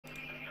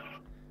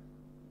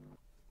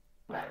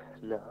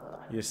Nah.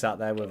 You sat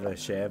there with a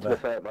shaver. To be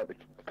fair, it might be...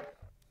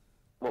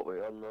 What were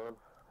we on now?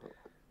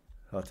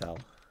 Hotel.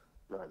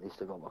 No, it needs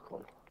to go back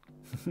on.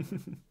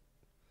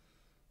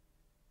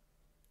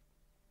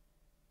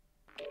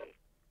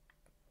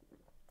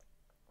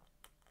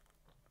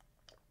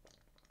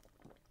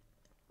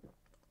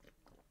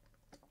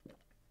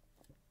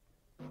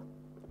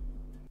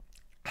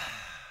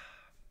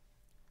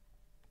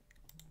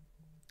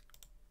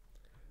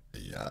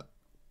 Yeah.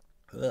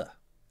 Ugh.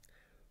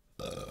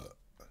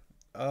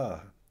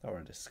 Oh, that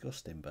was a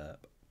disgusting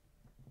burp.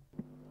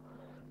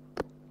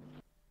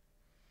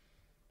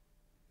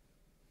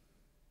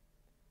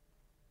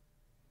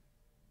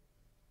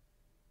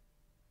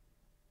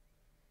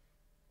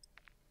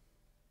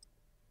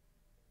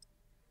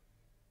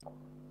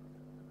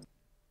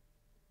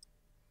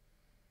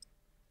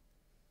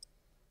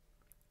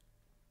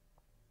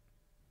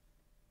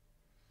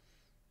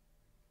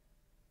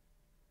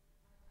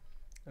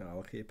 Oh,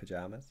 look at your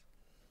pajamas.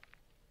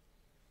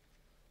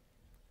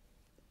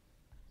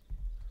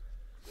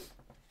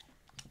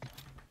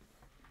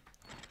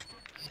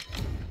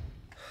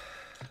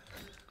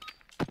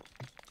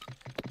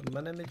 My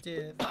name is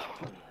Jeff.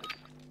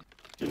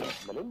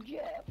 My name's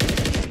Jeff.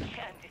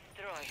 Can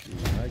destroy.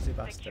 Noisy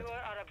bastard. Secure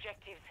our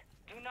objectives.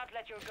 Do not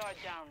let your guard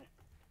down.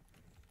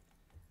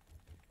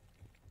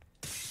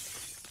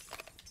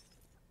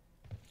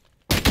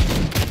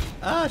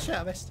 Ah, shit,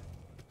 I missed.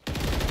 Your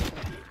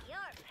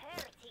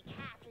purty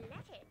cat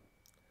let it.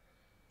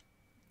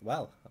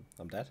 Well,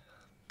 I'm dead.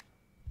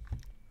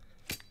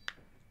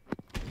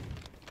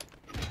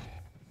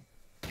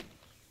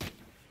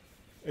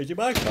 Is your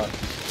mic on?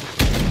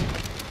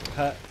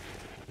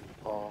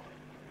 Oh.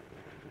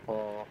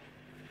 Oh.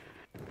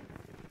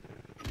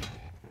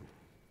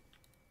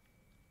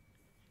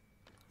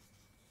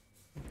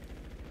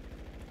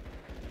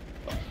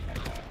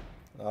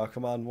 Oh,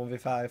 come on,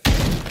 1v5.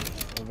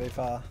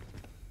 1v4.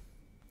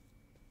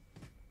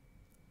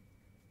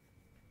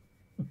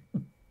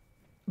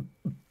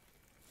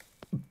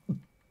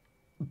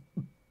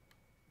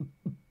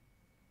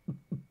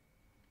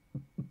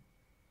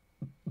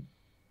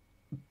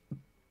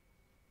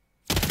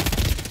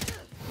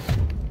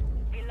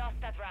 We lost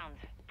that round.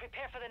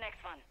 Prepare for the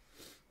next one.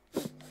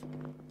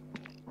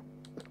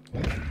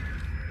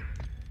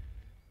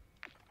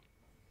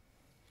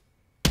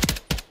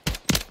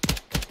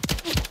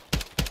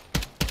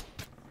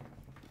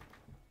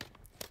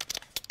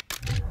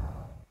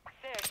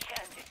 Search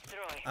and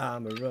destroy.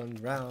 I'ma run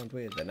round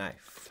with a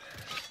knife.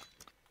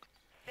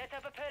 Set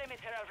up a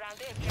perimeter around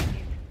the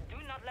objectives. Do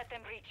not let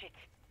them reach it.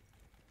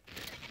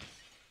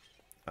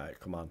 Alright,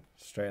 come on.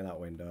 Straight in that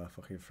window.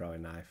 Fucking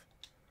throwing knife.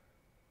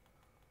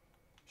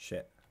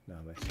 Shit. No,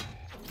 I missed.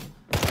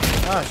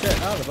 Ah, shit.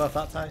 Oh, they're both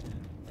that tight.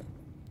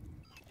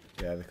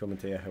 Yeah, they're coming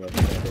to you, whoever's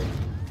gonna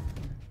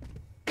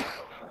be.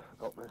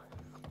 Got me.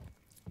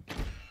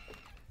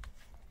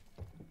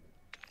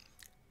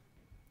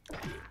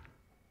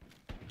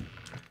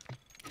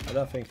 I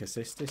don't think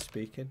assist is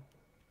speaking.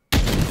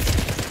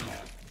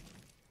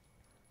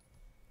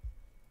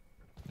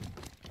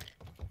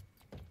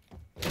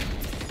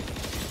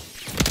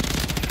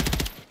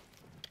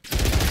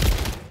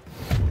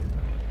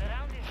 The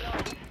round is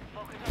lost.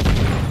 Focus on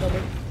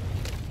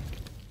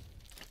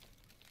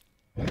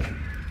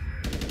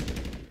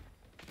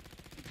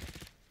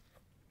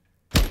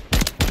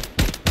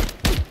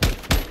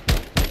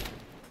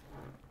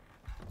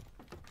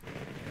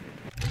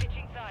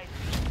switching sides.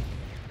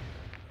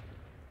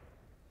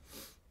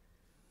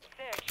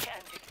 Search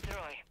and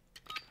destroy.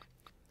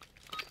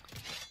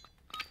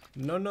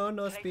 No, no,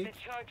 no Place speak. the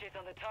charges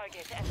on the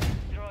target and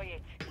destroy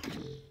it.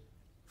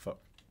 Fuck.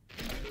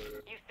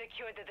 You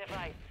secured the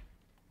device.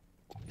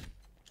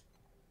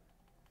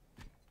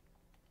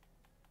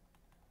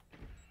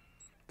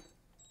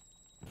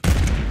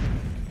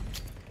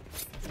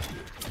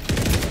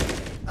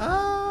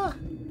 Ah!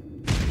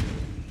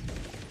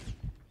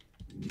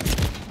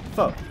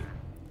 Fuck.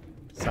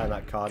 Sign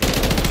that card and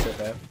sit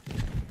there.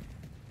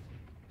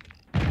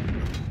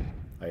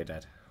 Oh, you're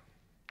dead.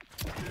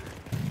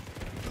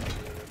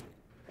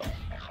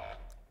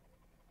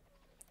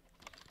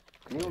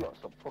 Can you not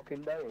stop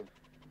fucking dying?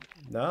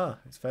 No,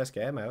 it's first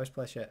game. I always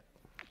play shit.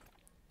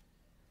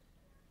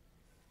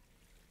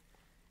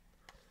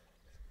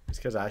 It's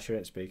because I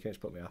shouldn't speak and it's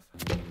put me off.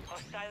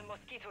 Hostile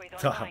mosquito is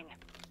online.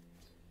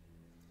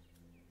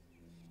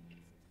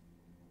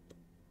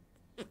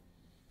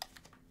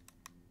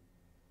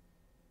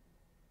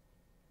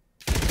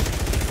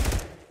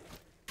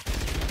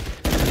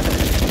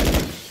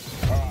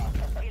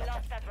 We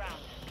lost that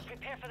round.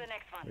 Prepare for the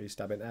next one. Were you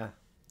stabbing there?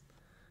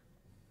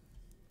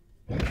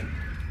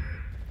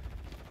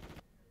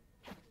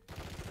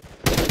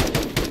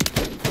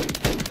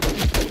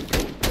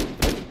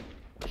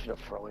 I should have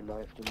throwing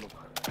knife to them.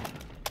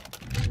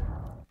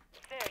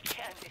 Search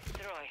and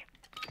destroy.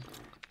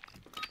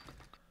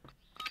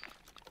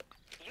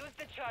 Use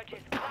the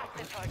charges. Blast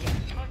the target.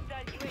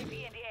 Hostile UAV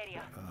in the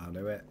area. Oh, I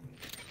knew it.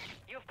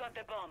 You've got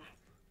the bomb.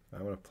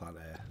 I'm gonna plant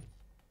here.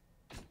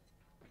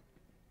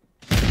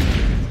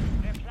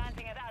 We're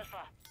planting at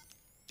Alpha.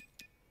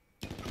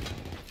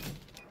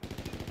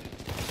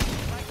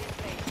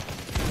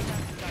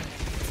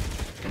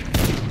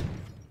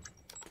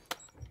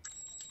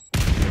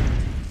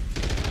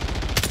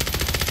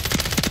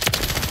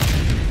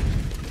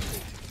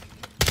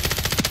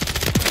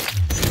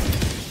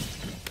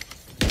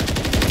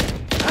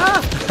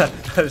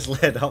 I just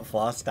laid on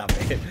floor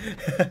stabbing.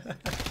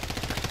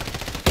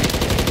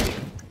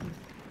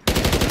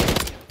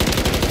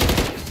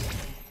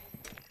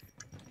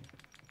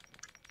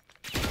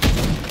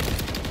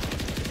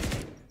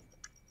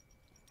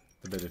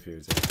 The bit of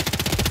fuse.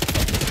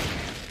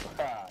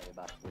 Ah, you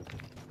bastard.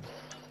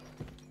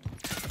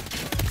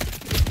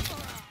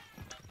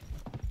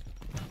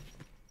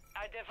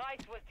 Our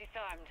device was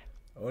disarmed.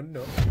 Oh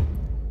no.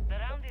 The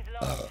round is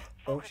lost. Oh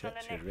Focus shit, on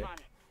the should next we? one.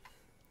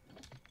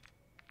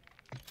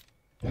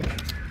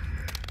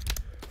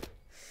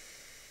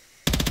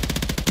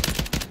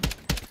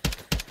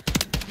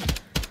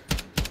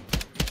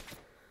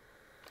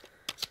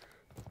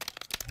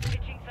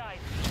 Switching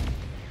sides.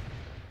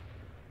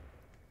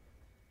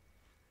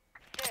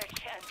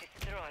 Search and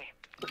destroy.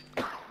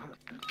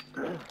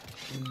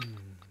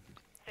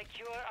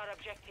 Secure our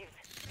objectives.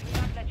 Do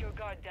not let your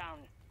guard down.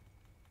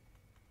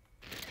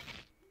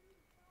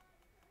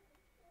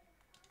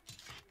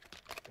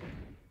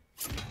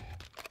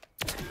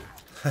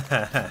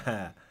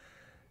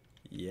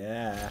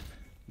 Yeah,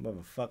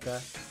 motherfucker.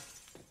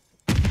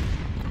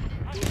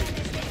 Hostile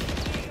SND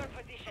near your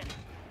position.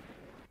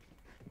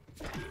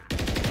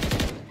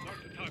 Mark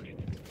the target.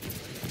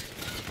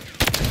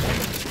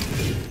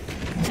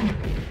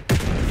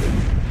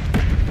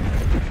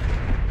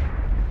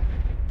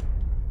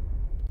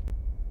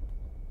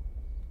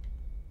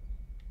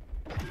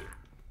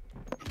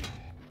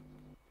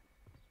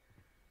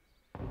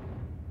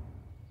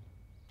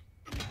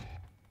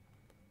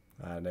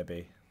 Ah,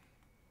 maybe.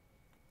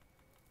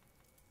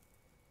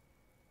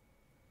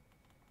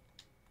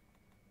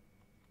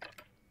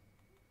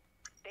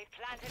 They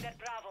planted at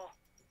Bravo.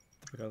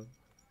 Because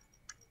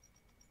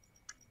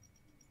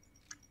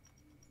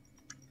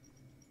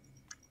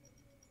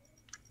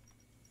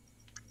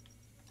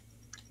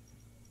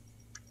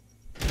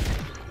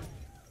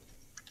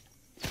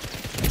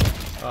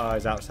oh,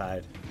 he's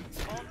outside.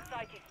 Home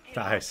site is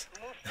still Nice.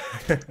 hot. Move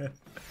fast.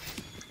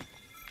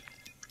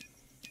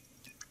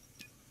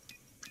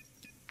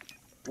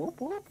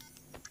 Whoop whoop.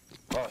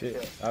 Oh shit.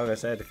 I was gonna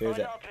say defuse All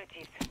it.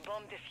 operatives,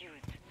 bomb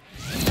defused.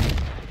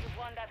 You've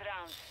won that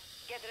round.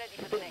 Get ready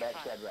for the Big next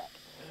back one. shed rack.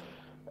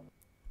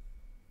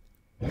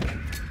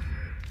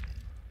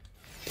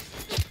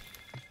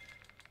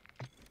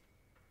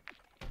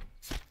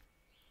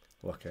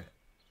 Lucky.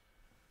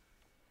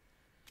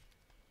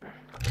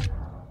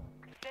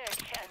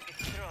 Search and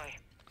destroy.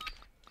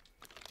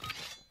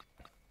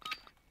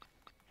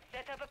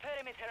 Set up a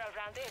perimeter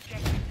around the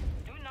objective.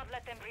 Do not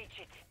let them reach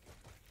it.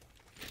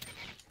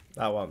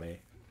 That wasn't me.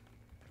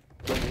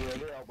 Get me in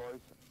here, boys.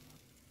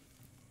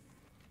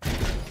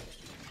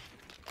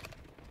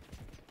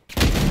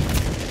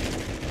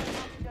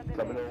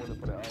 Let me know when to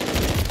put it on.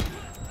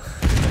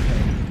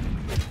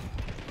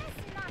 Best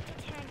not to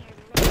turn your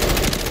left.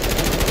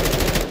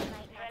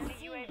 Might not Friendly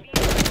see UAV. me.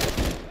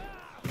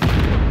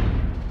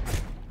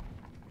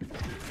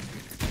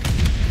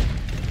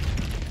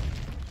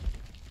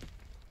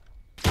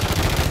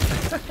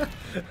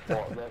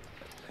 What the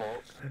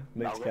fuck?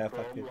 Mixed Now care got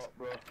package. lock,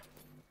 bro. I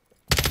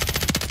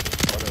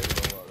don't even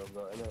know what I've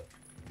got in it.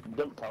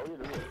 Don't tell you,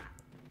 do it?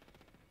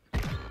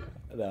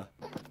 No.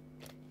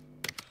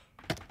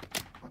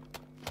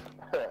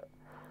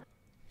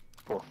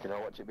 Fucking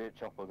hell, watch it be a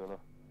chopper, gonna.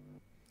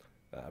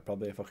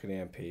 Probably a fucking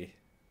EMP.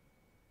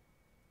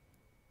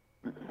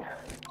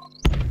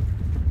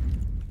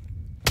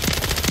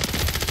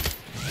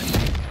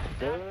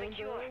 Round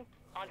secure.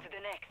 On to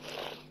the next.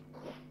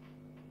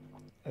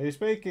 Are you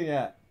speaking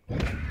yet?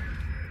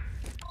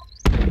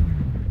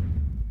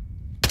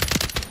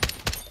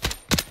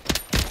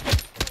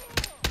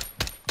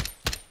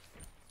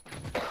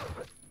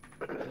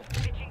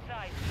 Switching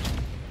sides.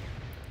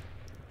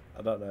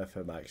 I don't know if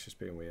her mic's just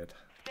being weird.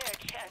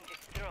 Search and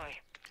destroy.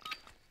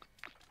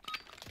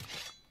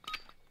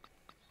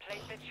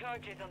 Place the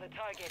charges on the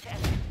target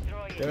and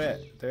destroy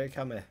it. Do it,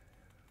 Cammy.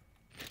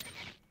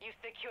 You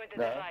secured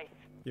the No. device.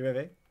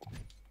 UAV?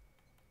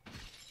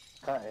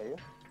 Can't hear you.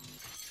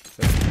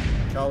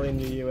 Calling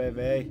you UAV.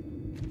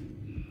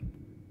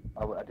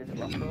 I did it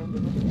last round,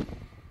 didn't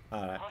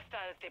Alright.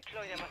 Hostiles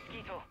deploy the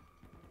mosquito.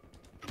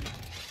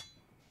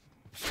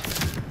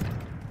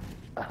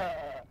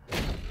 I?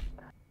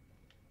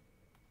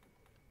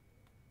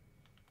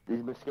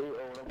 These mosquito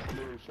went up to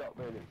me and shot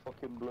me and it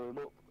fucking blew him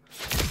up.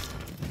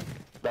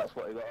 That's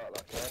what he got out of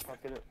that care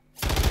pack, innit?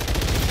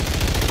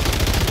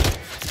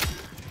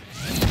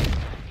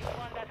 You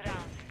won that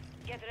round.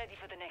 Get ready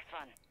for the next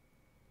one.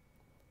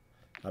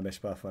 I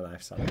missed both my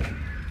knives. Oh, no, I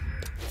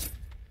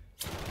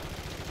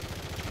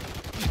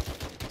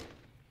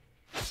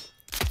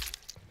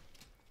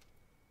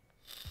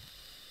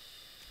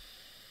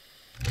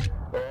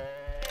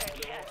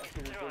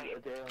should have done it a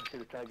day. I should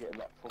have tried getting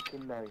that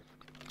fucking knife.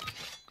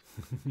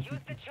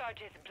 Use the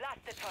charges, blast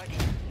the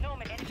target.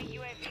 Norman, enemy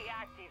UAV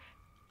active.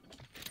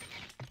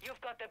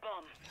 You've got the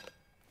bomb.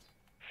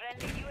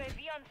 Friendly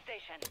UAV on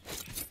station.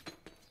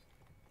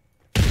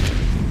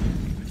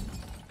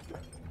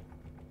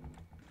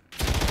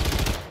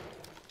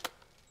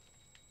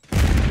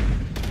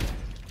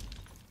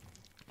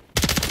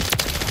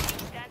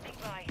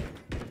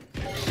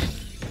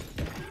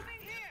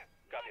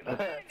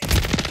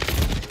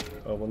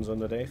 one's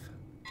underneath.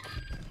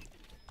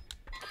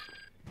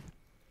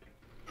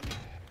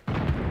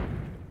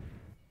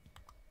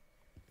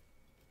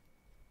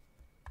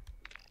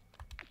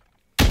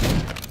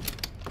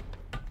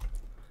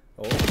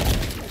 Oh.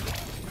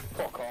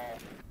 Fuck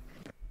off.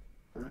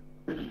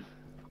 UAV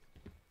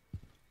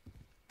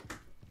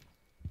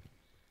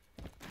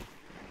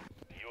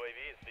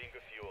is being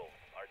refueled.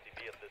 RTB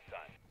at this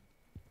time.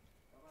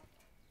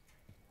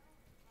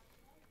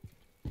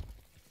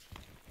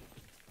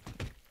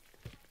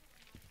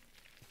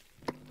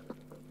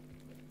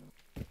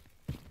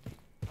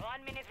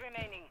 One minute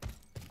remaining.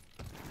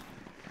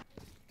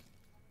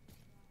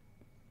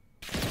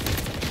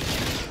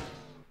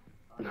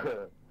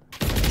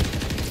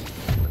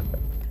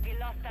 We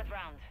lost that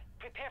round.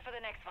 Prepare for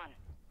the next one.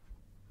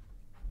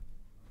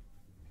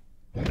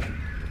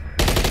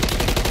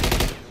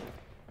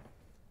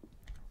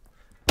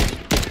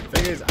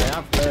 Thing is, I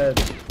have heard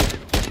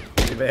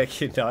you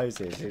making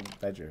noises in the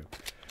bedroom.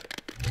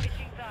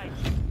 Switching sides.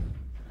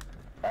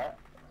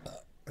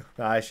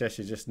 Nah, it's just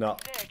she's just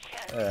not Third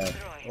chance to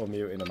destroy.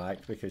 unmuting the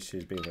mic because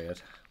she's been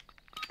weird.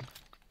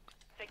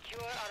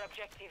 Secure our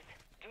objectives.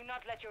 Do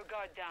not let your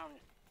guard down.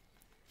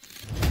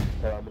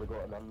 Yeah, I'm gonna go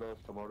to Nando's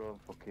tomorrow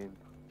and fucking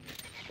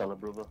tell a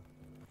brother.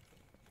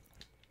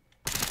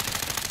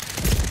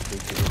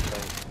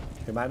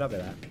 He might not be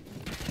there.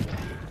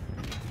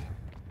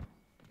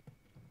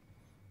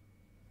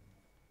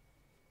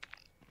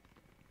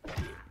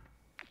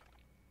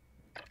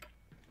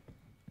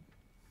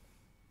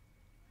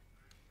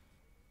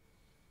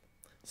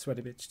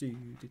 Sweaty bitch.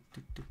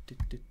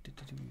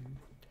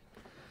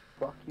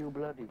 Fuck you,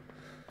 bloody.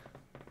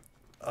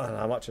 Oh no,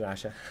 I'm watching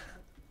Asha.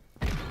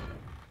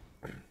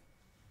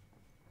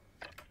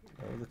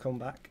 Oh, the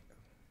comeback.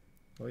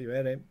 Oh, you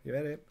heard him. You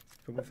heard him.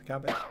 Come with the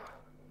cabin.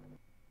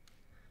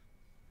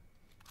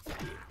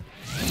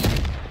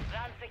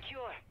 Round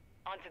secure.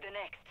 On to the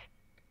next.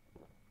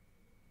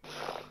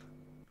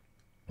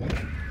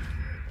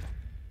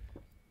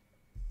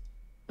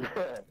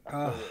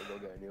 I'm gonna go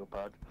get a new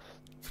pad.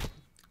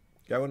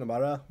 Go on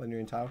tomorrow when you're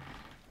in town.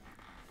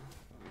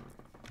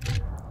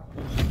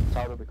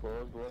 Town will be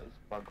closed, what?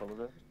 It's bank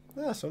holiday.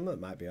 Ah, some that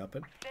might be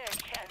open. Third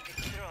chance to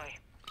destroy.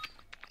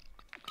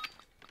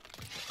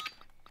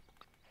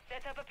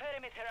 Set up a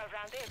perimeter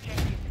around the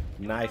objective.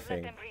 Do not let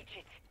Knifing. them reach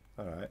it.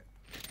 Alright.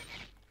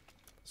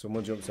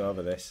 Someone jumps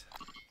over this.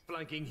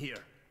 Flanking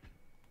here.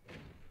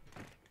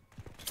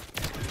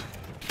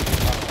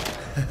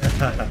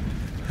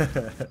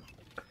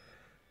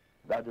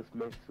 I just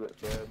missed with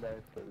the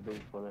knife, so it's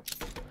being funny.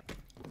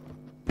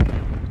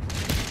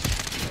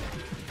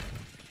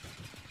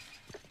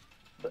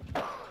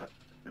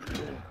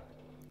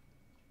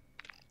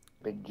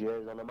 Big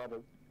J's on the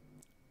madam.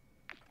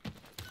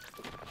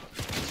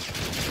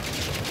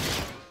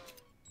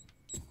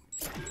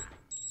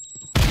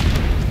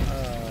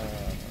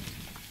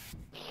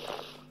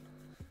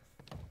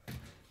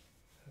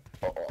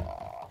 Oh,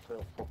 I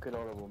feel fucking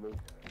horrible, me.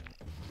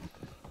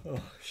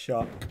 Oh,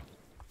 shock.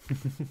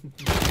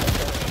 Landed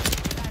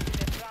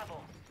at Bravo.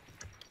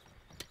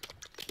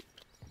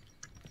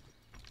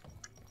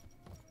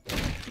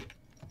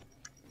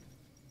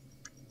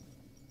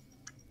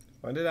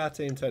 When did our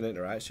team turn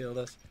into right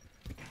shielders?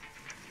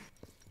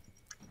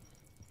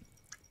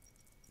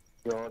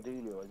 Yo,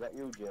 Dino, is that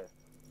you, Jay?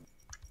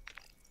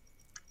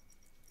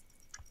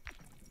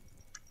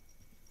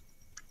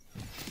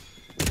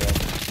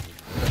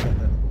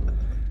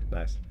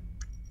 Nice.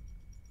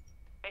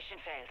 Mission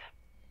failed.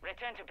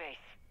 Return to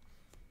base.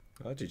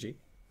 Oh, GG.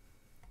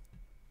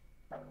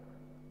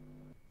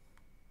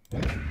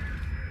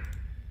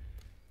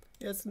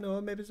 Yes,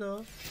 no, maybe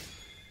so.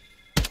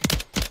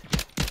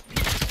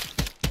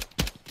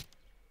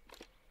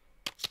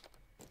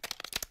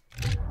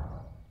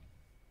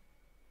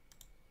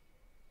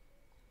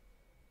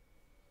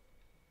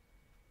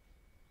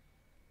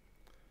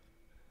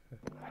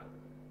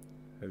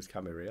 Who's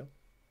camera real?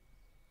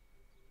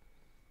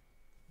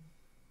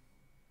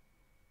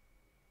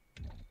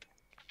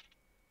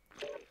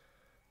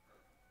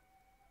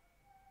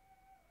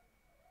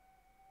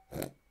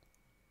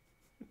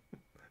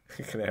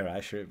 I can hear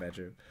Asher in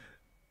bedroom.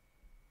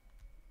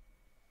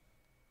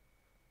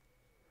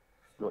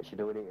 What's she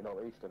doing eating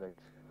all Easter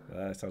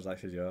eggs? Sounds like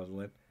she's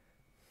yodeling.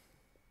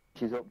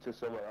 She's up to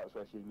something, that's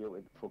why she's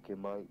muted the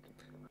fucking mic.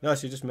 No,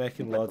 she's just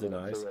making She's loads of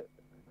got noise.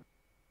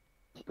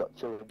 She's got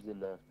 2 eggs in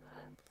there.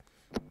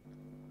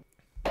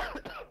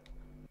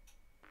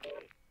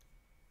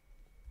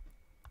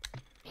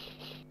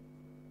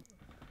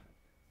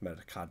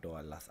 Mercado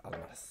a las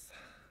almas.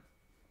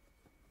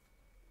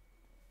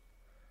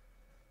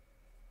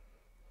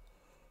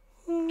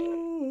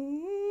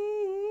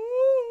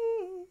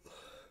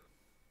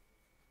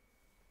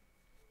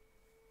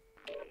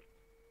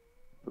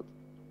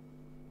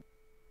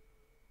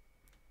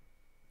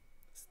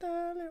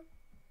 Stallion.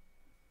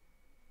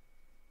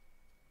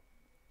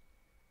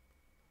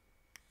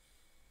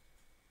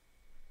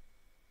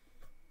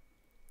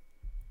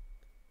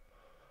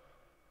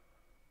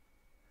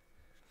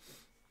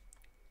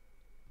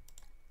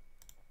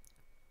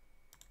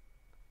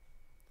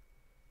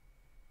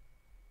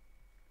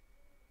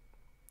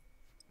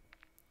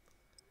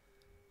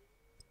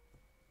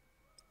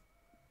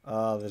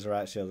 Oh, there's a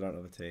right shield on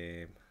another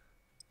team.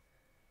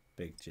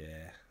 Big J.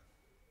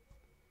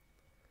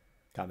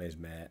 Can't be his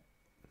mate.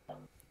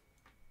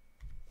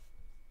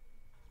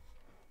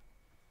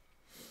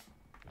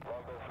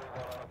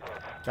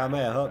 Can't be,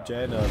 I hope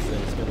Jay knows that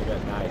he's gonna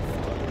get knifed.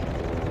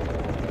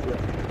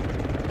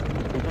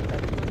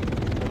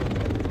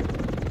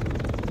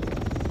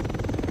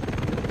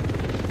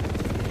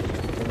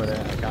 One minute,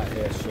 I can't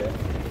hear shit.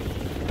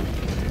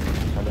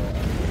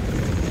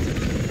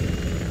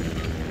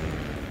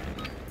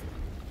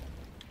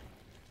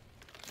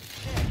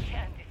 Search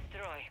and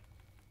destroy.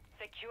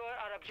 Secure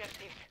our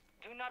objectives.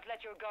 Do not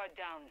let your guard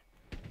down.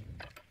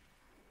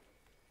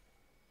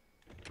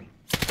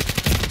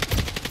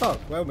 Fuck,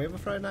 where me with a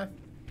throwing knife?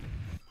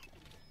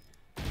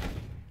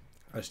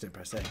 I just didn't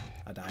press it.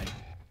 I died.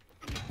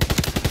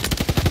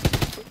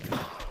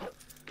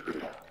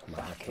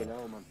 Fucking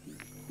hell, man.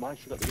 Mine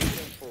should got the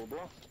weekend full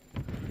blast.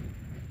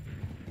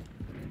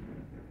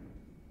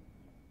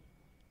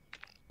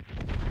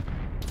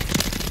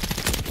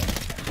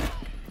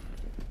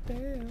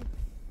 Damn.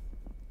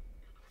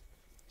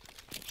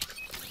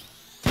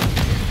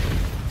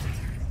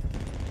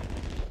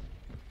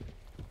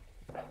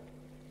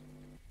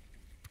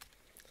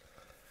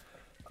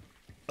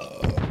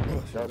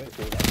 The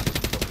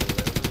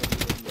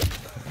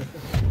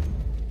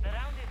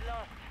round is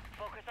lost.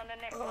 Focus on the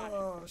next one.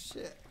 Oh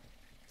shit.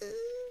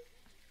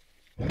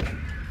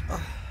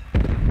 Oh,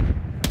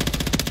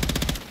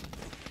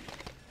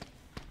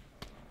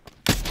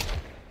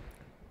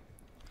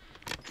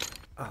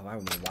 I don't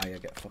know why I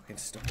get fucking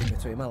stuck in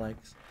between my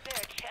legs.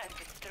 Search and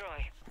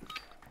destroy.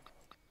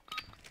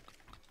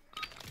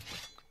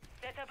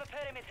 Set up a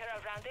perimeter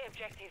around the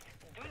objectives.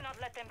 Do not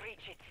let them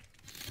reach it.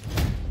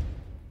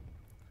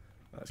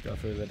 Let's go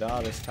through the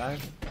door this time.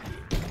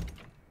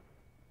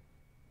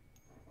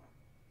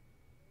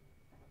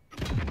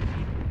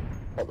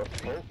 What the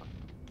fuck?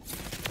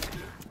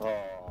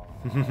 Oh.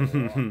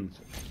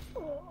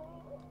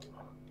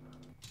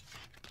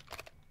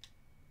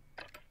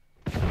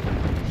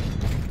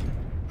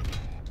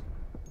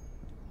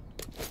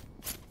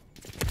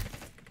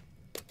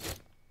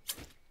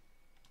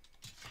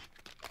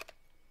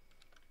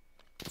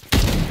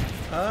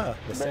 Ah,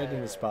 they're staying in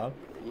the spawn.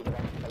 You're gonna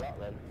have to kill that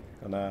then.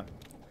 I know.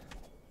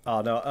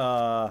 Oh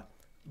no,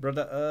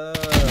 brother,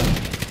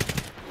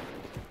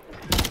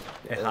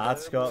 it hard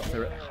scoped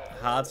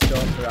around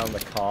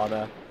the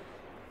corner.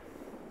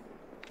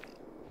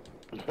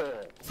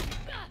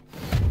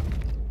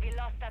 We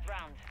lost that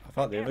round. I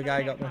thought the other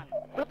guy got me.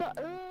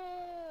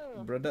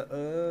 Brother,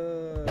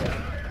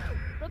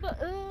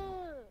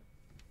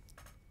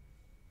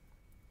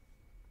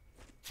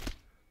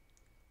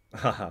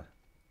 Haha.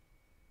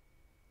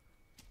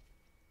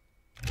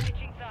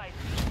 Switching sides.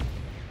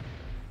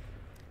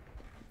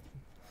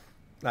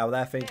 Now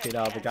they're thinking,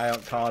 oh, the guy on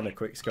corner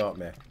quick scoped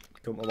me.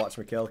 Come to watch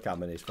my kill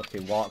cam and he's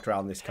fucking walked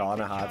around this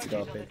corner hard Charges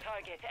on scoping. the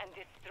target and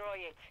destroy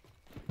it.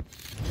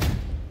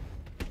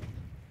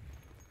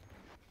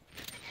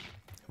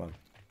 Come on.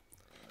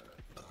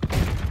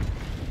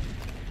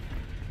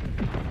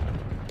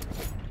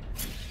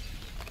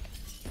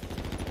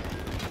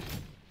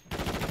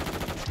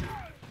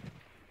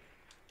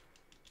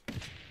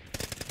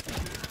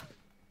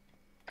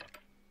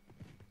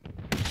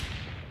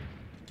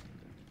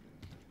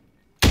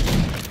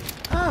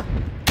 Ah!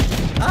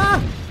 Ah!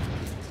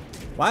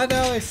 Why do I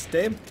always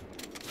stim?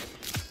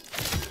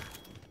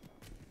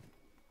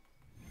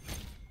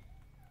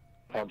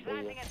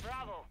 Planting at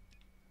Bravo.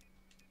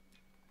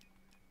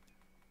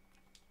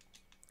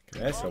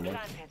 There's Bomb someone.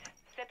 planted.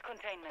 Set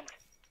containment.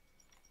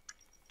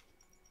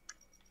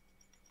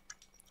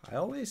 I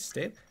always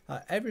stim.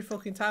 Every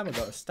fucking time I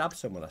got to stab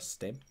someone, I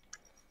stim.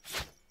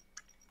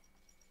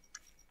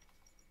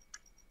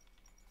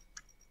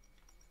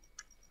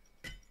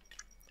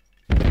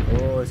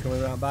 Oh, he's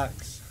coming around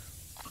backs.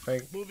 I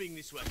think. Moving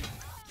this way.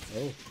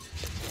 Oh.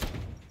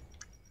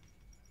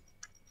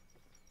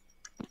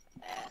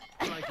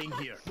 Flanking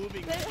here.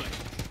 Moving this way.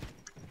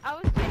 I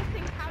was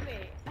chasing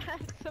Cammy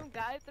and some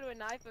guy threw a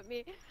knife at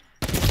me.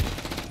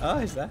 Oh,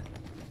 he's there.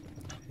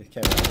 He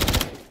came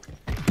around.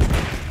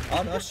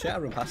 Oh no, shit, I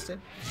run past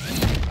him.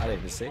 I didn't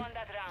even see. Won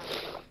that round.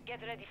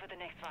 Get ready for the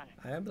next one.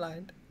 I am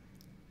blind.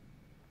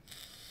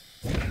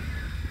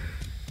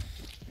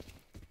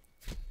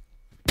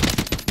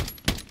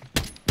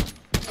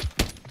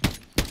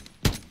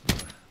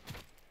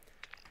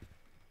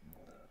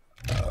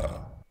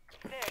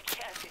 Search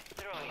and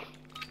destroy.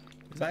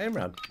 Is that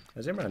Imran?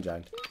 Is Imran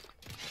giant? Use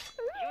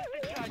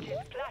the charges.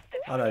 Blast the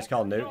Oh no, it's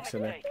called target. nukes,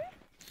 isn't it?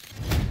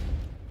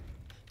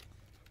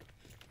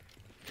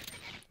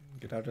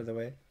 Get out of the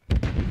way.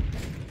 Steady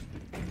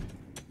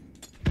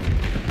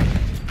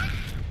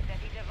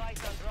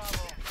device on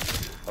Bravo.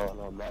 Oh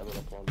no, I'm not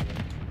gonna plan it.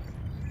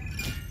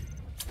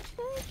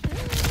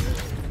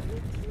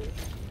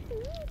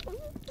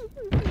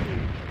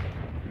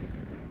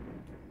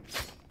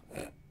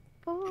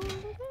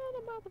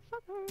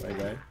 Where you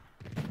going?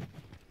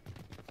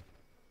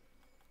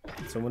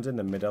 Someone's in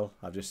the middle.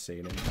 I've just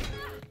seen him.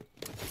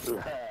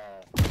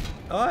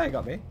 Oh, he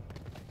got me.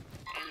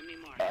 Enemy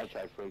mark.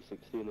 tried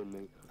 316 on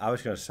me. I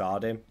was gonna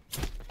sword him.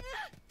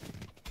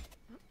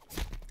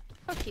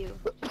 Fuck you.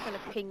 You're gonna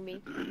ping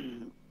me.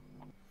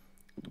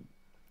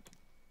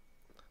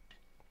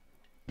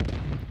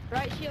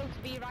 Right shield,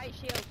 B, right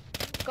shield.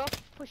 Go,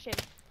 push him.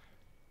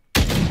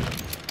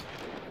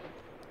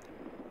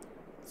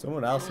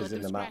 Someone else is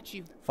in the map.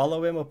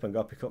 Follow him up and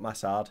go pick up my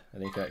sword,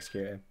 and he can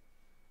execute him.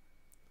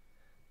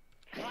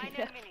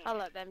 I'll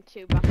let them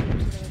two back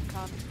into the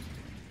car.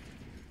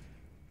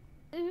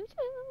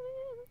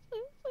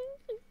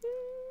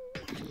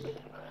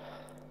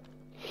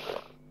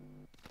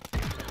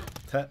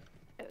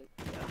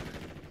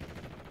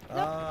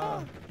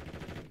 Ah.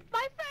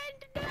 My friend,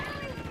 no!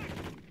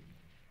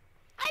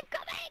 I'm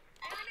coming!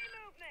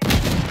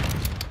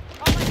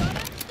 Oh my god,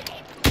 I'm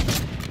dead!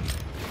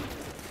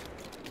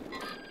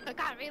 I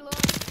can't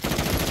reload.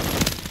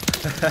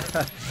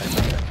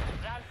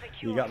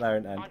 You got there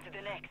in end. On to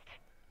the next.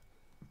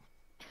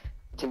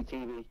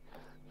 TTV.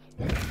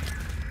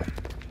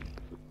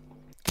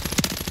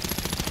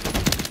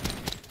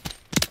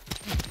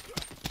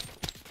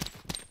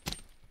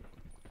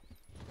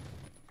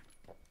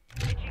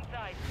 Switching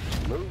sides.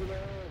 Moving on,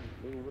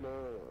 moving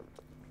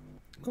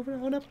on.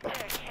 Moving on up.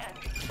 Search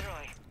and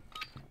destroy.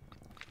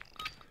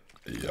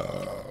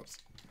 Yes.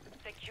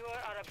 Secure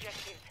our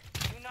objectives.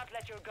 Do not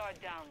let your guard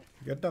down.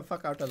 Get the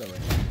fuck out of the way.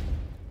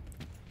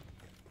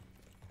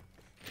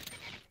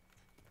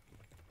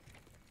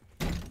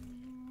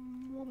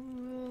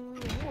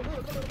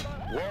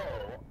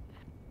 Whoa!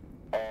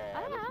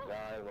 Oh, this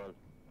guy, man.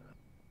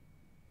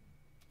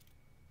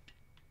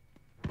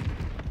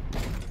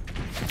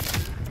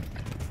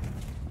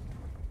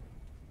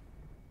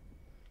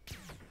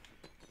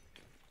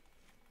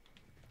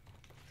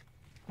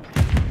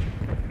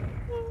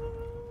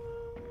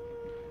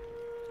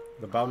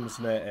 The bomb's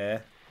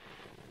near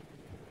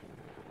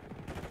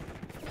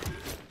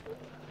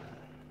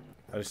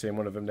A. I just seen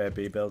one of them near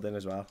B building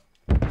as well.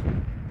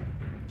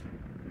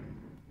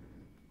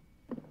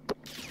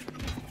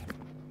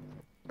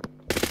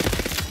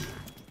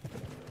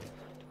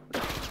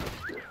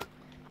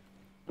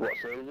 What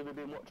series have you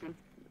been watching?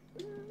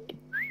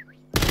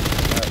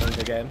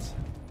 Hunger Games.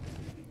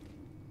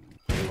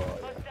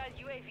 Hostile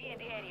UAV in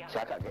the area. So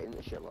I can't get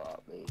into shit like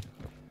that, me.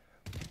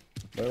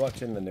 We're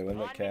watching the new one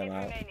 1 that came minute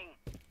out. remaining.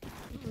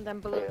 And then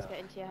balloons get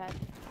into your head.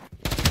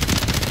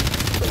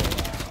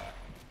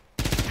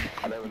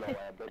 I never know why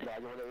I big guy,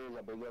 you know what it is?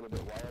 I've been getting a bit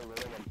wild,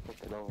 really. I'm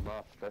fucking all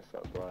my stress,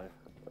 that's why.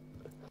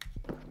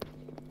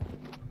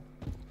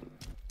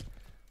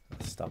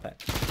 Stop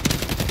it.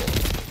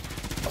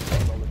 I've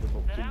got knowledge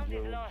about The Team round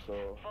is Zone, lost.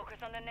 so Focus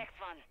on the next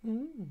one.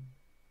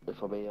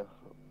 if I'm here,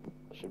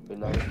 I should be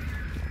nice.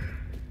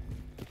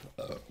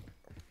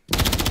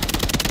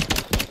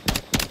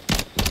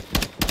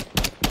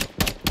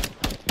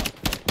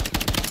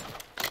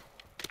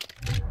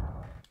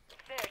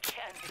 Search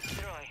and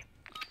destroy.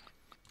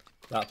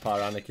 That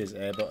Paranic is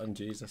A button,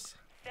 Jesus.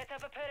 Set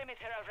up a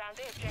perimeter around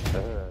the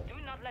objective.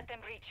 Do not let them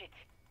reach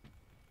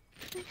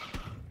it.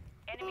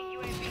 Enemy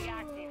UAV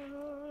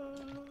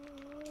active.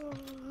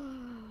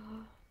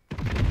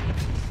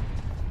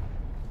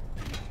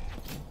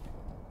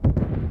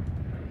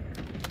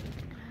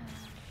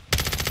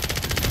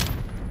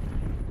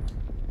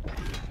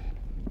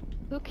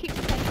 Who keeps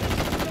taking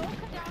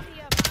Joker down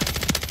here,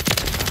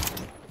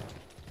 man?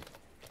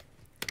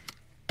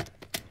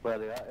 Where are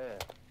they at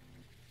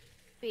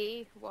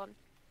here? B1.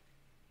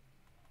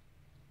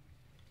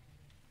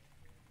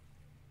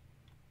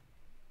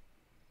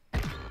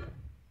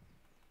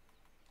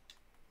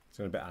 It's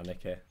gonna be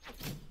Anik here.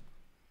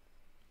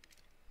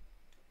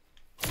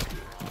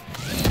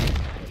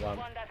 Won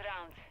that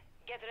round.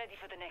 Get ready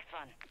for the next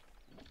one.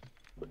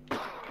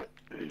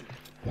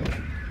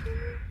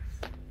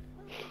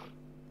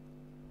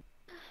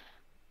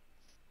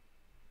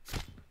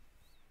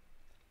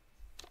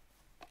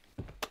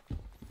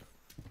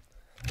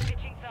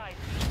 Switching sides.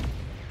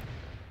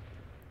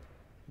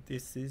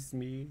 This is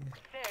me.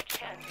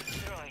 Search and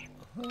destroy.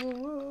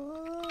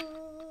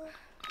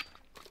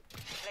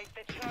 Place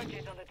the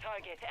charges on the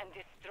target and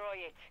destroy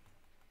it.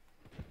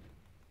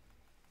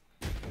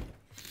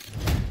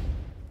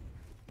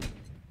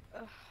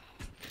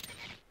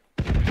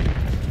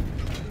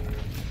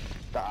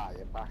 Die,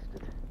 you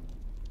bastard.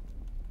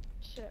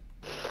 Shit.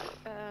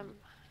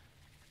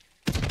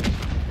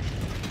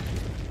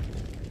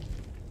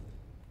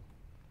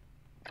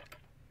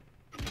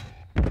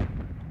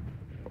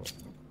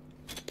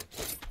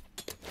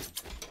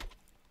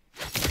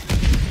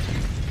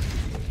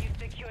 You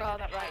secured Oh, the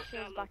that right safe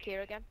shield's zone. back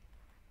here again.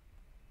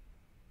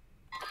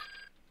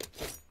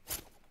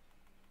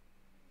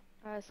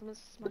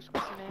 Someone's smashed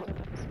what's her name?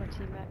 It's my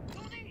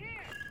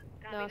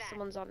teammate. No,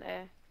 someone's on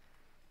A.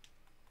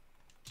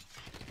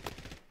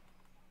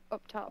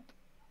 Up top.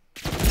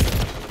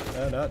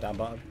 No, down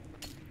bottom.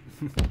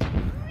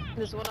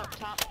 There's one up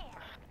top.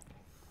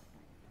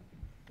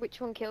 Which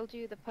one killed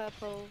you? The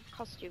purple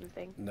costume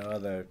thing? No,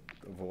 the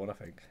other one, I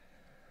think.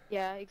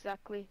 Yeah,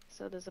 exactly.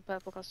 So there's a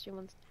purple costume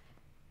one.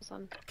 It's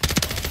on.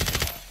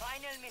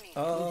 Final minute.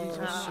 Oh,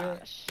 Ah,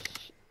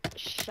 shit.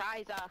 shit.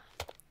 Shiza.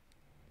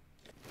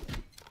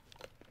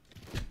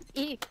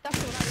 That's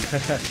what I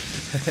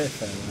was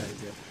Fair right,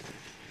 yeah.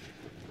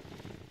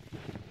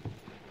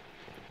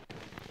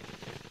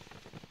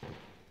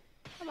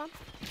 Come on.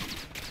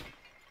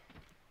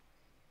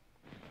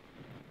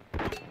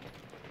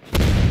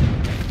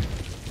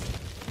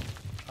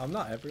 I'm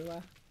not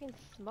everywhere. Fucking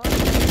smart.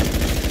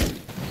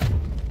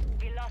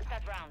 We lost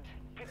that round.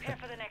 Prepare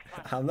for the next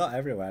one. I'm not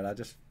everywhere. I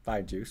just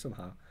find you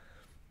somehow.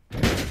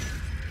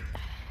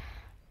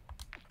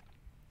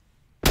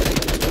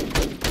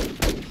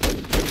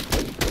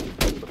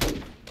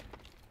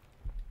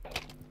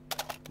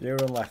 You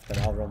run left and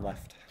I'll run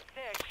left.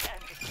 Search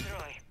and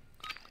destroy.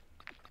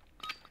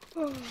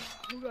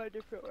 I'm going a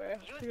different way.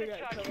 Use the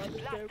charges.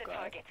 Blast the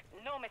target.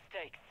 No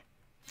mistakes.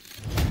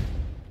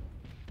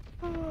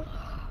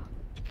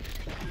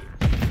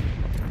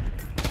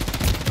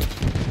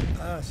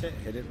 Ah shit,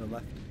 he didn't run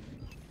left.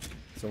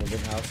 Someone's in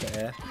house at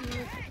air. Oh,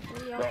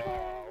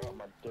 what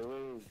am I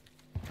doing?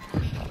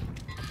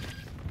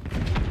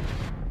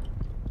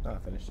 Oh, I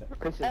finished it.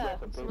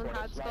 Someone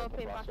had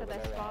scoping back of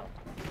their spawn.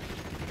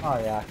 Oh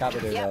yeah, I can't be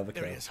doing Yep. overkill.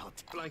 Area is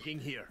hot. Flanking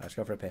here. Let's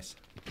go for a piss.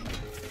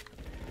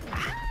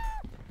 Yeah,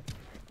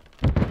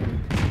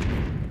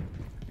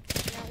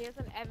 he has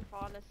an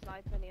M4 and a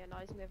sniper and he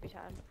annoys me every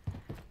time.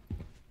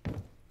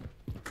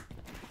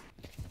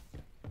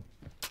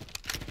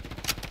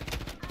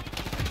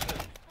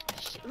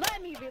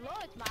 Let me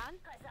reload, man!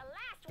 Cause the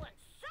last one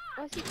sucked.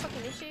 What's your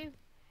fucking issue?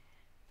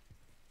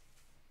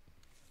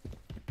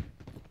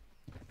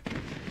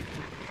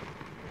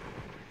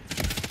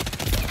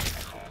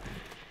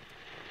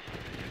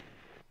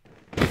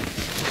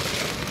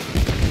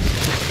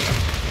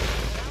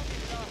 Round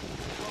is lost.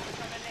 Focus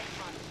on the next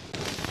one.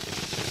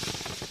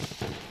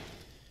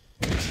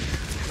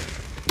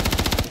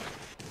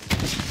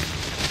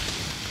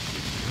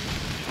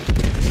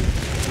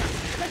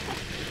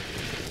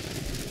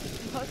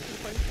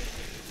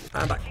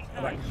 I'm back.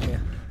 I'm back. Yeah.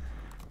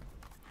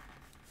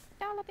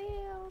 Dollar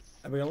bills!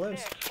 Are we gonna lose?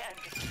 Search and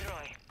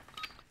destroy.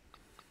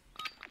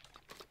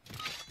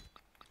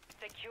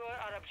 Secure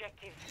our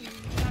objectives.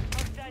 Got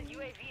hostile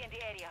UAV in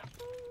the area.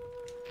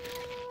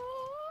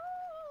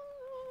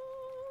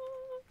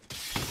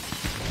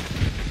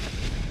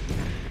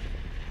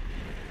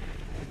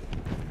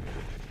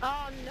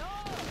 Oh no!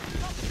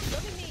 Stop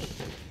shoving me!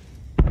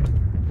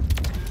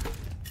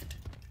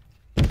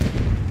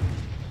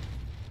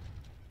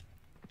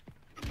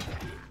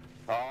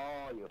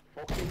 Oh, you're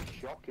fucking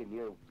shocking,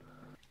 you.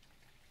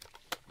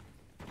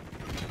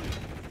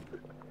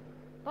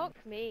 Fuck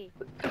me.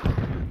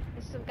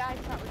 There's some guy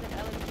sat with an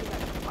LMG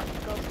that like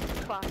goes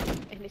to class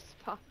in his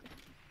spot.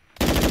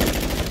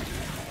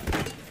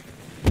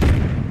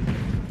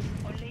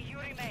 Only you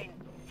remain.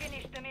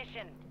 Finish the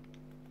mission.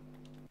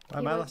 Why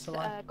am I last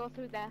alive? Go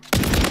through there.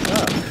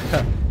 Oh.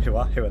 You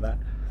were there.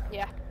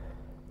 Yeah.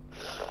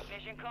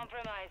 Mission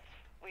compromised.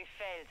 We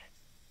failed.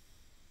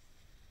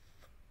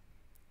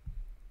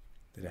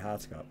 Did it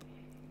hard scope?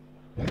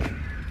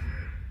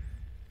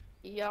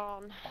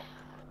 Yawn.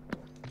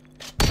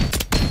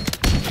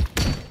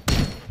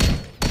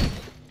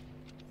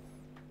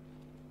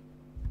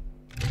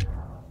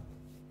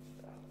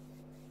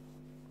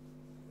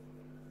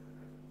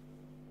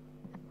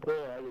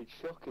 Yeah, it's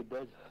shocking,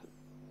 then.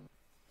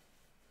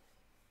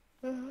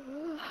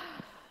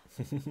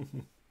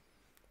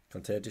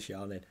 Contagious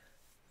yawning.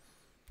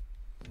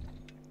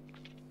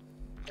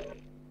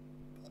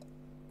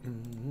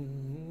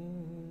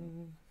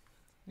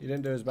 You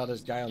didn't do as bad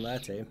as guy on their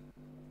team.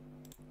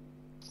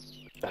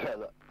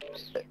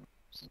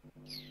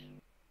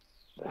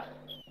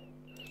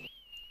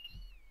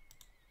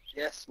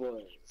 Yes,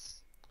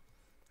 boys.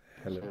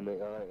 Hello.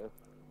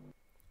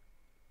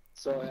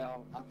 Sorry,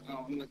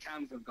 I'm the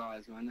camper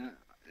guys, man.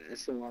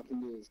 That's all I can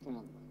do is come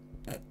on.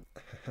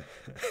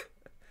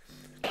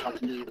 I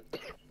can do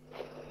it.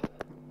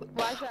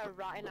 Why is there a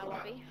rat in our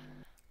lobby?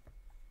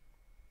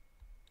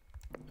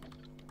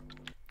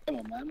 Come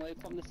on, man. We're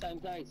from the same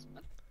place,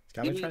 man.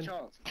 Scamming Give me a friend?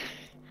 chance.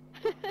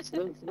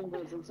 Swing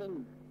and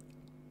sing.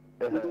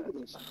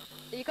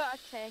 You gotta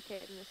take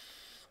it.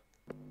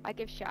 I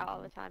give shout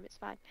all the time. It's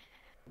fine.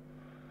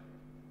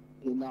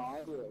 No,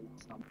 I do it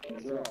something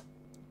as well.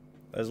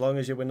 As long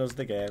as you win us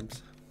the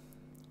games.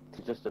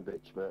 He's just a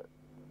bitch, mate.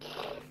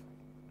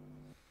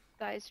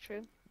 That is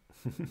true.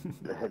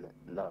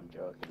 No, I'm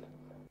joking.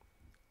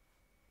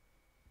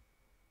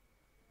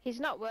 He's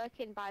not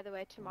working, by the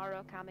way,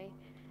 tomorrow, Cammy.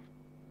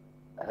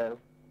 Who?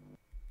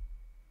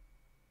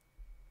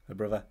 A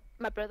brother.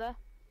 My brother.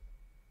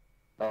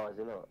 Oh, is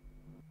he not?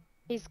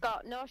 He's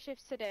got no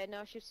shifts today,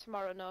 no shifts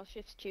tomorrow, no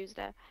shifts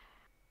Tuesday.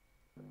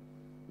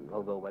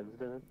 I'll go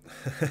Wednesday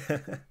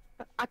then.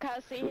 I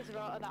can't see his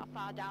rotor that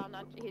far down.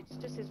 It's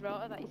just his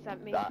rotor that he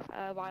sent me That-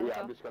 a while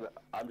Yeah, ago.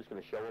 I'm just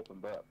gonna show up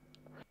and bet.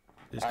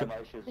 It's I'm good.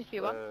 Aisha's If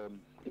you want.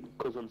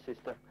 cousin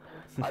sister.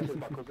 Aisha's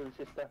my cousin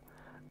sister.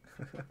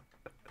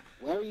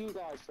 Where are you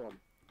guys from?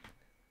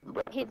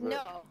 He'd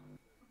know.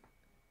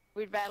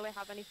 We rarely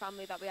have any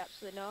family that we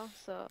actually know,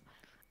 so...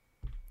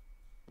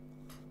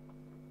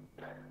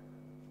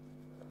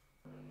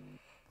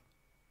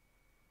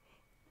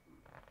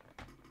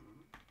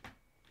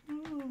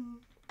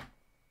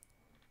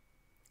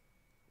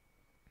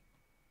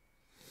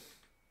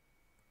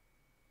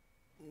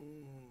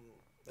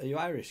 Are you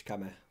Irish,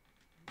 Cammy?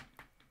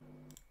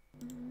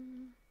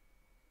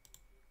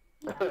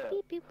 Beep,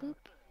 beep, beep, boop.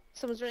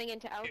 Someone's running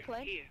into L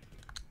plane.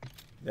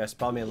 Yeah,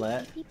 spawn me in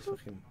late.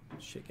 Fucking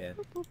shit game.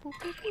 Boop, boop, boop,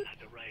 boop, boop.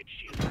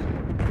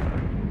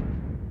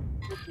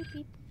 Beep, beep,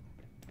 beep.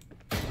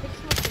 I think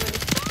someone's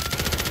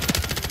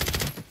running.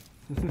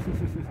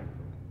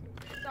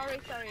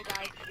 Sorry,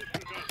 guys.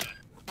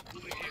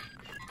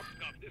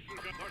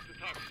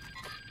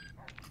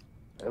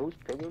 Who's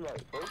pinging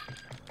like fuck?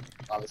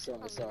 Oh, it's on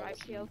On the the side. right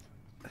shield.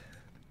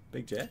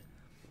 Big J.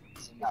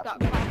 He's got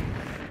comms.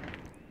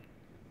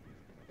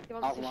 He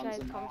wants Other to share one's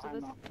his in comms our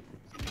with us.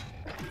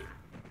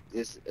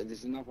 hangar.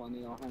 There's another one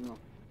in our hangar.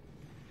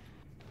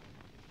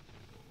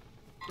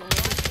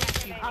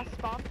 Our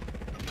spawn.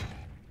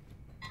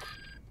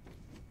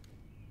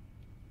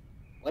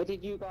 Where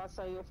did you guys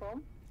say you're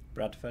from?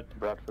 Bradford.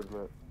 Bradford,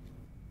 mate.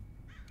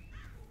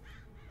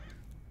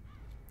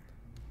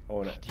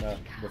 Oh no, no,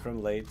 we're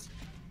from Leeds.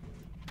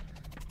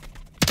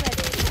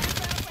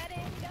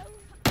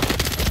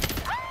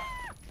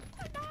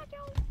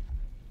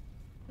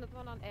 Another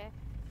one on A.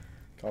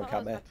 Come on,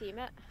 That was my Cammy.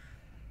 teammate.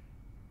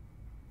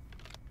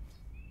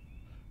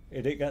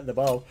 He didn't get the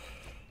ball.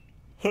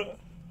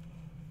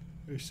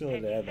 He's still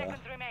in there 50 though.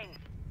 seconds remain.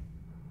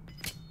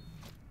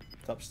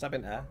 Stop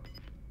stabbing her.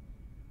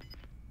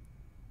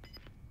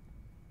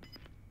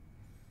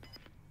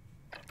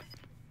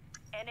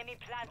 Enemy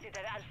planted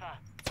at Alpha.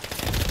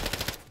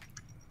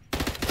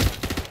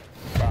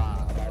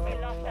 Ah, We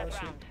lost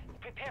that round.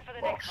 Prepare for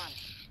the next one.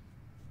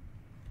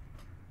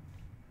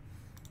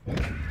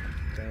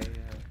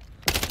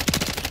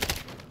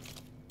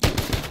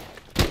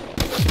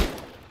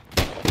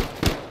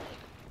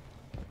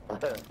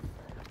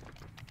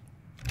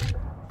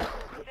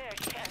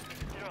 Search and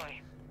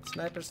destroy.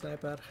 Sniper,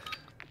 sniper.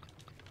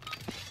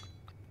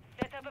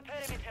 Set up a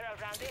perimeter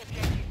around the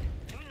objective.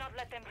 Do not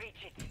let them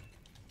reach it.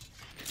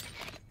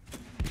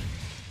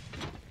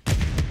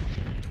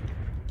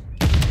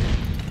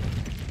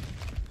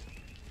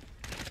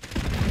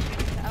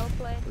 The L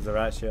plane. There's a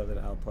right shield in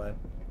L plane.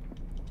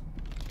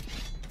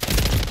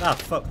 Ah,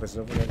 fuck, there's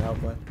another one in L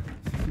plane.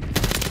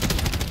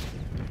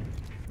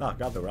 Oh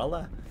god, they were all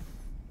there.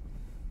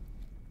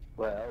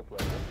 where else, where?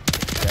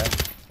 Yeah.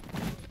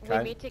 We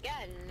Kind- meet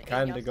again. in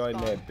Kinda your going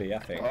near spawn. B, I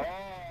think.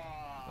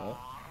 Oh!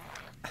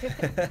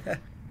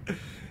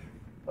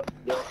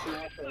 Yeah,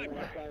 sniper when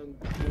I found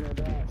one of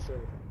that, so.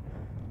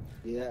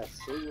 Yes,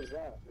 who was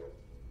that?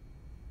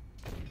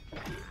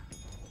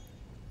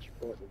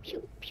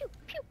 Pew, pew,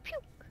 pew, pew.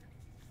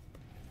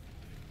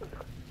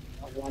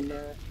 One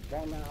there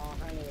our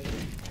hangar.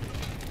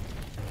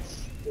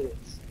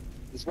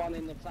 There's one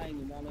in the plane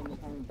and one in the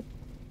hangar.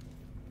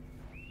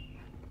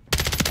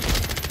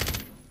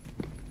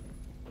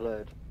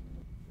 Blurred.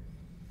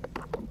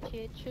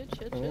 Chit.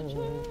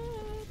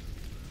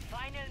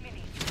 Final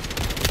minute.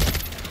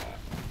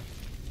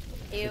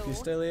 If you're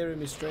still here in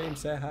my stream,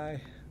 say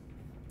hi.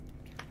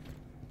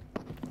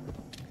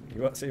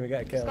 You won't see me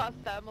get a He's kill. got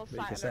a thermal But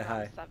you can sight say of hi.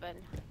 around 7.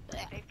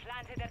 They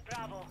planted at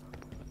Bravo.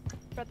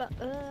 Brother,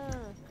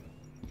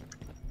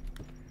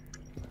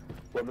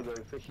 When we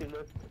going fishing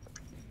then?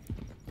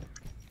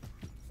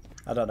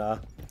 I don't know.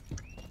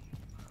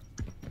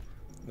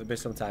 There'll be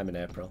some time in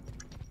April.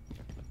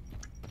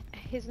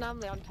 He's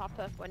normally on top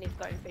of when he's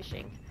going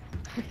fishing.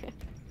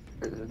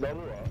 Is it not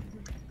what?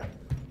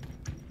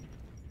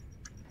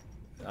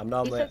 I'm He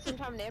normally. said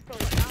sometime in April,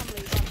 but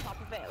normally he's on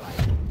top of it, like,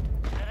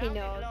 The he round is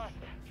knows. lost.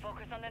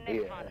 Focus on the next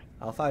Yeah. one.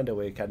 I'll find a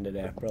weekend in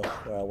April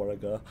where I want to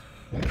go.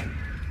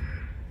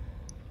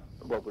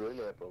 Well, we're in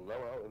April now,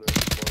 aren't we?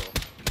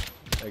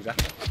 Tomorrow.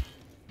 Exactly.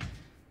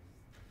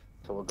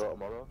 So we'll go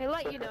tomorrow. He'll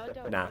let you know,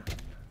 don't Nah,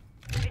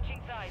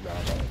 Switching sides. Nah,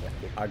 not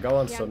exactly. I go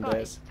on he? He ain't got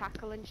his Sundays.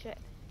 tackle and shit.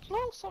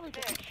 Oh, sorry.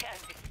 Search and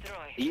destroy.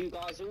 Are you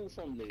guys all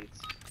from Leeds?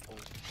 Or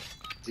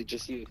is it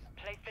just you?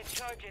 Place the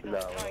charges on No,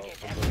 the target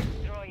no, and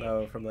destroy it.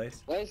 No, from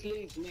Leeds. Where's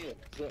Leeds near?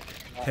 Is it,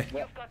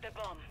 You've got the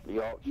bomb.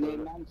 Yorkshire. near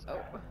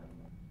Manchester?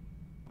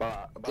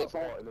 About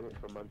Different. 40 minutes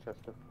from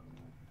Manchester.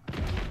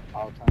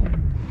 Okay.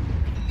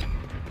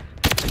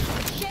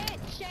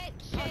 Shit!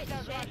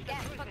 Rush Get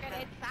the fucking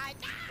cruiser. inside!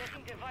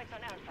 Setting device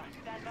on Alpha.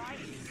 Stand by.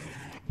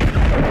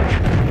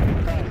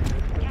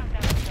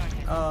 Countdown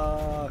started.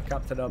 Oh,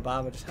 Captain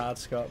Obama just hard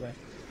scoped me.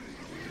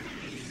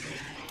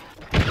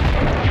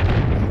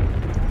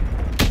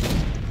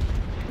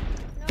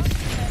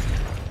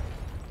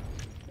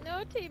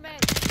 No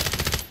teammate!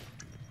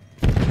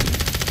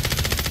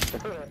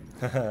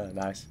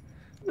 Nice.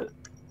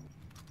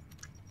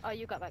 Oh,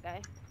 you got that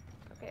guy.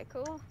 Okay,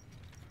 cool.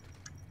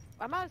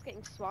 Why am I always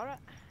getting swore at?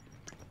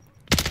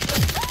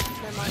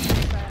 Never mind,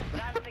 it's,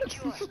 Round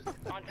secure.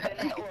 On to the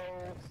next. Hello.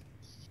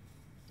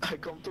 I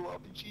come to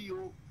RPG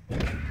you.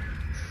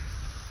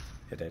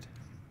 He did.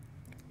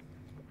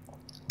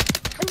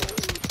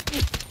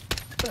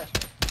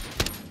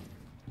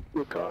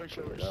 We can't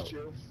show us,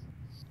 Joe.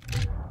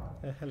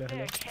 Hello,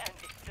 hello. Search and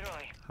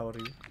destroy. How are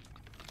you?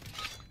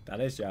 That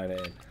is joining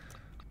in.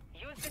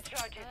 Use the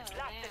charges. Oh,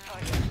 Blast the yeah.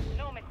 target.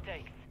 No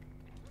mistakes.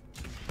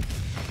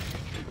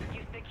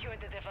 You secured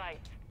the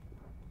device.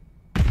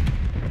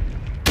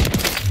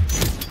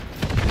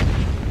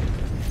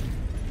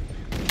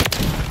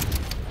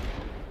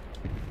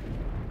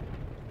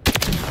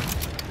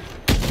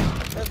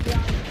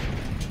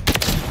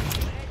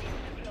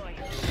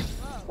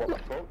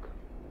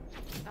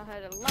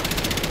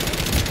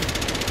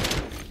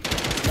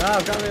 No,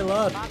 I've got to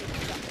reload. One last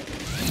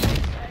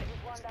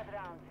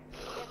round.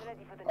 Get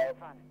ready for the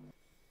next one.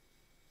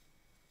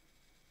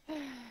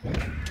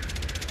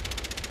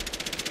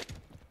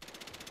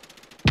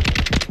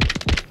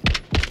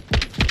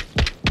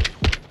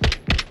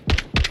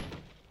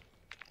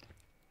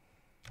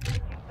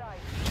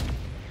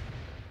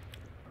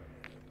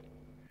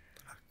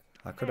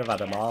 I could have had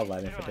them all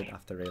then if I didn't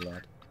have to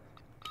reload.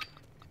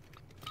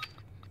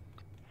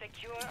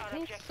 Secure our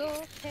It's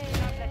objective. okay.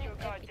 Not let your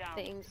guard down.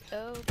 Everything's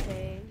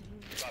okay.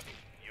 Copy.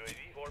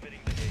 UAV orbiting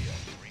the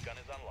AO. Recon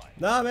is online.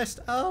 No, I missed.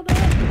 Oh no!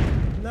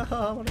 No,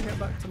 I want to get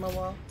back to my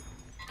wall.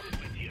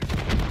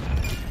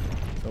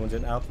 Someone's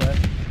in airplane.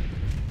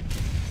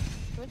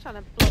 We're trying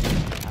to block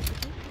the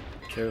application.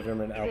 2 of them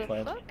are in The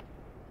airplane. fuck?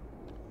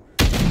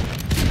 Wait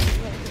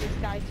for this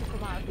guy to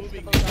come out of his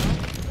double down.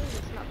 Oh,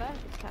 it's not there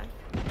this time.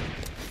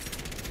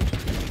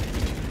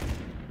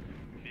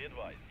 Be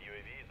advised,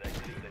 UAV is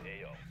exiting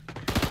the AO.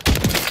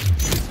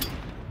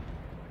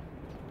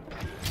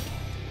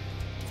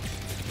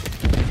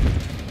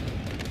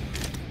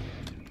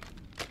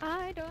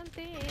 I don't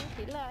think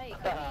he likes me.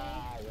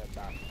 Ah, you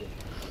bastard.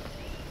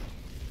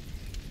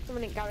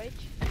 Someone in garage.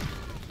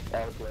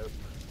 Airplane.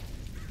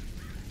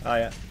 Oh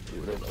yeah.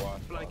 You didn't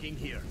want. Flanking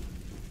here.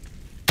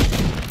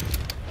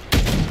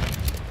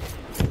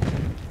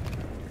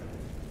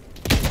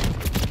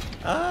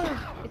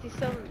 Ah! Is he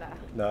still in there?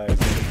 No, it's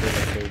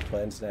between the 2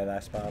 planes near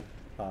their spawn.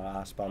 Or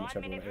our spawn, 1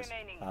 whichever one minute it is.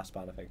 remaining. Our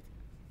spawn, I think.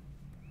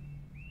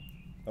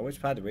 Oh,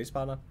 which pad did we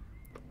spawn on?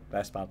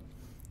 Their spawn.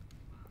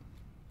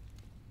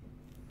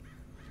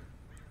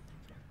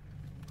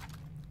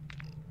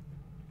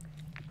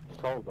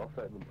 Told off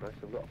it, I'm impressed.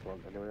 I've got a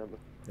front anyway, haven't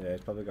Yeah,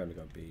 it's probably going to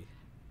go B.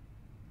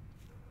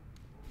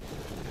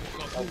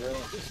 Copy.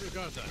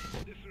 Disregard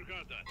that.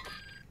 Disregard that.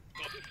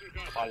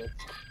 Disregard that.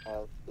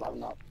 Alex, I'm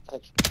not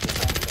touched.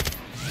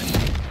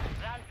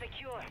 Round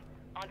secure.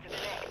 On to the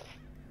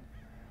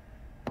next.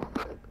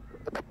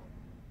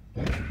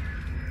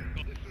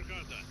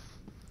 Disregard that.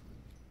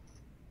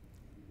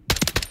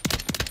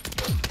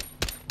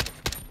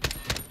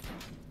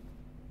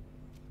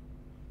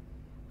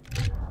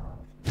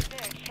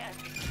 Third chance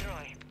to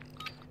destroy.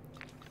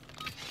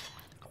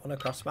 I want to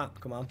cross map,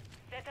 come on.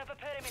 Set up a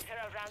perimeter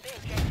around the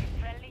objective.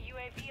 Friendly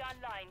UAV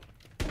online.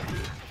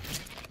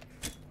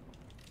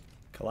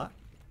 Collapse.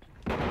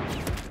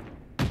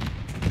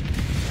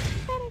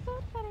 Very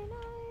good, very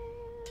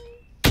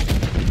nice.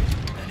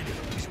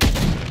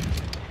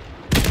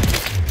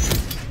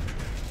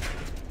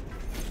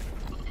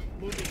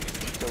 Moving.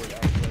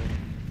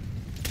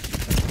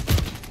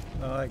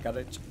 Oh, I got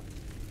it.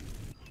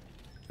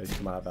 He's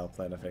come out of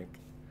airplane, I think.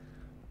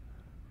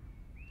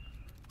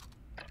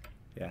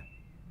 Yeah.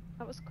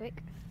 That was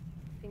quick.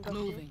 Didn't go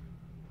Moving.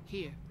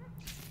 Here.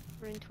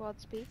 through. Running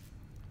towards B.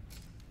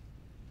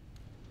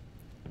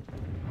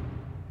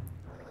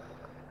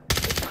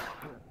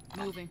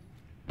 Moving.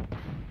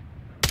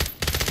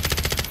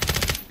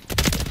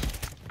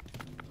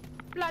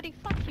 Bloody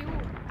fuck you!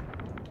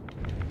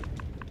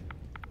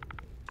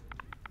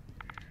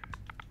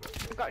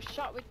 I got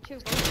shot with 2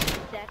 bullets. He's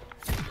dead.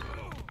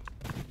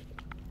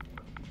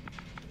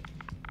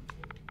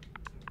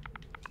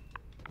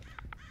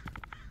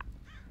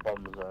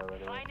 Bombs there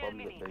anyway. Final Bombs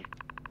minute. at B.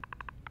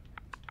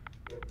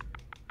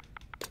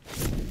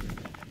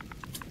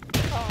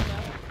 Oh no.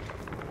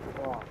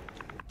 Oh.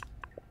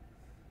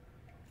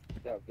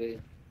 Yeah, B.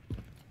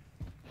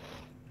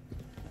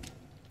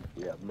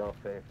 Yeah, no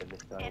faith in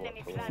this guy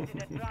Enemy whatsoever.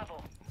 planted at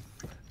Bravo.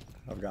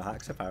 I've got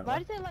hacks apparently. Why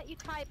does it let you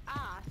type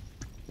ass,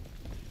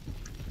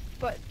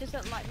 but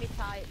doesn't let me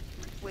type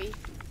we?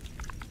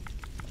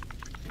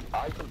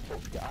 I put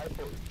CIZ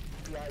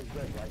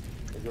like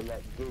as in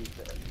like D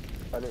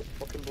and it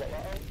fucking blocked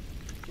that out.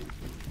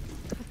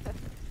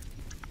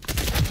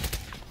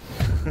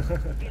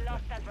 We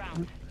lost that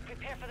round.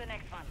 Prepare for the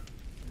next one.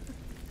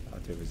 How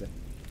too is it?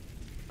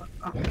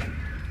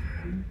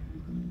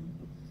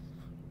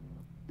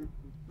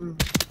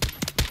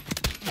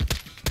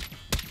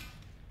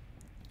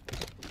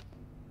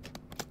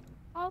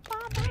 Oh,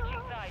 Switching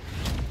Baba! sides.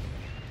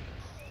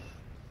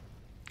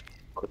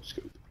 Good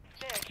scoop.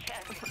 Third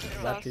chance to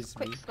destroy. That is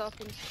quick me.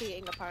 scoping's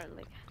cheating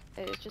apparently.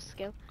 It's just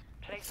skill.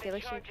 Place skill the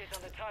issue. charges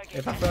on the target.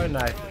 If I and throw a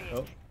knife.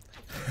 destroy it.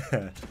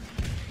 Oh.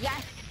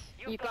 Yes!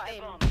 You You got got the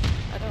him. bomb.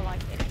 I don't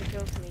like it. It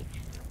kills me.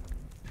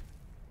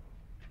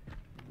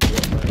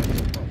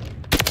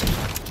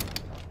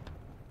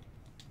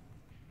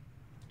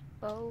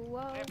 Whoa,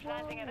 whoa, We're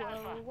planting an whoa,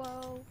 alpha.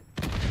 whoa.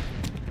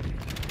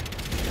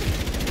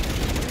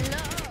 No,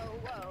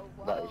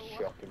 whoa, That whoa. is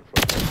shocking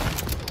from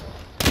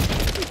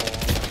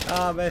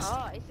Ah, I missed.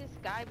 Oh, it's this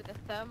guy with the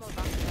thermal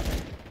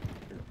backpack.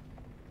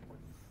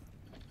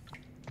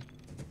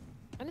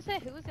 I'm gonna say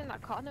who was in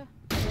that corner?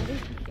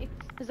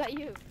 Was that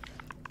you?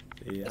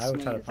 Yeah, It's I was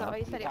me. trying to Is that why pop.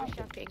 you said it was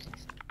shocking?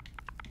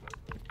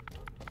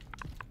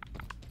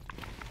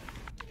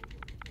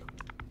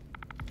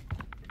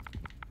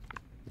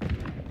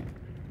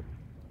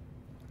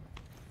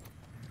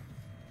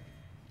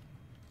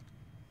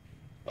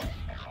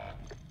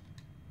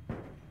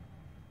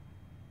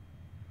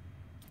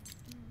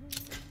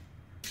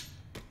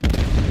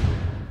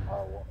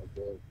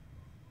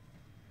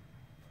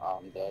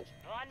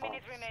 1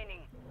 minute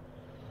remaining.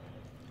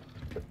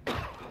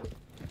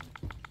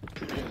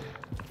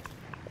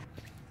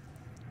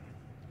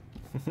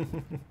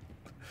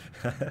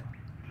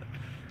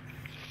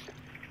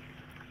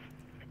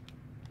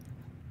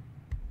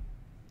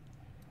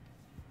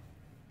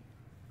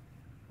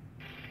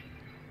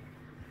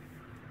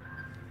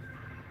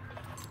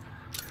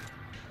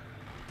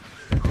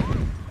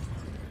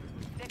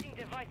 Setting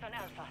device on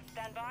Alpha.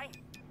 Stand by.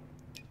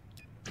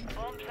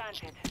 Bomb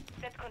planted.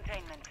 Set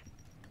containment.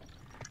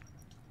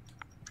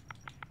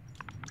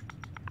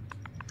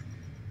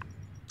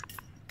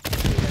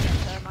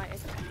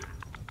 Thermite.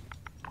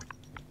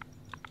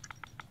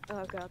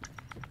 Oh god.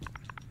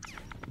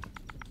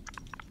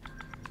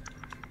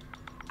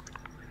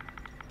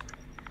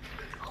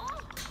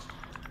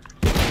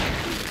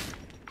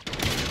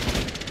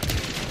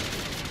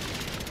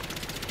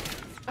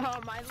 Oh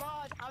my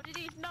lord, how did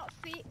he not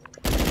see?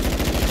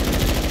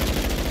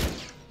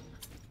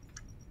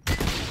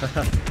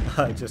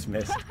 I just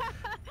missed.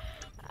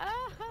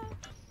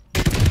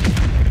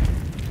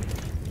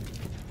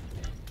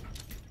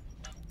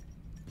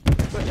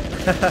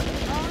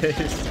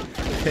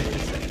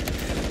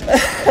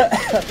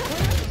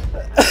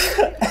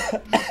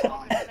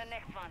 The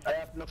next one. I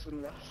have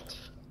nothing left.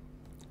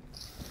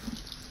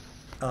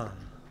 Ah.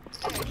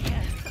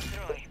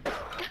 Destroy.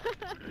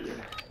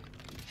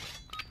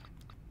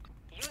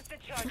 Use the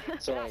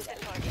charges. Sorry. Blast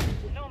the target.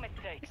 No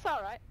mistakes. It's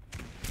alright.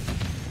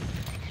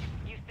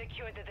 You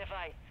secured the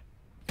device.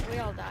 We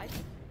all died.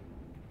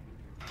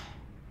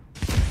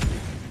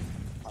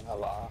 I'm a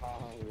lot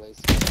of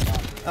wasting.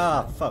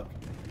 Ah, fuck.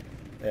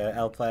 Yeah,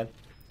 L plane.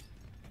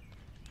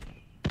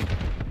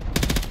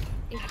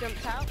 He's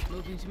jumped out.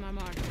 Moving to my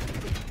mark.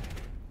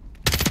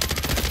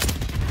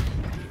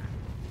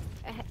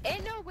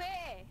 In a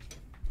way!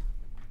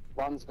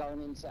 One's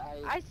going into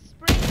A. I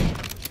sprayed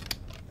it.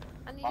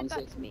 And he did One's that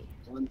in- to me.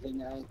 One's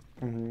in A.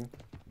 Mm-hmm.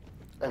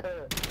 I'm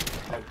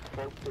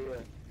fucked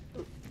here.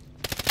 You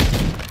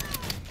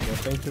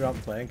think you're on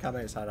plane cam,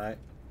 it's alright.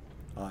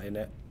 Oh, in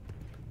it.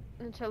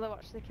 Until I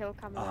watch the kill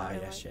cam. Ah, and yeah,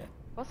 realize- shit.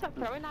 What's that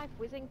throwing knife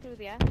whizzing through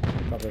the air?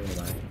 Probably one of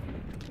mine.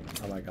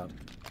 Oh my god.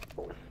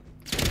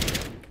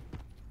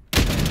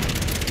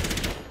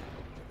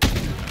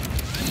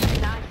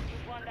 Nice.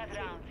 You won that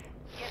round.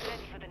 Get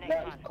ready for the next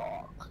That one. is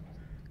cock.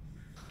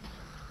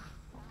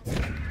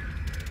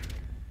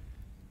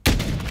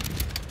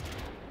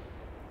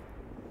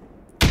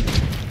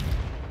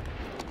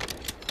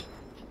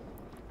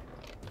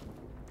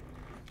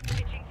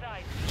 Switching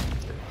sides.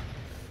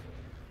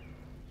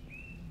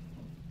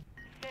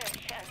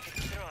 Search and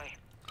destroy.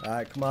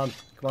 Alright, come on.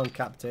 Come on,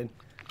 Captain.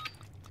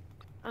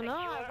 I know,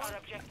 I Secure want our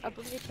objective. a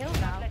bloody kill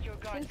now. Let your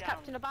guard Since down.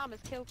 Captain Obama's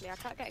killed me, I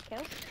can't get a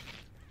kill.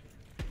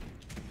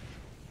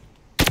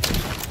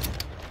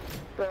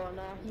 Bro,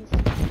 no,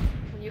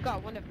 he's... You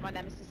got one of my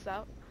nemesis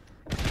out.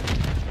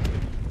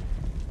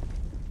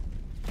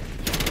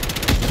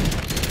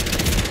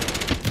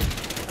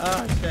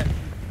 Ah, shit.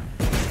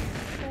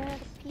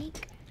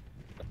 Peek.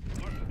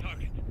 Mark the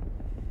target.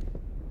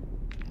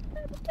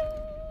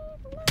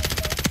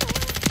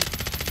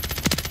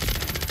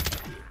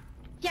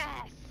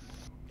 Yes!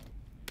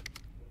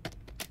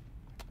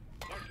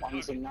 Mark the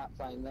One's target. in that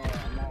plane there.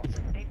 I'm not.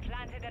 They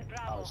planted at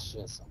Bravo. Oh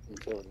shit, something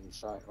killed him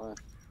straight away.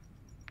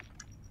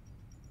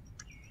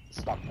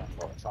 Stuck that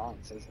for a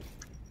chance, isn't it?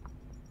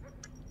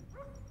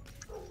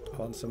 I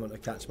want someone to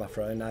catch my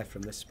throwing knife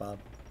from this spawn.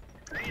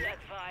 Be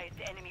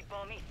advised, enemy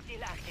bomb is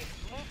still active.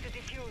 Move to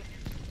defuse.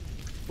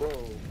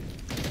 Whoa.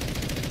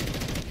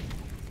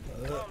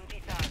 Bomb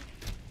disarmed.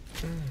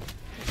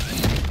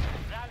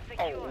 Round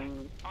secure.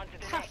 Onto the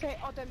next. Kaffee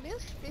oder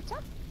Milch, bitte?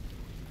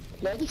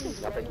 I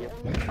beg your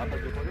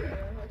pardon?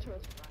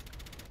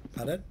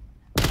 Pardon?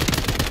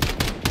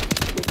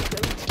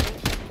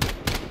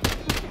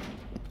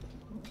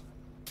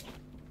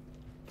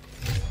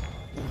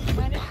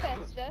 Meine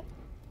Schwester.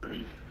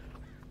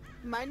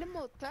 Meine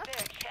Mutter.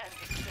 Search and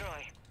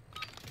destroy.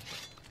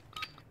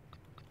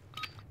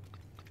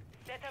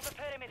 Set up a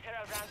perimeter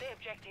around the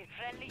objective.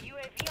 Friendly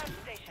UAV on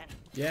station.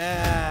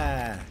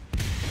 Yeah!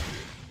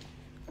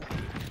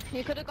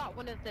 You could have got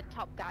one of the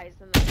top guys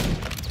in there.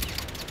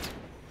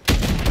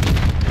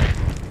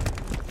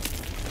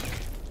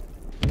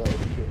 No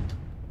shit.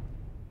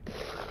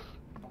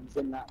 One's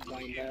in that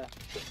plane there.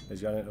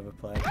 He's got another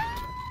plane.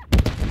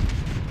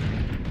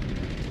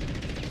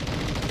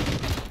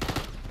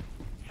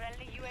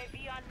 Friendly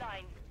UAV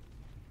online.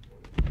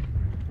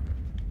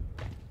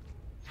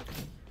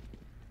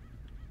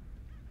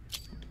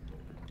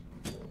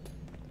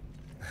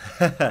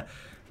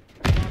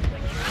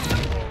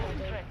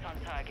 Threats on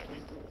target.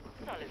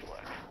 Solid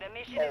work. The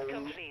mission is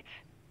complete.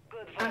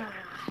 Good work.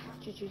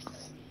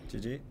 GG's.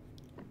 GG.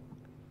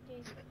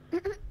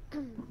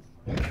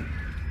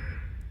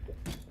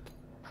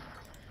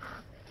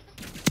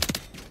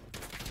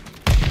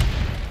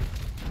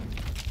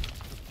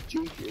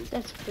 Jesus.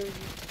 That's crazy.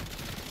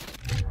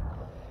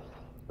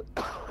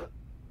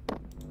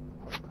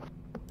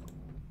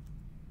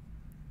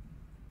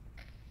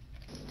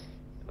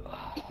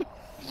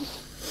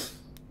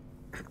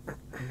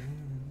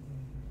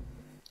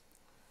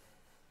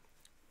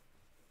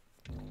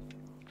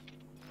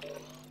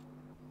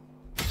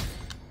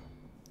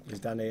 Is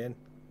Danny in?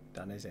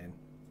 Danny's in.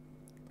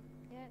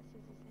 Yeah, it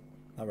says he's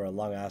in. That were a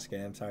long ass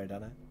game. Sorry,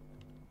 Danny.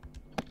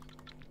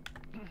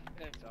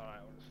 It's alright,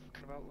 I was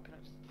fucking about looking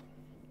at stuff.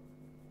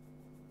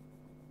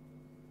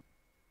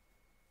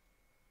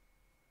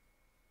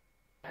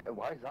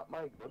 Why is that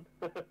my gun?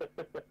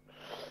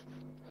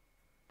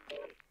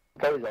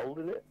 Gary's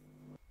holding it.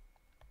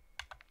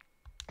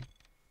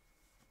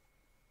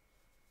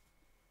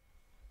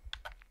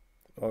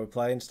 Are we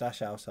playing Stash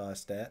House or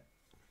Estate?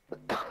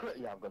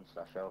 Yeah, I've gone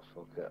Stash House,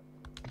 fuck it.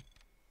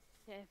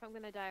 Yeah, if I'm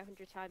gonna die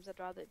 100 times, I'd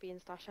rather it be in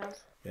Stash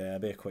House. Yeah, it'll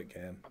be a quick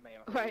game. I mean,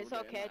 Where it's we're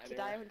doing okay that to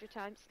die anyway. 100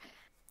 times.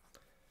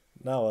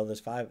 No, well, there's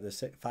five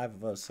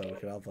of us, so we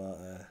can all vote.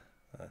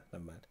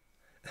 Never mind.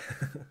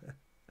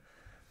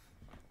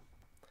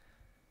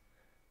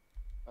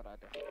 But I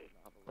definitely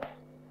have a look.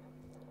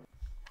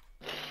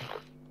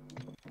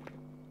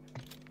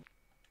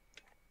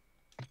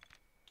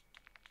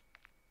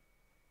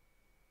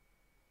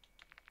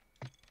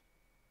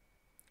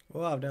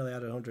 Oh, I've nearly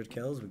had 100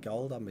 kills with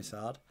gold on my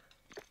sword.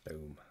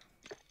 Boom.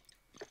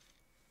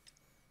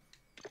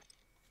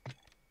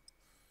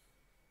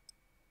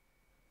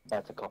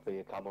 That's a copy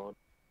of Come On.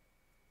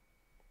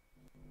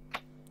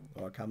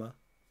 Or camo.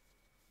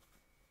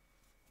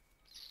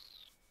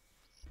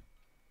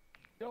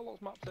 You know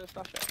what's map to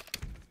Stash House?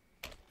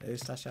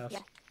 Who's Stash House?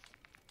 Yes.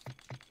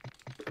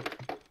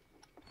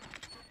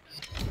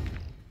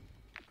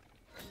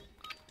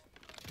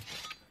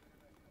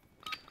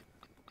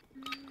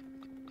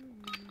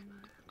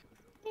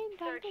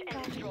 Search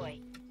and destroy.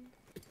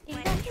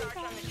 Plant a charge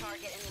on the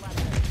target and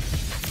level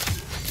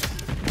it.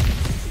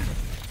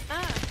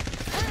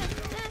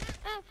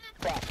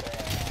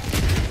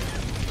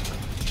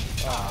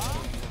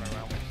 Running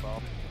around with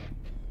Bob.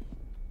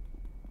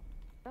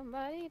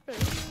 Somebody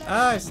please.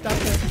 Ah, I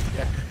stabbed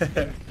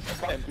him.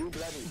 Fuck you,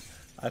 bloody.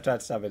 I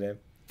tried stabbing him.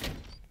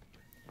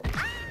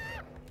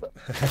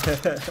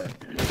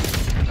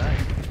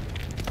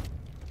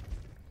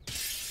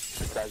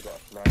 This guy's got a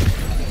sniper.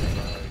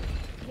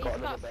 He's Got another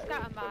got better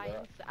scatter one for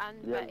mines and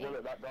Yeah, Betty. one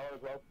at that door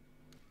as well.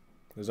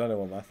 There's only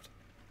one left.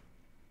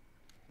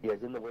 Yeah,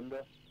 he's in the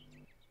window.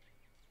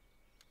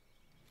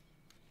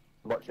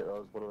 Watch it, that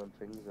was one of them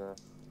things.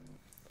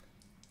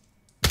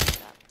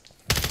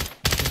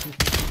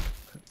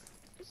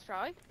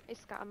 Destroy?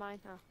 It's scatter mine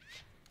now.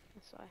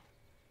 That's why.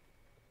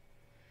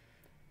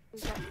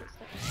 Who's that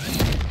footstep?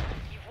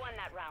 You've won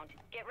that round.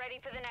 Get ready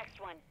for the next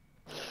one.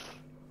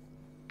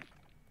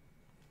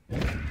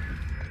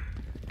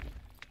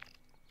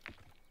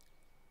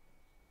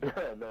 No,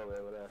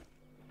 they were there.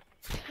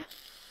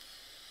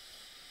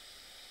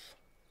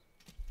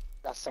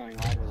 That's something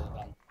I would have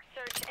done.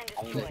 Search and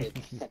I destroy. mean,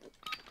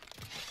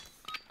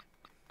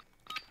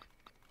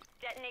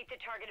 Detonate the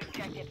target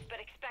objectives, but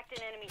expect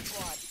an enemy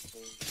squad.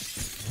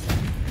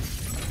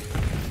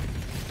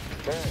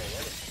 Oh,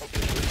 what the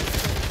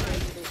fuck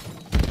is this?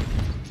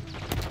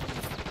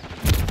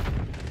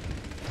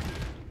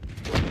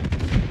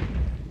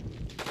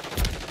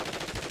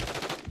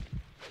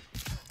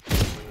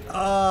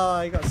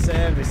 Oh, he got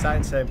saved. He's sat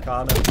in the same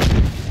corner.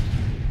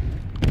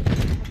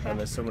 And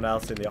there's someone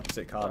else in the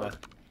opposite corner.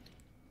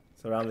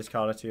 So around this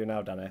corner to you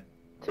now, Danny.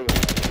 Team.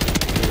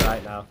 To your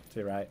right now. To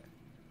your right.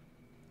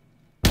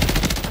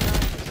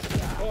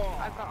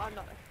 I've got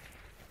another.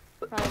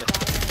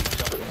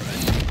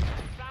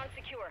 Found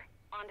secure.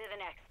 On to the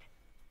next.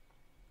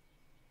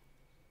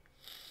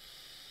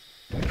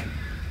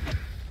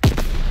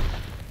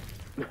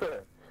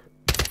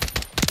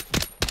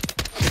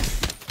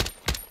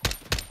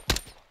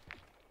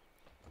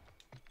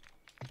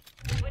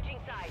 Switching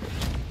sides.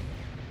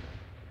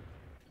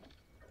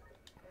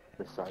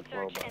 This side's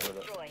well Search and better with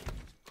it. destroy.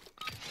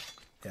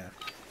 Yeah.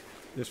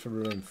 Just for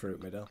running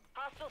fruit middle.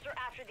 Hostiles are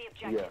after the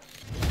Yeah. objective.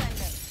 Send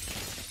them.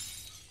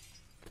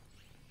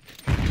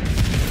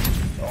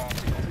 Oh,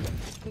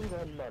 fucking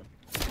gun, man.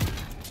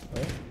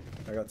 Oh,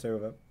 I got two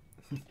of them.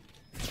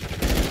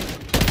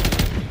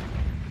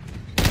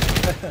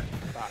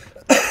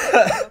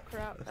 Oh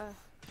crap.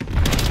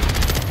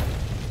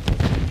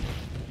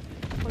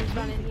 One's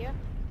running here.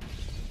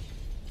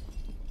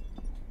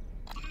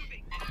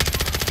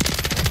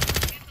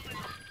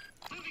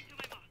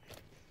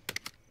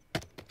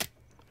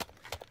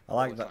 I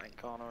like that. In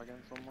corner again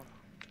somewhere.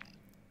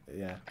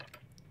 Yeah.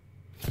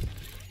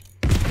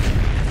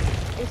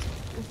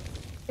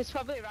 It's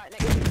probably right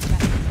next to the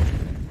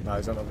bed. No,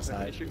 he's on the other Can you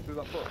side. shoot through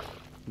that book?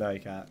 No, you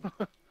can't.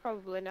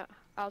 Probably not.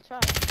 I'll try.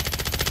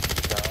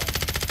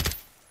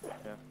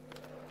 Yeah.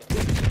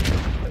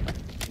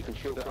 You can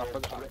shoot I through a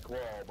forgot- brick wall,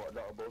 but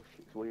not a bush.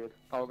 It's weird.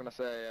 I was gonna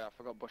say, yeah, I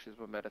forgot bushes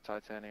were made of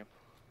titanium.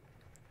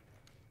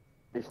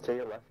 It's to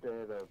your left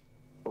there, the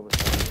other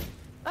side.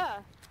 Ah.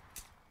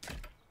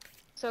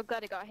 So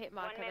glad he got a hit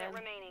 1 marker minute then.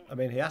 remaining. I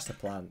mean, he has to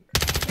plant.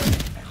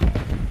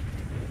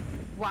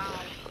 Wow.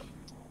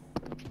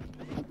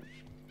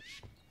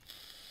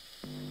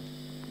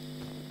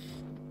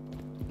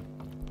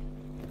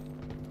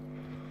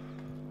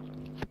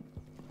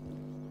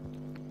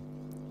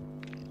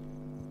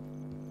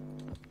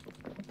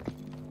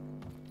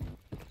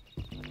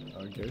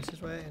 Oh, Goose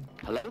is waiting.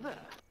 Hello there.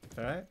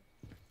 Alright?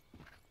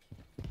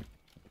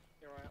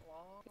 You're right,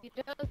 Law. You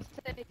don't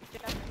say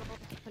general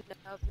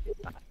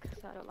to back,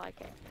 so I don't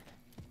like it.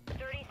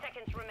 30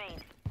 seconds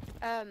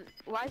remain.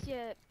 Why's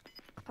your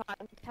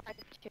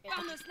contact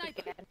Found the changed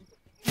sniper. again?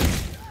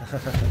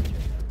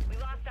 We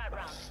lost that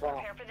round.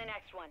 Prepare for the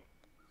next one.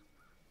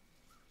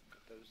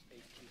 Those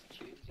 80s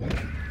tunes.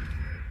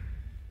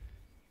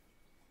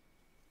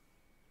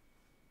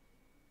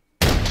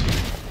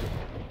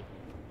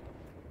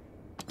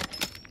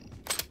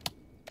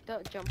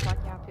 Don't jump like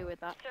you're happy with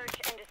that. Search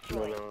and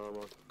No, destroy. no,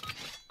 no.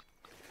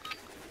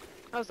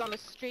 I was on a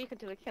streak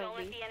until it Don't killed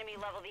let me. the enemy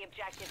level the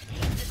objective.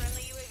 Keep the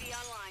friendly UAV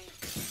online.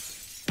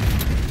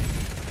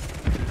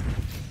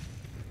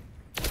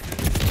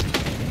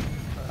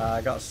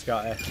 I got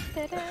Scotty.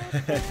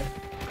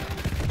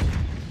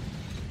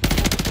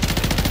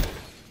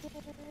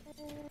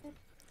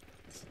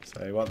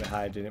 So he won't be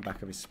hiding it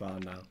back of his spawn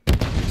now.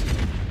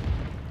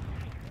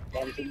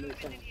 One's in the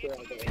front door,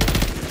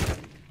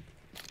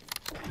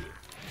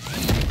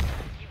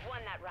 You've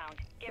won that round.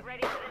 Get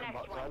ready for the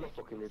next I one.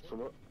 fucking need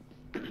some.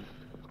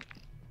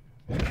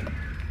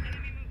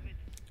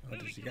 Oh,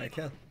 did you get a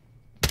kill?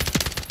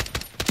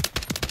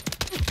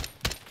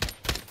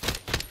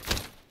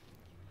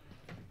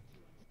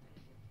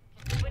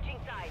 Switching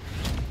sides.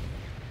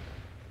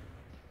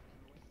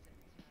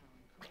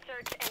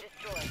 Search and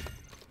destroy.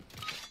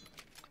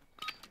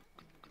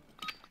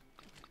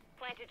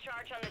 Plant a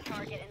charge on the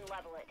target and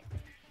level it.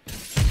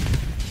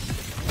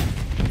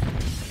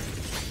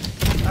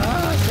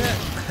 Ah,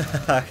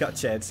 shit! I got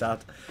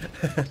chainsawed.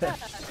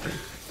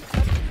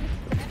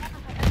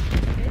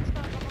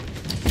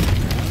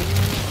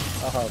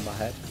 Oh, my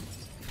head.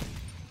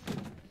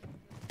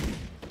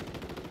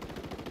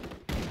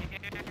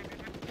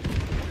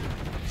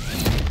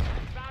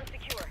 Round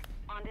secure.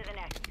 On to the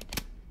next.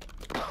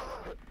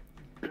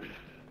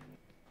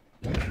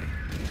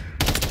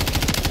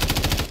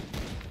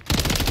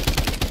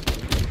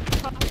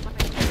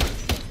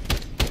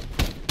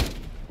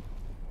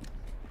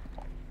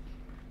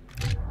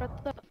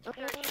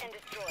 Search and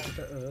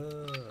destroy.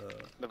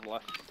 They've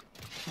left.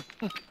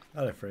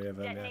 Out of three of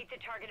them, yeah. Detonate the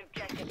target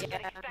objective. Yeah.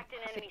 Expect an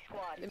enemy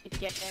squad. Let me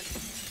get him.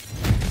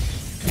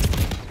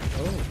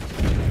 Oh,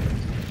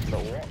 So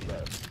what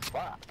the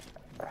fuck?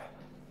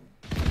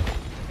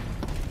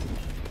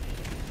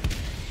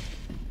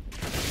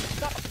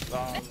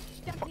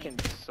 Fucking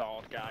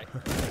sword guy.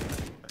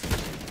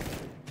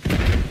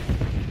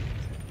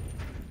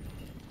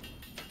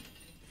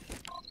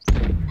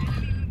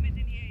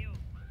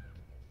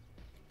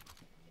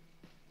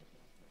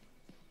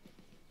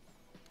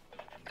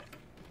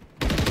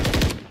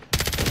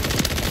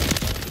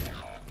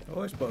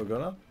 oh, he's put a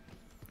gun on.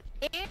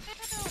 Ew!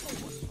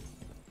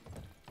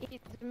 He's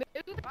moved.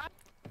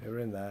 They were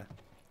in there.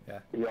 Yeah.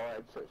 Yeah,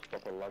 it's such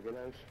proper lagging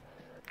house.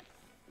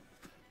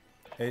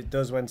 It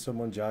does when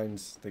someone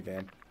joins the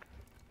game.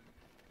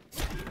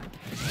 You've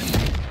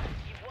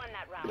won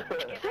that round.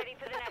 Get ready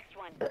for the next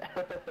one.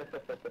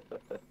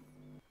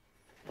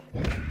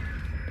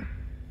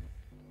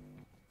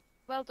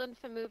 Well done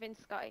for moving,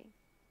 Scotty.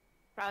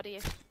 Proud of you.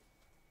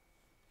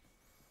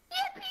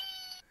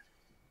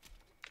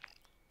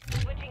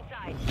 Switching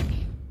sides.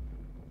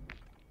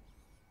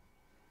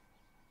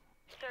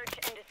 Search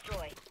and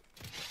destroy.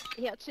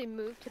 He actually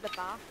moved to the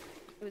bar.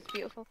 It was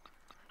beautiful.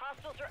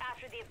 Hostiles are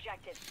after the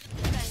objective.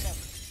 Defend them.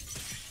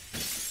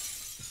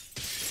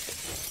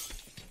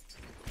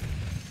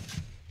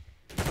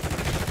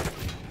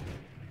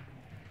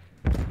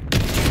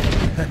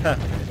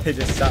 He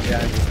just sat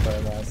behind his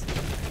phone last.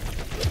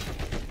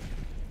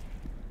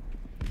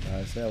 No,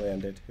 it's nearly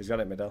ended. He's got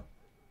it middle.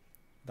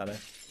 Danny,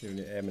 doing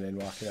it aiming in,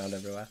 walking around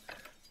everywhere.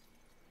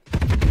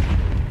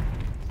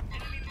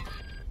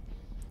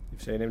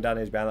 You've seen him,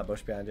 Danny, he's behind that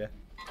bush behind you.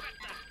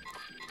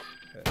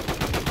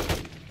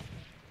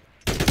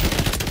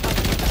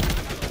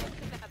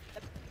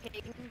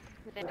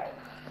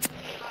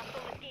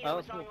 Oh,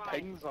 there's more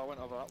pings. I went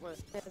over that way.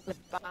 There's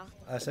a bar.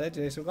 I said, do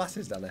you need some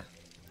glasses, Danny?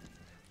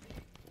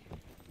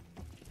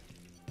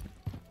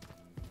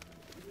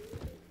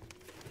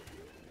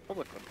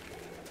 Probably could.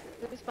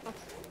 It was fast.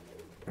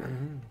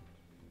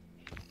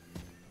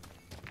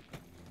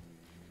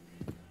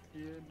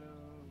 You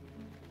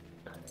know.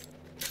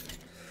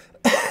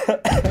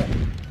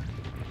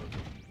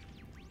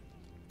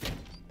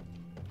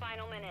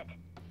 Final minute.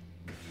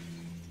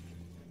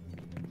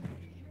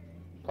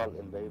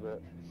 Planting baby.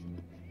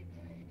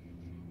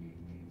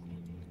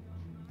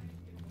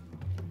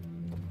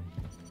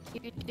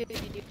 You do.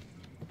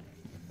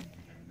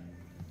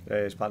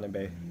 Yeah, he's planning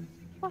B.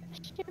 Watch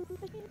him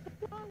with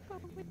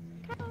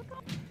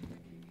Calgo.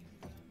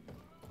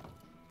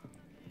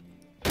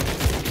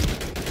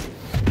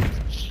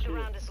 The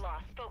round is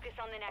lost. Focus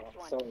on the next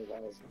one. sorry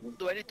guys.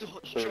 Do I need to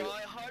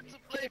try hard to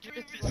play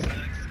Dream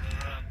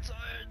I'm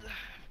tired.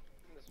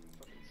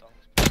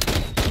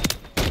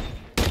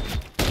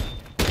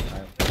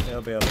 Right,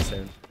 he'll be over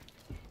soon.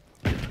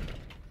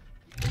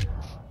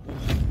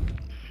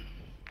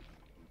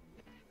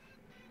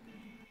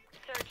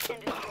 Search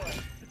and destroy.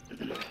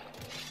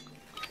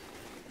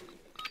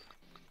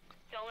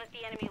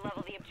 the enemy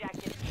level the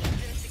objective. Keep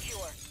them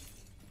secure.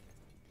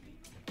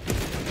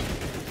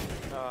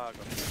 Ah,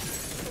 got it.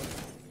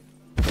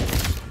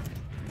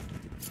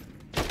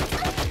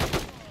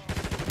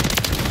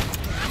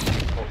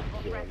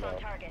 Press on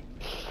target.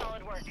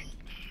 Solid work.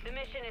 The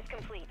mission is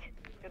complete.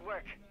 Good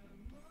work.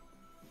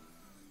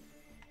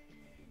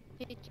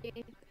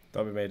 GG.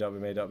 Don't be me, don't be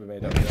me, don't be me,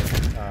 don't be me.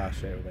 Ah,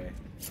 shit with me.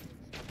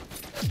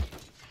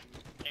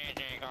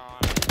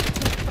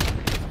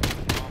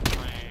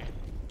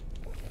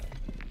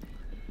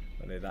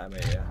 I need that,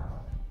 mate, yeah.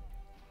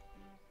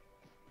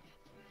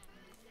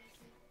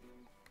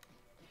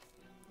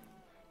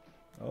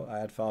 Oh, I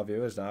had 4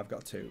 viewers, now I've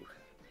got 2.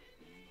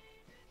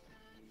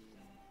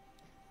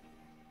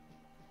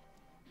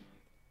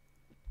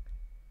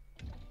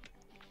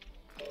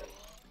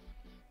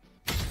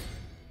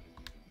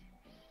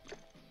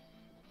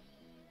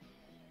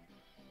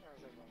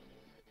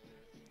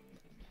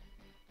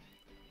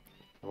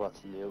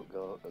 What's new?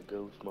 Go a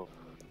goose month.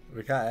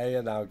 We can't hear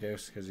you now,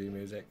 Goose, because of your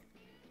music.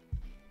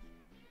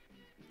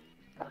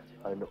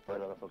 I'm not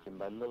playing on a fucking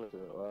bundle, is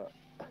it like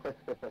that?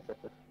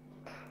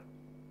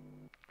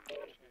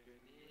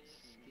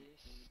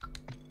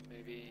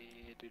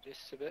 Maybe do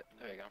this a bit.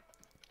 There we go.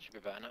 Should be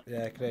better now.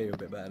 Yeah, I can hear you a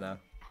bit better now.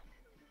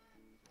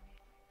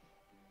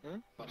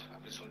 What?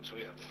 I'm just on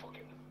Twitter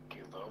fucking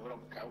keeled over on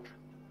the couch.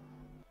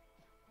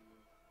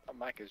 That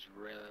mic is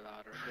really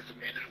loud.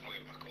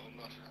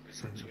 I'm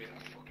just on Twitter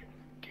fucking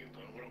keeled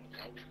over on the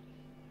couch.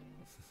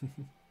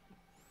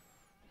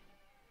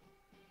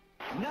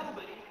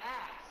 Nobody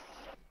asked.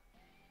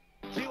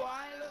 Do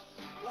I look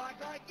like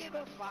I give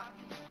a fuck?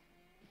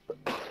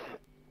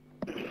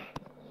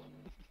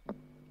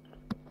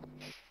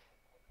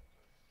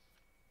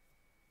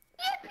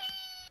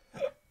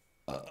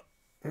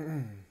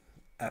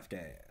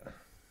 Afghan.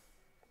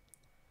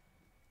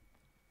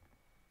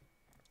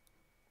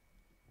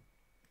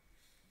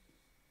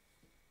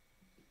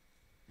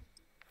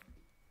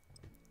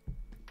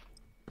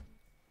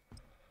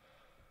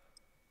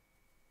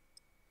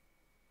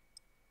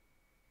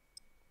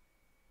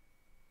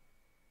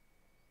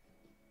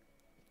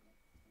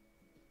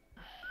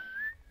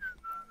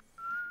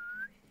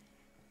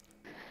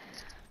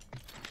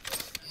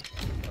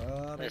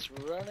 Let's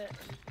run it.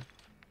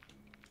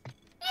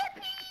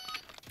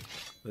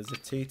 There's a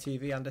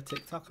TTV and a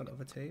TikTok on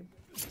other team.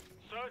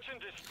 Search and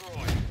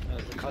destroy.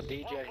 There's a COD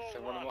DJ,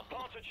 so one of them.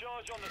 Plant a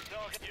charge on the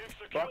target. You've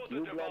Fuck secured you,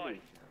 the device.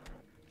 bloody.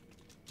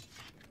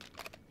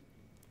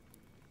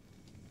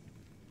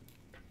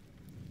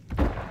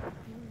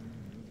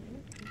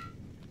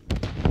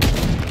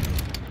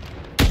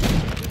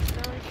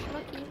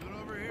 Lucky.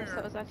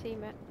 That was our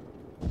teammate.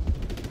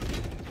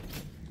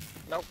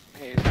 Nope,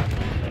 he's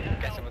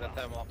guessing with a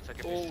thermal optic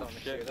if he's trying to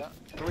shoot that.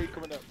 3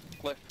 coming up,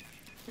 cliff.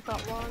 We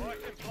got one. Right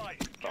in place.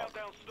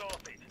 Countdown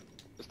started.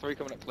 There's 3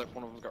 coming up, cliff.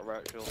 One of them's got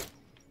right shield.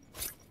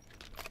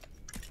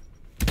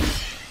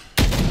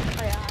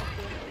 Oh yeah, I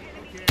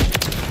see.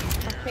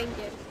 I pinged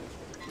him.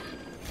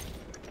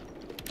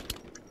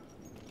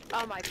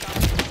 Oh my god.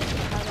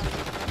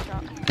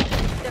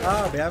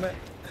 Ah, behind it.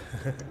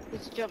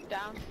 He's jumped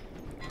down.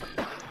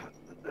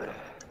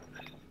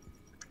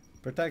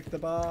 Protect the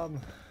bomb.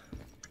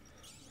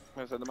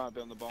 I said they might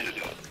be on the bomb.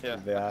 Yeah,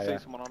 They are, I see yeah.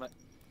 someone on it.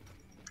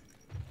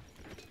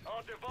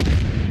 Our device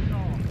is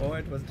on. Oh,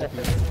 it was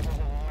different.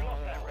 We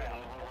lost that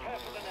round. Prepare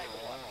for the next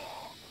one.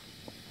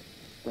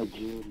 The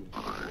June.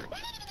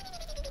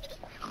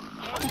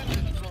 Search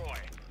and destroy.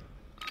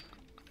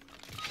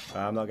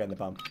 I'm not getting the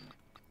bomb.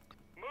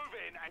 Move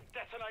in and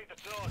detonate the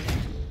target.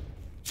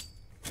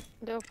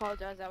 I do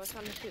apologise, I was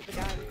trying to shoot the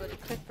guy in the bloody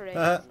cliff for it.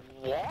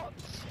 What?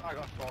 I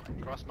got fucking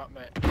cross map,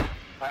 mate.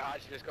 I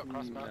actually just got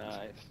cross map.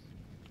 Nice.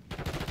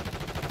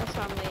 That's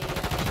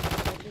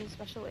family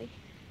specialty.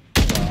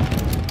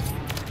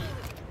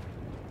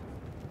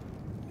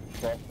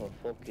 Proper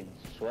fucking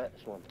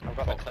sweats one. I've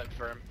got the clip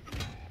for him.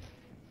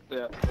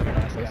 Yeah.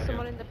 There's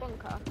someone in the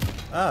bunker.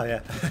 Oh,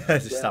 yeah.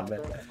 Just stand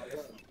there.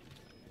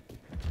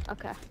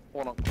 Okay.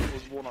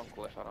 There's one on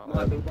cliff, I don't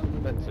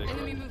know. Let's see.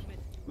 Enemy movement.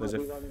 There's a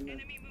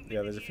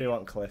yeah, there's a few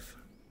on cliff.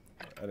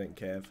 I didn't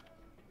cave.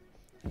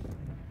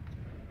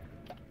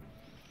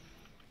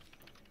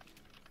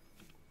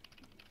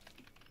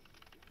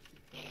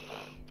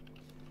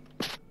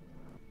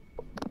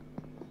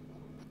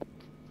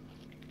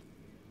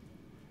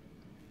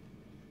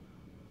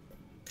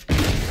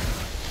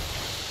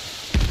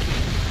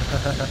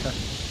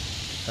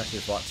 Let's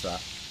just watch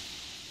that.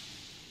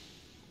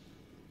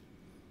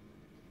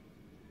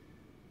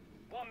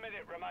 1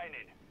 minute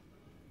remaining.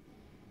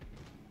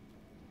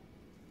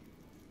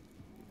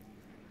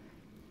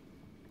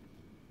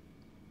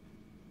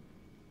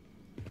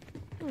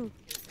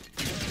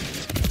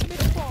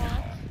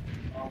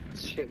 Oh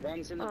shit,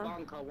 one's in the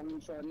bunker,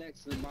 one's right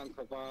next to the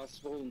bunker by our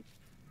spawn.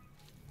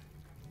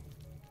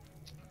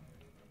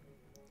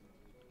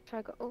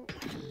 Try go. Oh.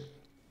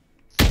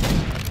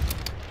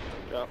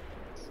 Yeah.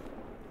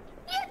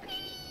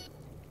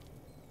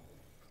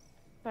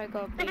 Try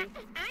go B.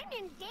 I'm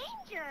in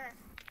danger.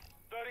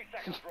 30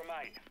 seconds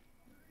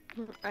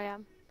remain. I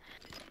am.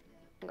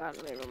 God,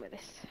 let me run with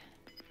this.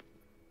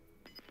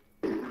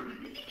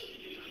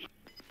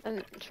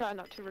 And try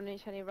not to run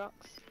into any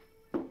rocks.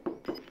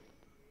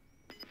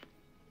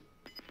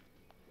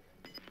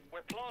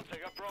 We're planting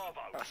a Bravo.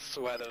 I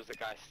swear there was a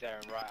guy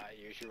staring right at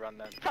you as you run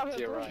then. Probably. To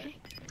your right.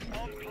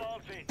 On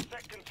planted.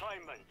 Set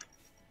containment.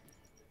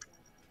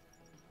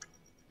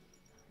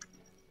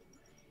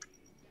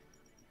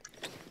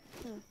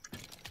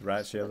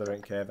 Right shielder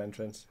in cave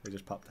entrance. He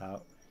just popped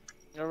out.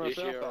 Use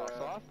your,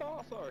 I saw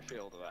a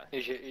shield there.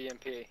 use your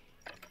EMP. Use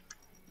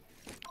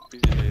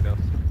your data.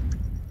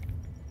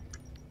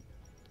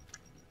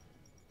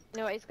 You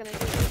know what he's gonna do?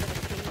 He's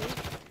gonna ping me.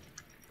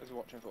 I was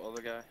watching for the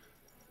other guy.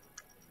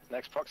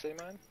 Next proxy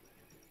mine?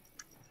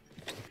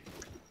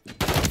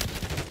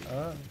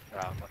 Oh.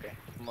 Oh, okay.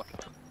 I'm looking.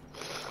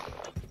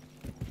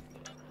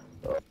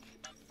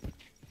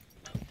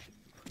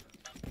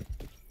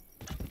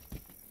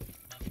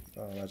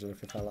 Oh, imagine if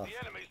he fell off. The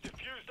enemy's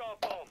defused our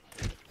bomb.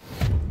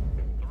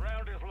 The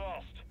round is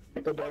lost.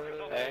 Focus on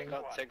I the ain't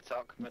got next one.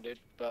 TikTok, my dude,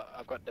 but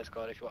I've got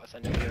Discord if you want to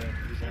send me your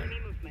username. Enemy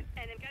movement.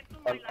 Enemy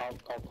cancel my line.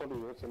 I'll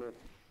probably listen in.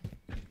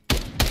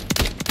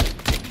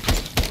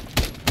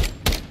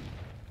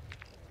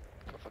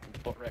 Got fucking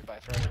butt raped by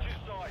a friend. Switch your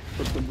side.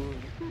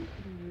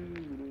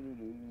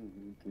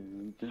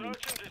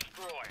 Search and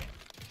destroy.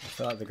 I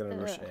feel like they're gonna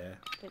rush here.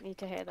 Didn't need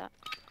to hear that.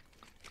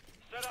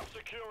 Set up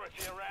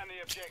security around the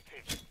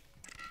objective.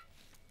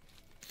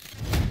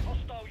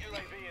 Hostile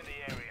UAV in the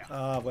area.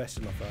 Ah, I've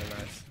wasted my phone,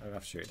 nice. I'm gonna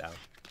have to shoot it down.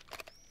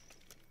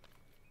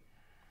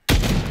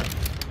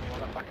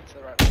 One back into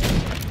the right.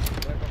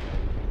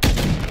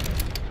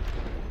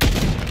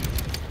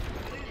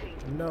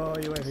 No,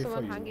 you wait for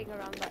Someone you. hanging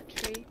around that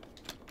tree.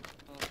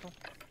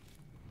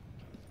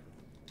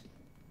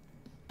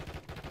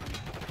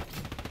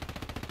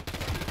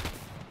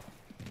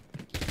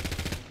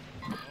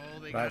 Oh,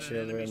 they Right got an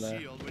shield, we're enemy in there.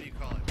 shield. What do you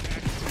call it?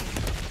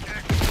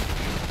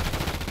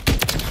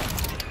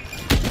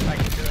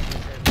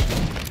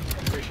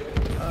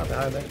 Ah,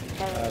 behind me.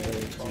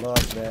 The Lord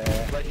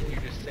there. Like you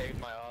just saved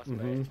my ass,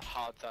 mate.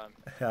 Hard time.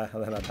 Yeah,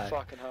 and then I died.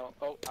 Fucking hell.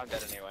 Oh, I'm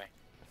dead anyway.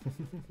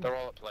 They're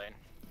all at plane.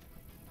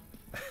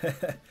 Well,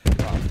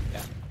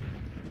 yeah.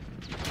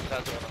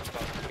 That's the one I was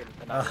about to get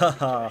the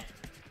Ah,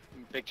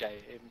 Big J.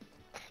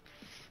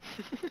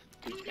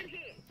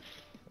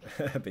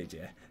 Big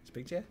J. It's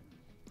Big J?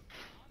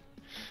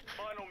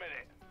 Final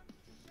minute.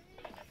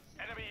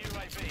 Enemy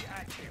UAV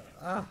active.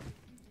 Ah.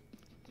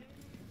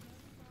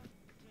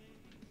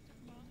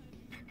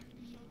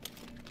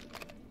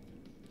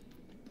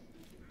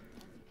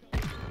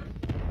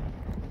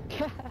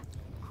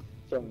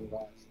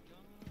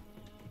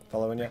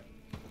 Following you.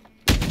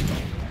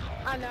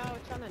 I know,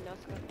 we're trying to no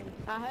scope him.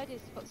 I heard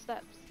his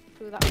footsteps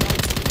through that wall.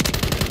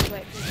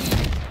 Wait,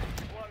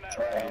 Won that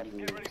round.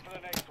 Get ready for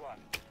the next one.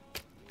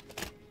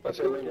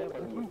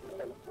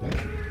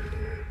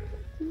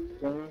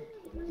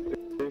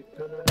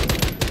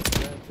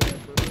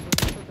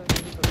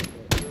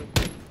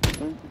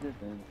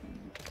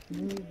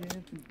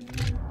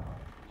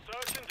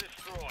 Search and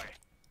destroy.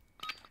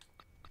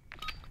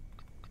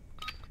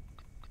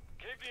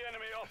 Keep the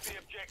enemy off the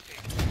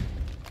objective.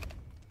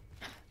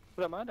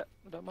 I don't mind it.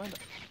 I don't mind it.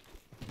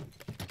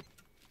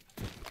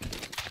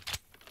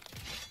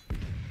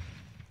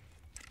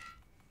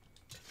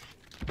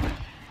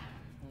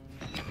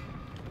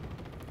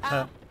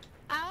 Ow!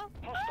 Ow!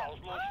 Hostiles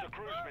launched a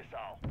cruise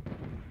missile.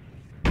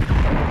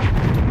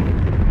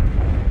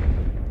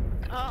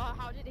 Oh,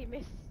 how did he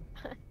miss?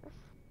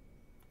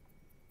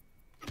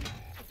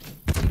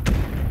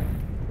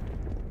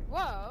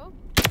 Whoa!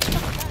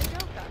 That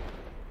Joker.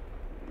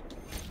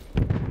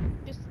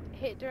 Just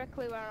hit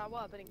directly where I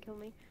was, but didn't kill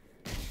me.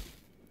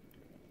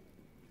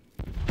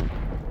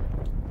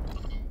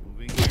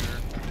 Moving here.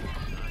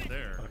 Not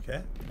there.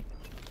 Okay.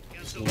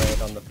 Cancel.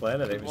 Laid on the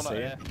plane, I didn't even One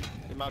see at it.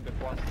 A. It might be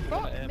one.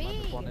 Fuck One at A, might be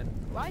me! one in.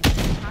 Why did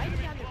you hide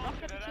behind the rock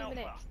every 2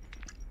 minutes?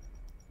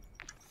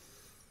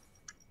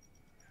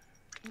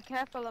 Be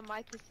careful of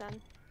Mikey,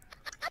 son.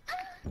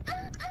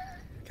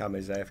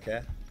 Cammy's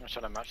AFK. I was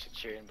trying to match the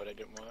tune, but it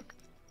didn't work.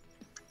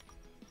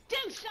 Do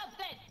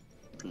something!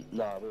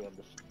 Nah, we have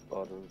just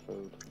ordering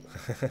food.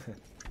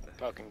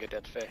 Fucking good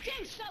dead fish.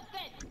 Do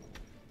something!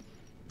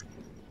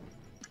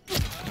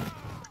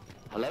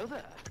 Hello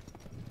there.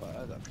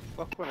 Where the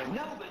fuck were they?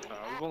 No,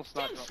 we won't Do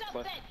snipe that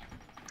something! place.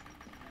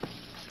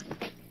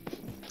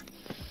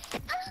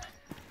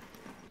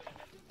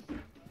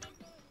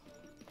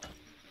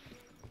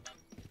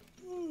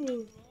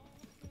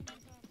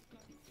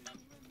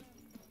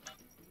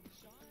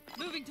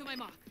 Moving to my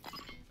mark.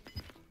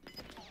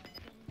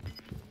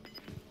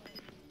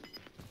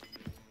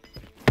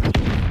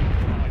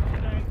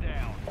 Stand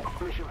down.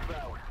 Mission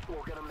failed.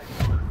 We'll get them next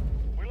time.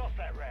 We lost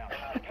that round.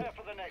 Prepare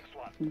for the next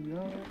one.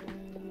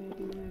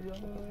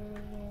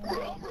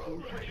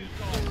 Switch your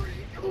side.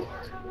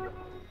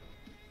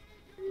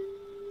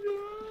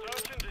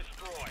 Search and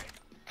destroy.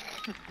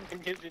 It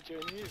gives you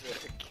tune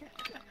music.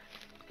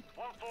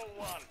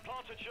 141.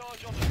 Plant a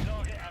charge on the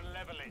target and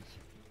level it.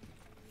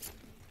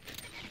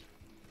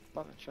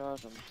 Plant a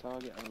charge on the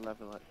target and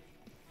level it.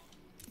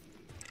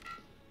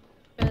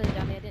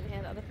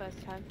 hear that the first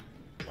time.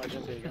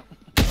 Legend, there you go.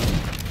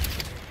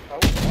 Oh,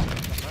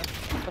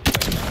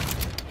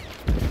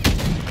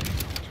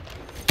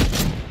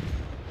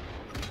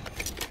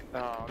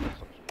 no, that's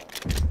such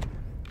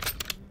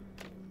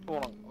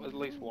one on, at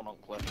least one on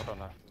cliff, I don't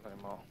know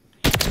anymore.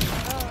 Oh,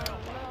 no,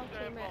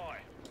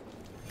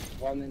 teammate.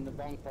 One in the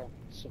bunker.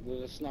 So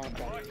with a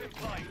sniper.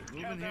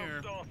 Moving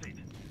here.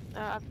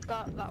 I've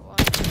got that one.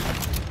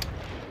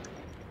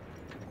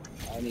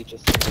 I need to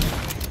see.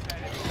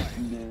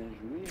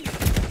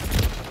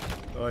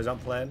 Oh, he's on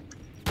plane.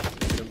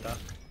 Jumped out.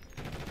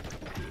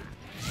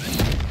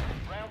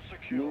 Round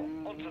secure.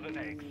 On to the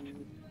next.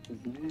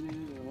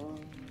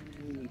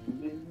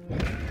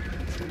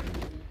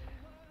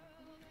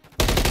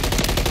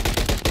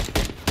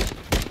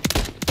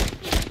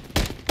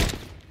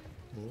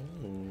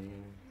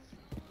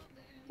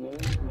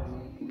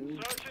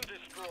 Search and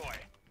destroy.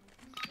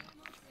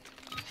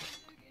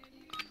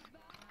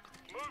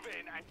 Move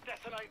in and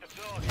detonate the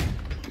target.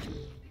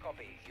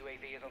 Copy.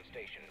 UAV is on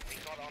station.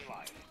 Recon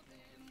online.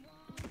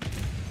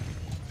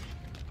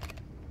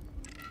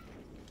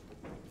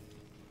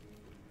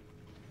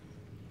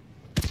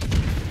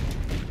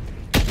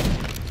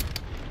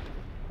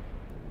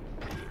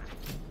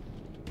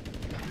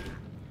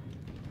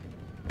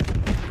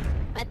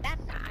 At that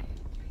time.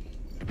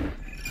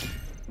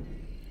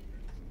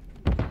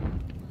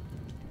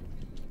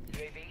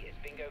 UAV is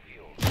bingo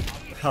fuel.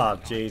 Oh,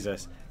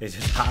 Jesus. He's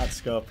just hard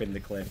scoping the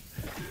cliff.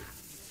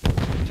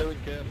 2 in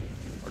cave.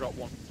 I got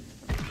one.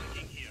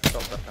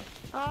 Got second.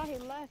 Oh, he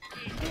left.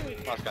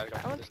 Dude, Last guy's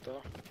I going was through this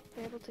door.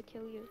 able to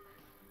kill you.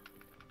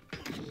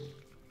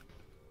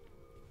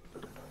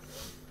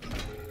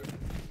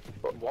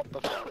 What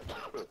the fuck?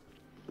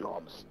 No,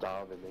 I'm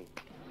starving me.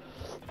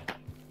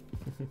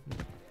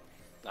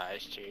 Nah,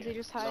 it's cheating. Is he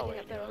just hiding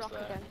at the rock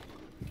again?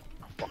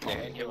 Fucking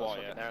yeah, he was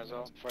there as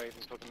well before he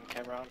even fucking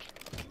came around.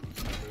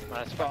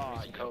 Man, it's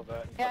fucking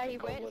covert. Yeah, he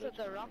waits at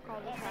the rock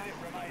all the time.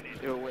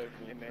 You're away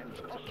from your man.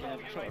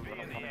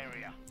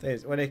 Thing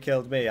is, when he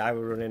killed me, I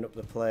was running up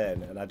the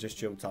plane and I just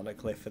jumped on a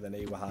cliff and then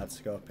he was hard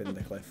scoping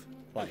the cliff.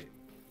 Like,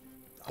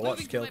 I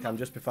watched kill cam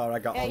just before I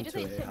got Yeah, he onto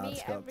does it, it he to hard me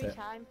scoped every it.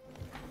 time.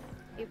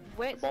 He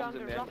waits Bombs around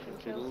in the the rock end. and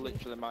He kills me.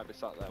 literally might be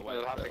sat there.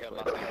 We'll have to get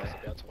last guys to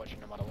be able to watch you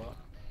no matter what.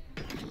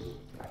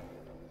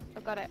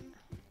 I've got it.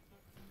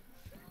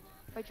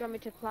 Where do you want me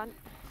to plant?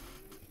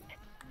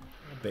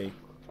 B.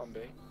 From B.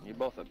 You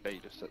both at B,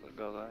 just sit there,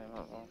 go there, you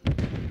might as well.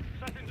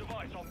 Setting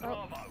device on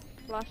Bravo.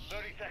 Flash.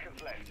 30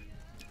 seconds left.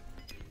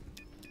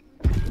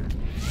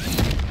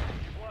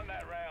 Won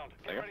that round.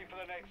 Get ready for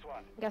the next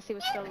one. Guess he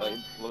was still there.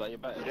 Well, that you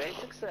better. Great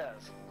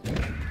success.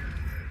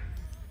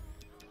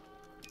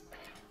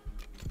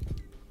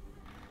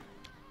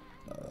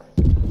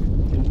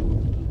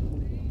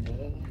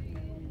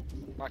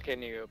 Like I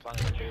knew you were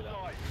planning to do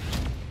that.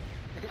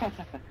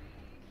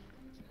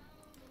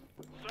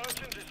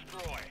 Search and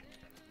destroy.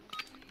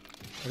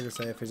 I was gonna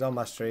say, if he's on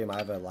my stream, I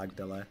have a lag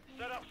delay.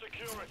 Set up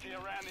security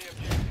around the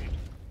objectives.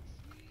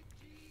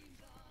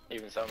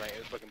 Even so, mate, he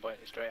was fucking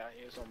pointing straight at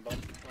you, some bomb.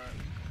 Right.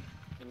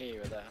 You knew you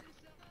were there.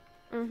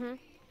 Mhm.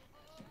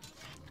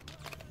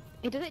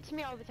 He does it to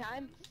me all the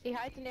time. He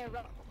hides near a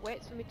rock,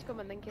 waits for me to come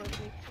and then kills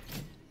me.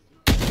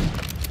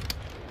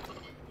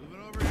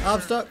 Moving over here.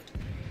 I'm stuck!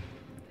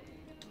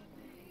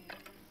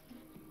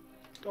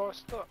 Door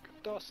stuck.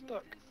 Door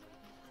stuck.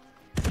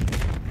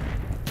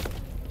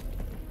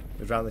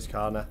 He's round this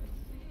corner.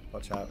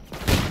 Watch out.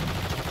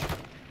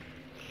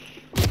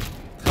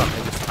 Oh,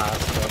 he just hard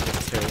scoped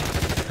it too.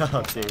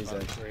 Oh,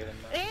 Jesus.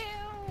 Ew!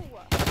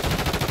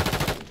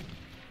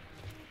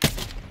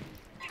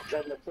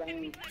 From the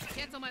plane.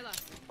 Cancel my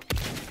left.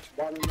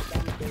 One in the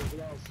bunker as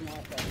well,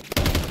 sniper.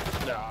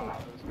 Nah,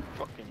 there's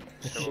fucking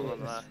still on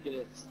there.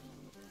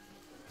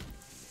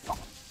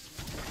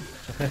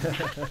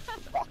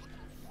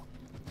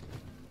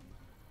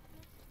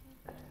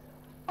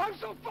 I'm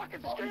so fucking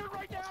scared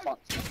right now.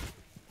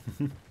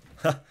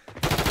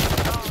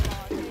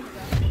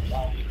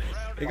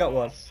 He got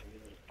one.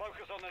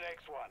 Focus on the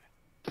next one.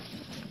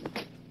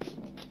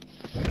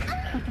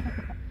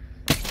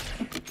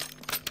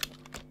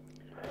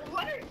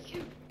 What are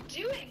you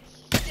doing?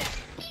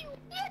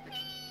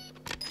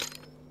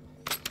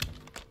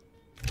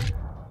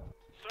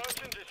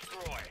 Search and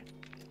destroy.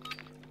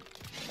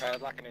 I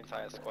had like an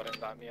entire squad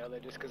invite me earlier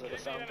just because of the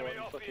soundboard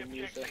and fucking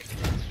music.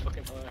 It's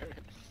fucking hilarious.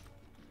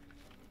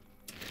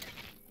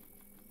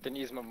 Didn't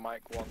use my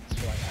mic once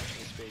for like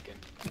actually speaking.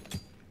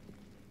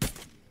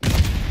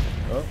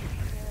 Oh,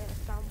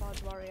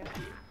 Soundboard warrior.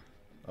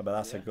 I bet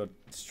that's a good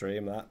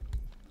stream, that.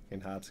 In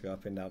hard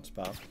scoping down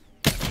spawn. Oh,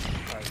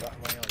 is that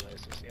my own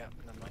lasers? Yeah,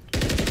 never mind.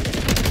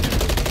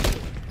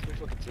 It's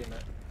fucking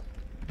teammate.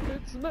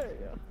 It's me.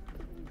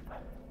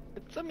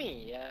 It's a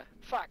me, yeah.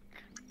 Fuck.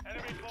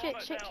 Enemy Shit,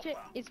 bomb shit, at shit.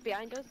 Alpha. He's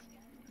behind us.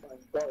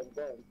 Going,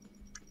 going.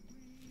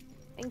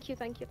 Thank you,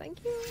 thank you,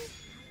 thank you.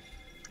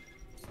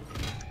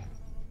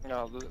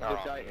 No, the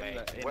guy in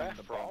the Where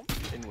bomb.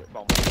 In with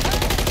bomb.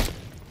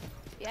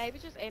 Yeah, he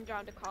was just aimed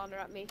around a corner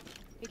at me.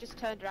 He just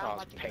turned around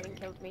Oh, it's magically and pink.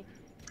 killed me.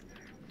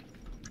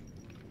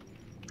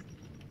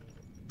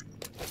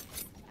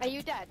 Are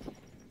you dead?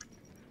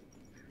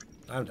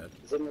 I'm dead.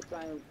 It's in the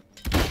plane.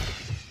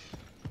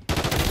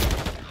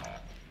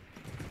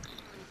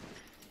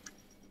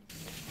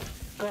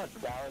 God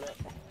damn it.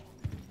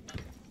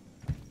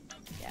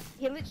 Yeah.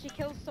 He literally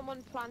kills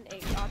someone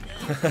planting. Careful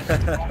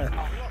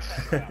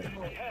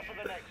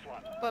the next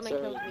one. Fun and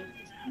killed me.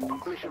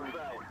 Mission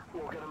failed.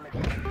 We're gonna make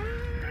it.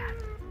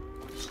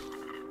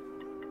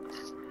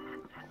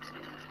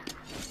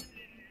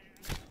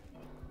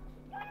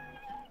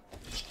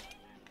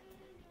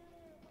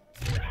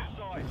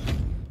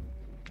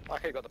 I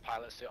could have got the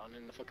pilot suit on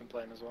in the fucking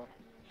plane as well.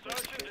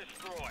 Search and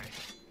destroy.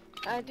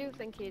 I do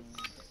think he's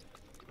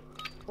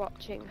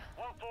watching.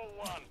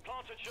 141.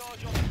 Plant a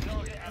charge on the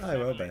target and I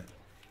will be.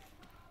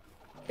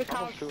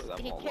 Because sure that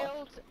he won't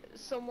killed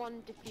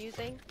someone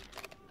defusing,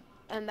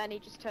 and then he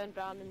just turned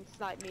around and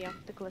sniped me off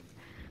the cliff.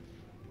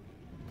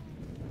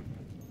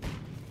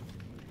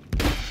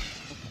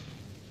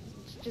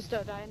 Just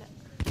don't die in it.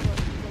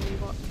 When you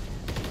watch.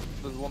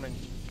 There's one in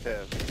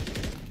cave.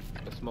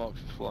 The smoke's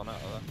just flown out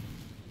of there.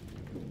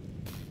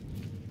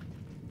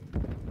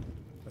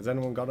 Has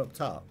anyone got up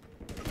top?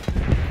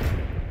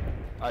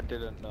 I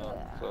didn't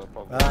know, so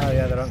probably. Ah,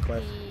 yeah, they're on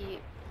cliff.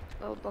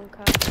 The little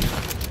bunker.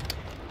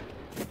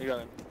 You got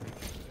him.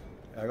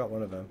 Yeah, I got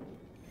one of them.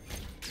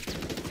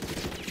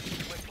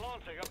 we're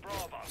planting a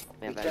Bravo.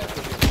 Yeah,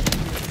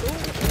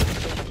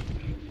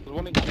 There's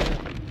one in cave.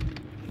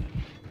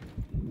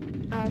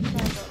 I'll try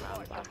and go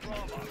around A back.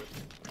 Bravo.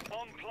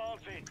 Bomb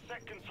planted.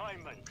 Set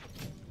containment.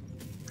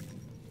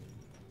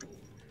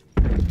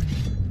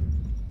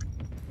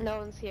 No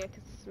one's here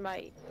because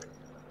my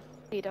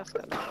DDoS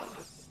got down.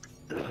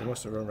 They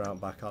must have run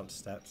round back onto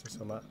steps or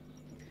something.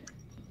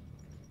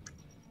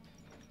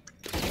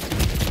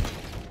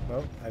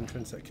 Oh,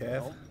 entrance at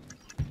cave.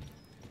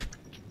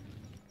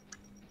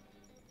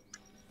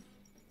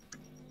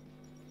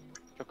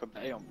 Took a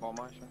bay on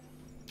formation.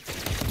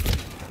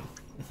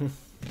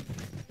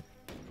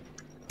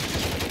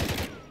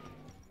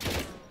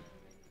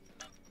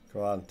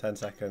 Go on, 10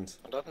 seconds.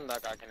 I don't think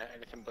that guy can hit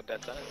anything but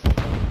dead centers.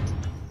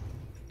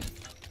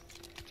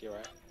 To your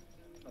right.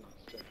 Oh, no,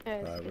 it's two.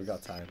 Right, we've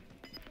got time.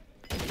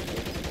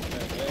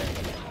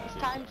 It's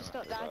time, just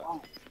don't die.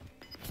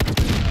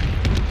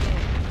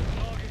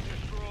 Target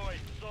destroyed.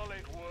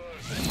 Solid work.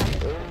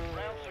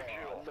 Round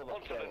secure.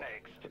 On to the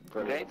next.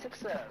 Great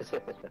success.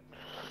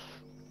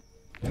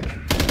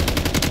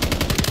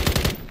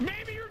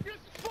 Maybe you're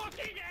just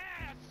fucking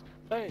ass!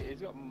 Hey,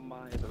 he's got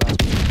mines of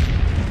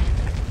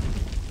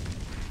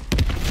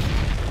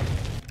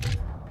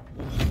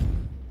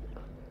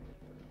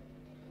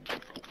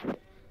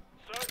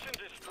Search and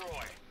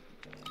destroy.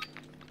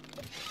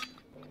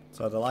 So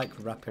they're like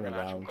wrapping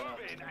around. Move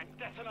in and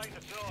detonate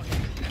the target.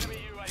 Enemy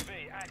UAV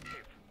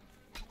active.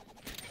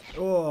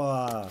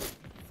 Oh,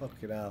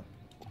 fucking hell.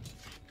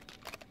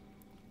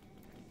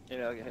 You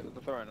know, get hit with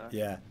the thrower now.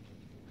 Yeah.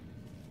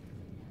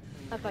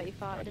 I thought you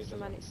farted as the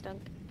man it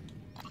stunk.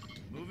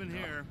 Moving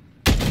here.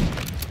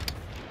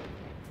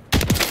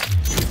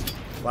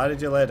 Why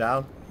did you lay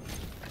down?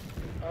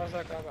 Oh, is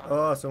that guy behind?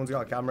 Oh, someone's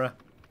got a camera.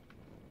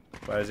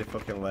 Where is he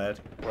fucking laid?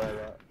 Where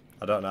at?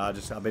 I don't know,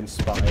 I've been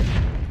spotted.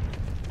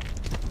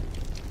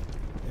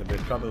 He'll be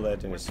probably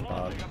laid in his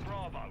spawn. Planting a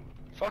Bravo.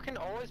 Fucking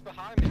always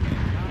behind me, man.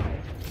 How?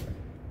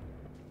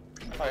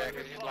 Oh yeah,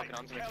 because he's locking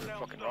onto me through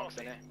fucking rocks,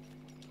 innit?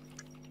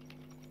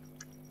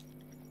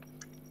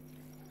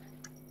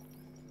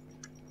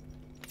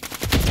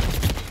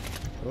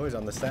 Oh, he's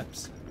on the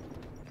steps.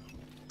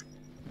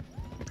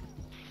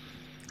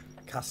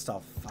 Cast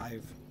off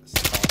 5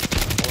 stars.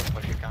 Always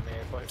pushing camera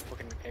here, but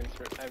fucking aim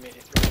through, I mean,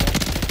 it's through.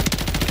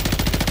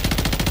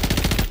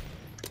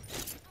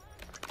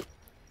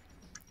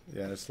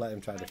 Yeah, just let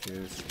him try to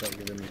fuse. Don't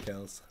give him the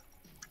kills.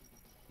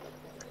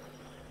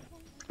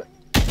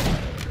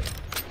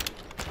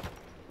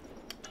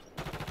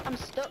 I'm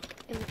stuck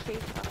in the tree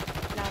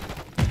now.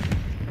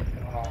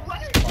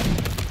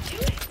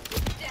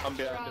 I'm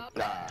behind him.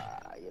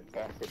 Nah, you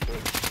bastard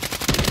bitch.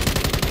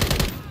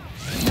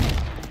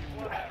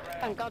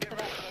 Thank God for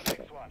that.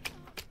 Next one.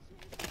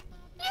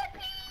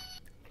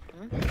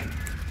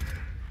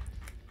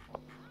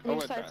 New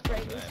we're side's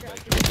trying great. to New say,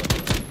 side's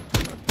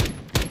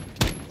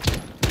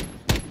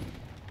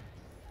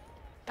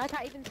I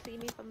can't even see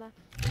me from there.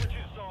 Switch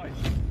your side.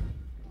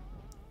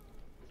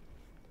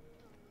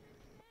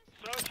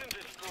 Search and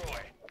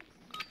destroy.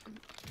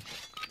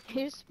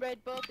 You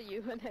sprayed both of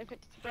you and then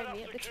went to spray Set up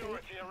me at the tree.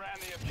 security around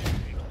the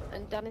objective.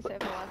 And Danny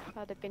saved my life.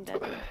 I'd have been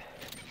dead.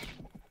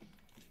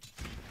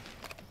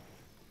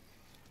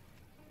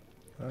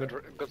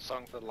 Good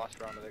song for the last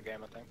round of the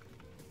game, I think.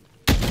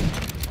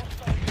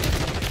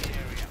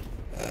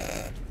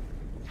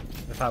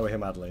 If I were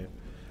him, I'd leave.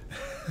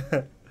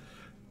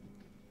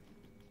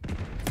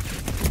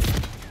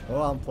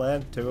 Oh, I'm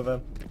playing. 2 of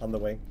them on the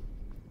wing.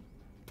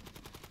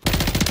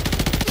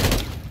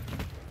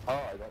 Oh,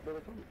 I got rid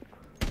of them.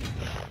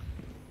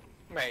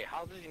 Mate,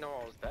 how did you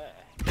know I was there?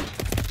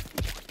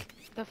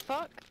 The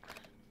fuck?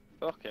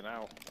 Fucking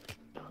hell.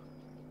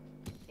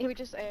 He would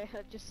just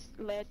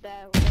laid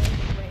there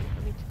waiting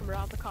for me to come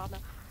around the corner.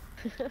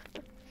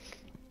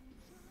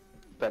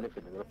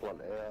 Benefit of the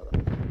plant here.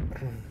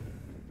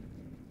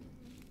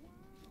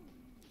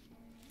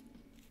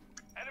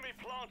 Enemy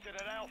planted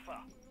at Alpha.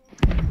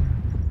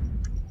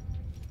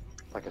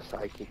 Like a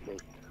psychic,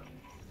 mate.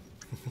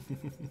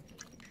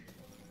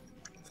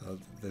 So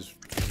there's...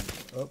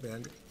 Oh,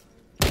 behind it.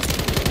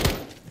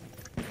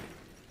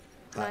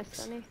 Nice,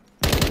 Sonny.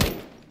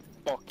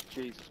 Fuck,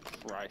 Jesus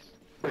Christ.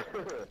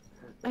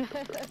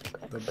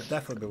 There'll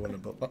definitely be one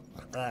above.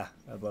 Ah,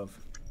 above.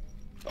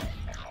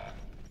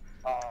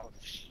 Oh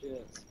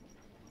shit.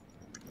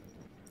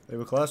 We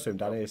were close to him,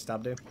 Danny. He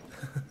stabbed him.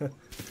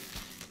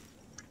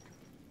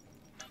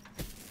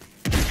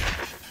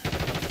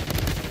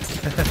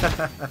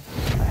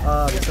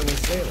 Oh, did someone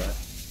steal it?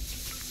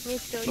 Me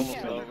still Someone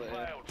yeah. stole it,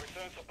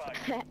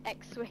 yeah.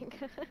 X-Wing.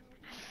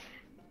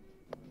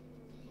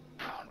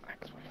 Oh, no,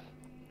 X-Wing.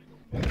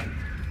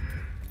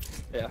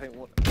 Yeah, I think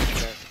one.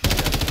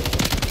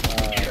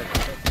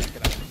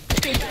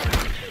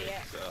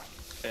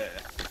 Yeah.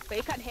 But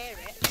you can't hear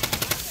it.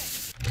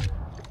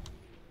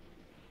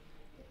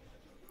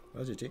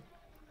 Where's your G?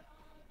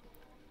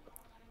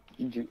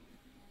 GG.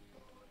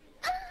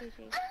 GG.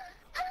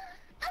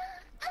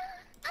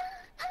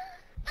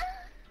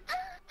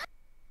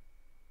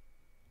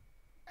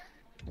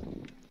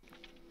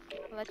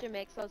 Legend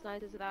makes those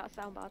noises without a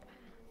soundboard.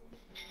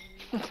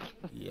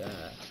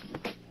 Yeah.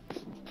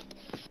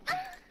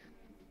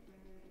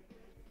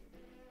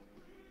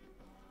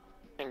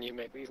 And you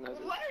make these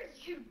noises. What are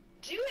you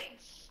doing,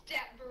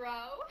 step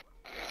bro?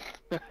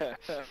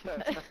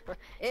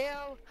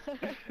 Ew!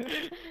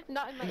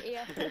 Not in my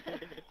ear.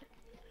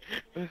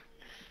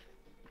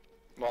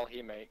 While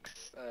he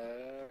makes,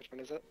 which one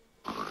is it?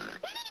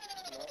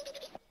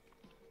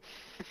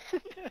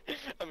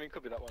 I mean,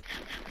 could be that one.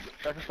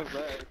 Everyone's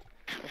there.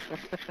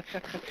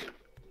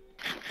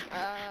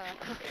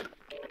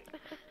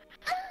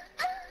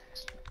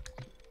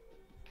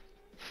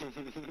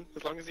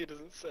 As long as he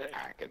doesn't say.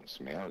 I can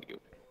smell you.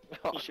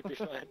 You should be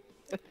fine.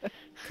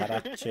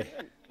 Karachi.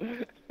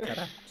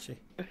 Karachi.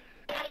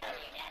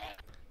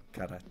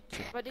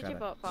 Karachi. What did you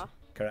vote for?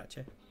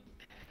 Karachi.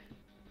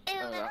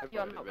 You're not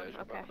one, okay.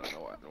 I don't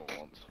know what everyone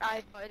wants.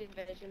 I voted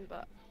Invasion,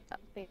 but I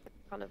think I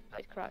kind of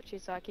voted Karachi,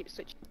 so I keep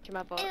switching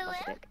my vote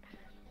like a dick.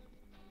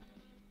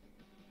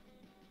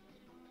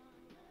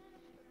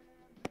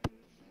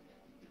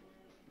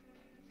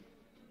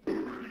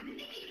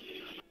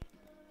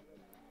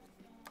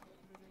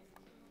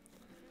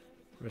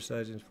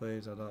 Resurgence,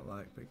 please. I don't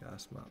like big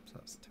ass maps.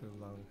 That's too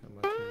long. I'm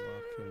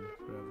walking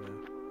forever.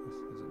 This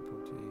isn't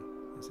PUBG.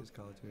 This is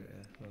Call of Duty.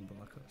 Remember,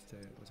 Black Ops 2.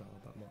 It was all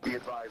about mods. Be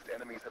advised,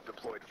 enemies have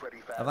deployed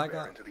Freddy Have I Fazbear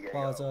got into the AO,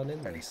 Warzone in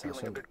and this? he's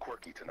feeling a bit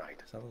quirky tonight.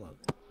 Let's have a look.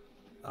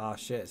 Oh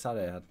shit!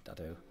 Sorry, I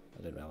do.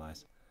 I didn't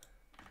realise.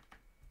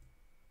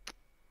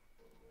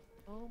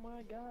 Oh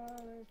my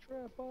god, a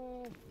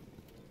triple!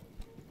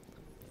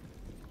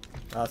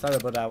 Oh, sorry,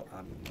 but I'm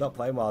not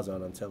playing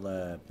Warzone until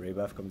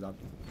Rebirth comes on.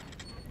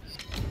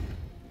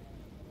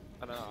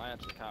 I know, I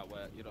actually can't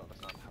wait. You don't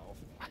understand how.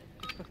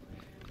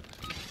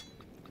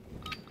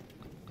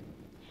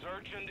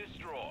 Search and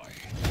destroy.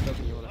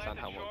 Doesn't you understand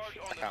how much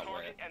I can't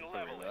wait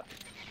for Rebirth?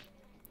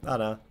 I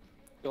know.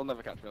 You'll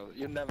never catch me on.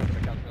 You're never gonna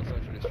catch me on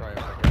Search and Destroy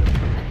again.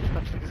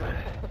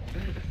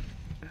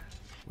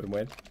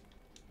 Win-win.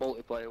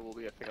 Multiplayer will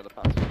be a thing of the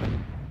past.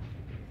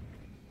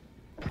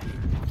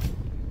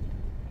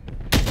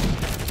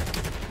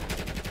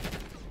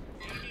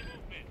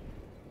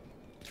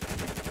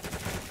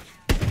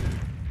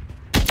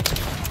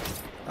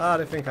 Oh, I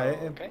didn't think I hit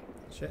him. Okay.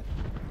 Shit.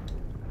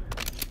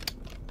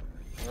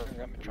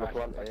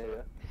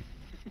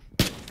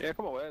 Yeah,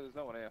 come away, there's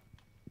no one here.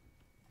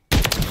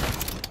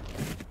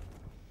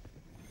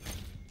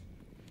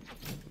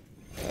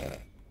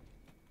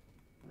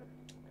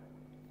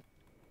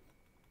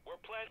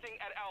 We're planting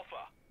at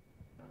Alpha.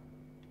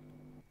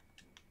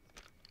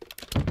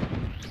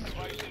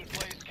 Device in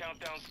place,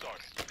 countdown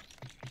started.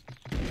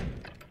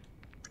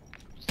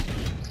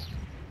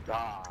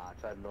 Ah, I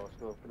tried no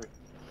scope for it.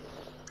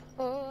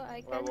 Oh,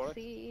 I can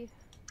see.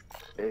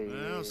 Hey.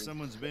 Well,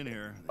 someone's been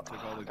here. They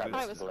took all the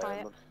I goods. was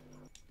quiet.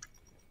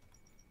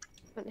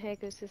 Couldn't hear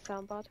Goose's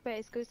soundboard. Wait,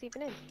 is Goose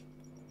even in?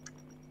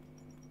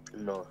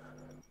 No.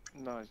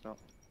 No, he's not.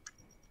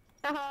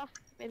 Haha,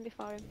 in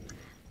before him.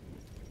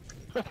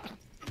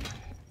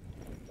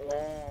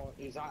 Oh,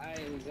 he's at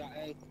A, he's at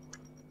A.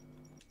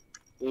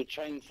 With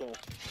chainsaw.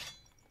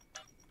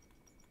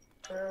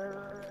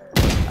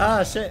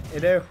 Ah, shit, you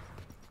do.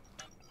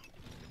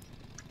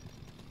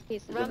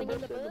 He's running in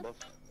the bus.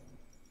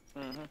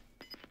 You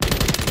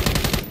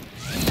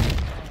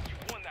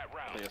won that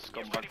round. Be a Get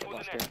scumbag ready for for the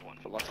last next game. one.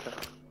 For last game.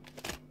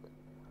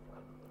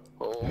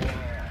 Oh.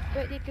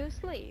 Wait, did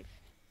Goose leave?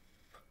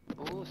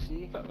 Oh,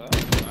 see.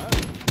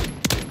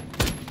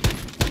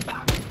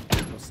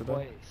 What's the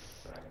done?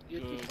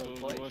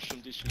 Wash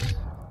some dishes.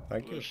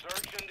 Thank you.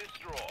 Search and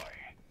destroy.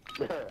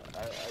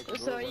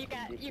 So you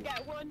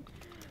get one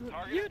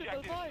Target beautiful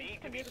objectives voice need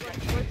to and be the other one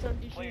secured. works on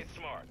Play dishes. it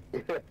smart.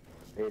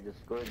 Hey,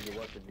 just go and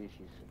wash the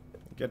dishes.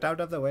 Get out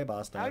of the way,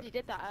 bastard. I already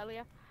did that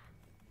earlier.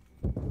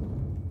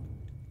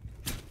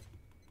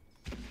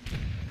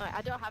 Right,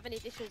 I don't have any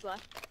dishes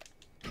left.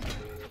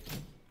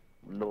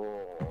 No,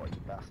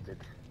 you bastard.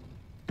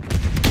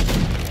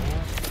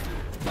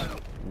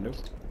 Nope.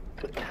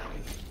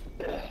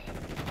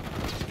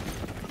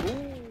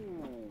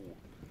 Ooh!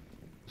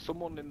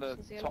 Someone in the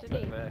Is he top bit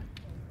underneath? there.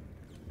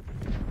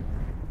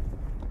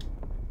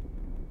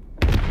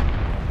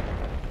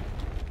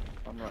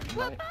 I'm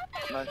right.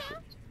 Nice.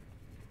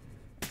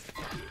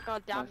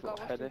 God damn, Nice little God,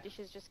 washing header.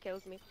 dishes just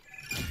killed me.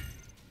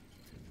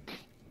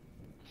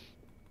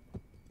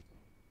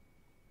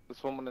 There's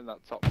someone in that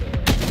top bit.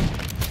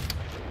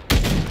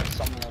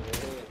 Someone over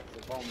here.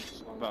 The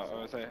bomb's No,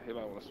 I was saying he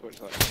might want to switch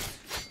that.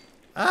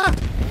 Ah!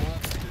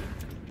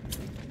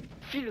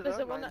 There's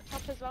the one at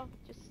top as well,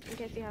 just in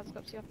case he has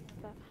scopes you off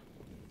that.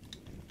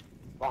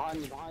 Behind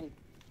you, behind you.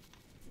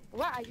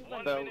 Where are you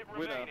going? No,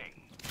 winner.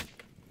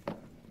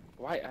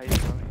 Right, are you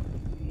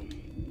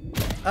going?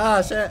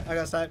 Ah, shit! I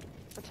got sniped.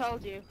 I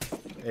told you.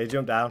 He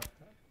jumped down.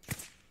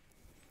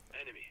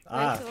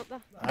 Ah, Still up there.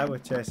 I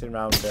was chasing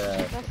round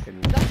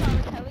fucking... That's what I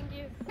was telling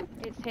you.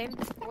 It's him.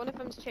 One of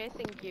them's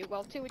chasing you.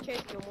 Well, two were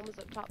chasing you and one was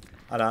up top.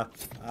 I know.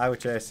 I was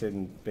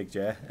chasing Big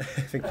J,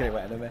 thinking it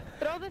went enemy.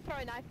 Throw the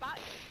throwing knife back.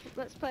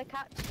 Let's play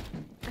catch.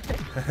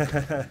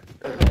 That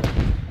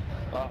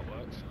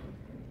works.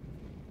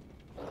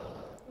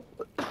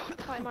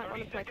 I might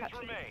want to play catch.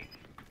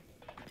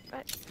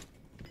 Right.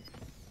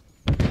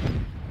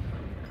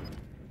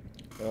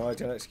 Oh, he's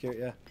gonna execute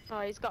you.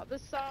 Oh, he's got the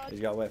sword. He's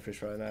got to wait for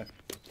his right now.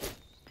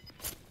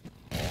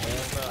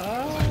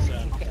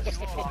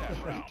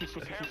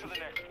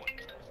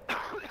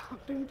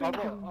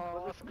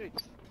 Oh,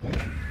 Scripts.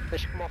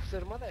 Deixa-me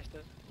oferecer uma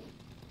destas.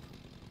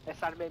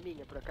 Essa arma é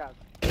minha, por acaso.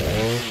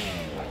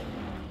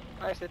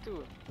 Ah, essa é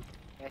tua.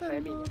 Essa é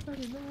minha.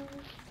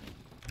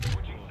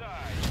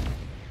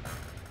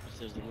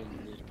 Precisas de meu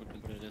dinheiro para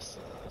comprar esse.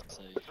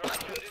 Sei.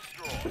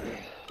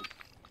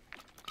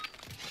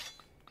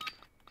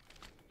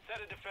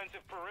 Set a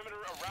defensive perimeter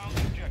around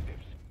the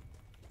objectives.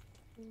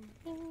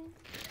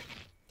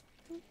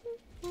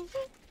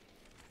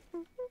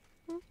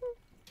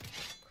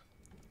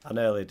 I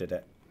nearly did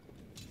it.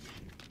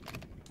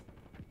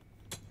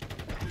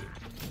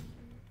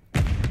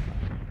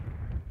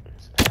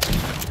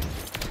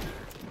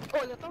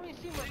 Olha, estão em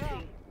cima,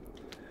 não.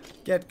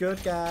 Get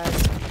good, guys.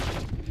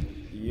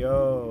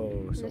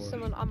 Yo, There's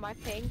someone on my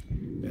ping.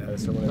 Yeah,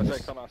 there's someone in I this.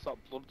 say, can I stop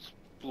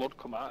blood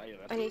come out of you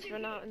I then? need to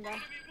run out in there.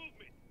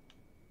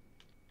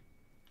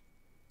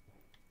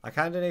 I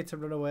kind of need to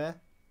run away.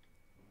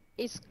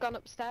 He's gone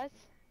upstairs.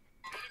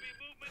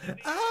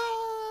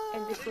 Ah!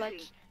 In this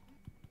ledge.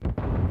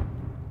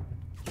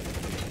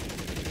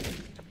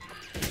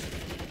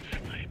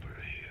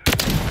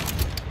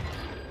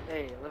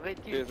 Hey, levei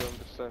tiro. Here's them,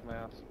 just save my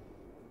ass.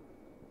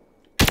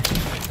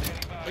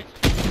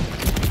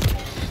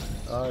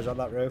 Oh, he's on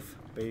that roof.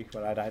 B,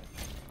 where I died.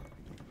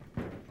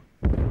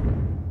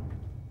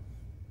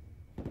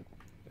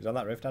 He's on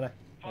that roof, Danny.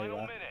 There you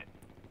are.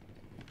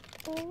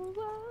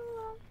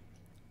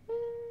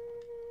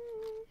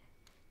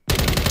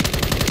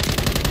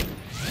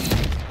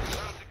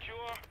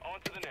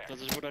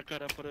 Estás a esborar a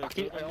cara para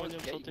Aqui, toda a I manhã, was o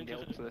pessoal tem getting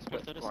que nailed to this bit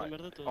cortar essa right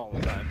merda toda. all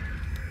the time.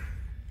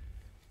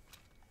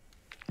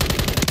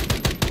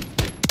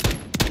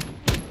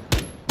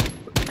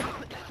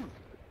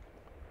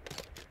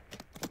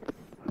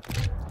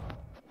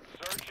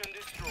 Search and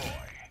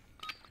destroy.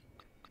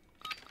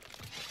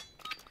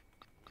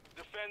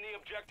 Defend the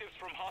objectives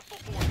from hostile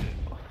forces.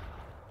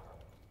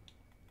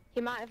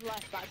 He might have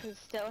left, but I can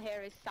still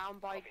hear his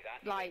soundboard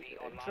like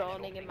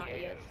droning in my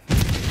ears.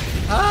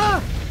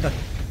 Ah!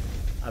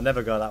 I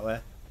never go that way.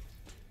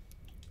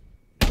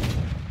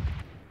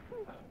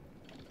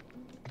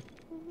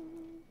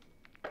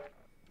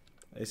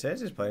 He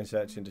says he's playing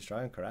Search and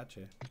Destroy in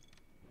Karachi.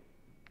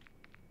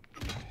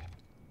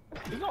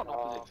 He's not an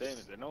opposite team,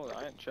 is he? No,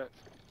 I ain't checked.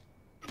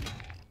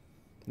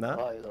 No?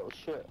 Oh, you little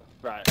shit.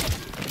 Right.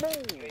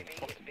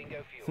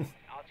 Bingo fuel.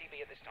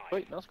 RTV at this time.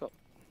 Wait, no, Scott.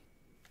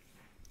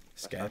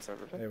 Scared.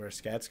 They were a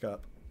scared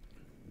scope.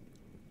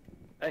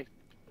 Hey.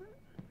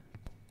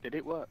 Did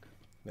it work?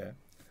 Yeah.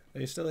 Are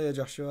you still here,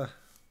 Joshua?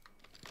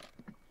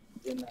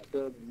 In that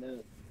building,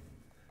 no.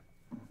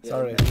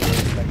 Sorry, I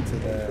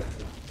expected a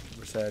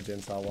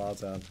resurgence or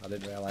Warzone. I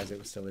didn't realise it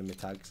was still in my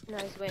tags. No,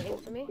 he's waiting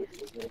for me.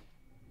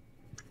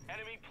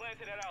 Enemy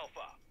planted at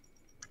Alpha.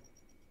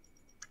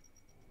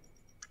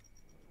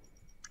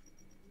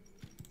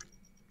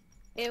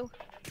 Ew.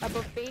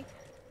 Above B.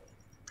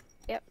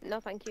 Yep, no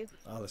thank you.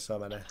 Oh, there's so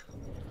many.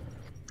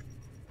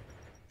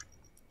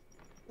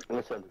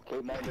 Listen,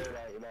 keep my name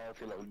out your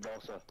mouth, you little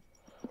bosser.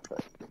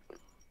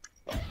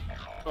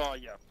 Oh,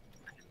 yeah.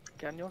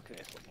 Can you okay?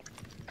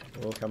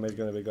 Oh, Cammy's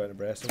going to be going to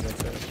brace him,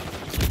 isn't it?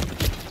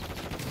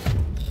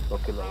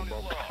 Fucking little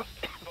bomb.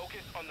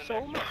 Focus on the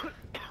next one.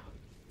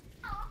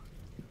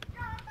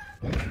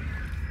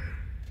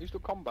 Who's the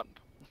combat?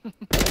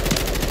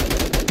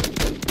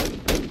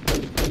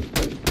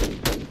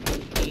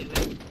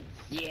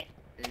 Yeah,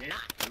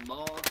 not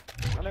more.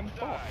 And then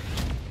four.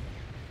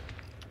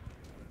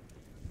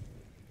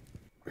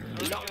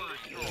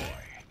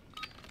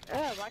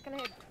 Oh, Why can I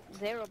have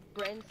 0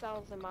 brain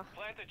cells in my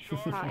Plant the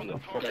charge on the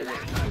There's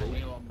target.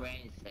 zero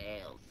brain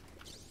cells.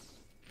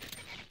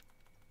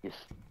 Yes.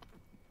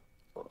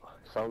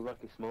 Sounds like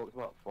he smokes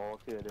about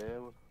 40 a day.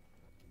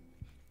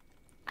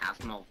 I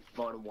smoke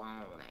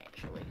 41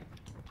 actually.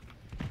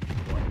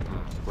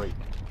 Freak.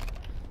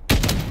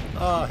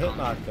 Oh, hit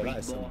marker, that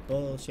is some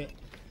bullshit.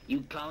 You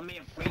call me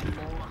a freak,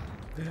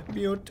 boy?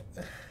 Mute.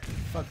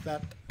 Fuck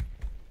that.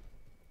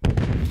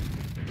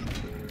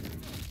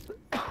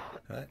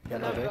 Right, get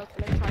Another ready. girl's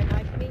gonna try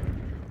knife me,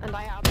 and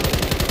I have.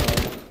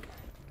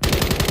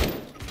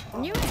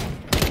 Knew it!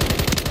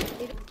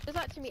 He does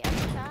that to me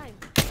every time.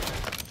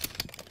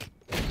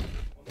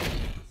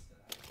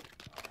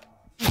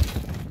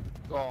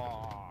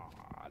 Oh,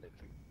 I didn't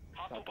think.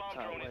 Hostile bomb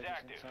drone is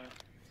active.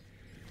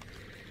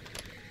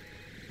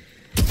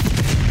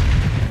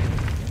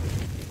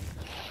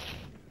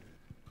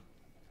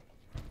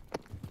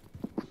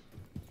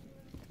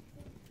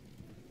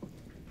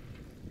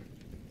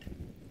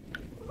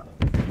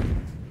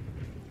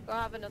 Go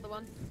have another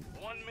one.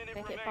 1 minute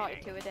Make it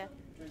remaining. 42 a day.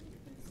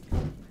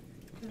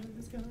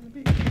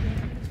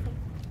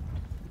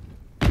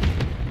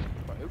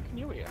 But who can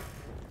you hear?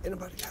 Ain't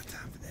nobody got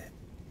time for that.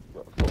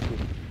 What the fuck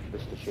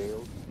is Mr.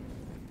 Shield?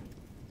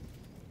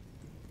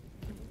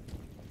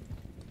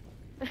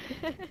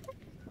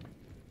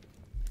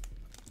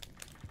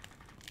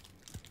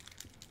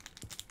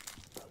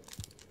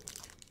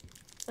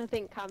 I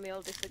think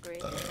Camille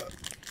disagrees.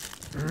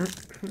 I'm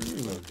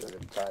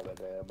tired of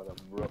them, but I'm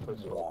rough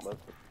as fuck, man.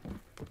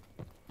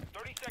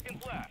 30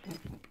 seconds left.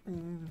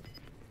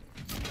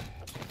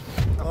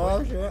 Oh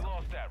We shit.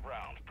 lost that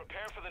round.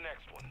 Prepare for the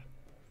next one.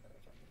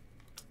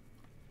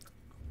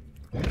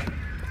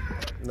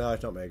 No,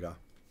 it's not mega.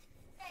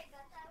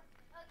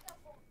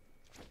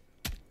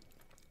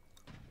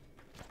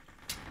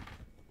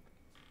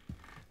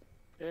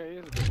 Yeah, he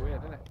is a bit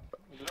weird, isn't he?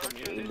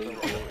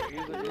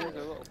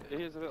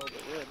 He is a little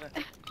bit weird, isn't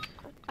he?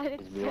 I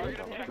didn't say Target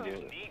anything.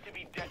 objectives need to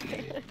be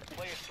detonated.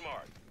 Play it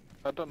smart.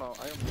 I don't know,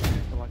 I am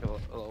listening for like a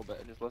little bit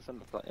and just listen.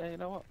 It's like, yeah, you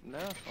know what? No,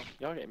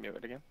 you're getting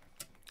muted again.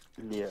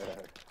 Yeah.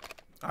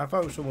 I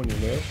thought it was someone you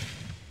knew.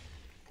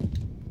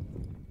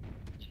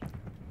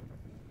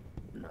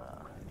 Nah.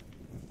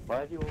 Why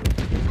have you always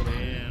been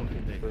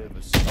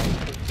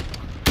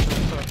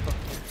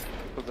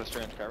Because they're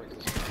strange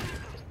characters.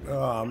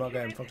 Oh, I'm not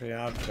getting fucking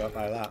hard got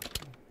by that.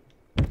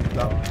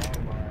 No. Oh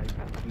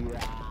my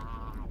god.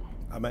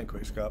 I meant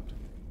quick scoped.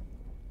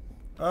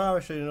 Oh, I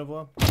should another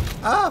one.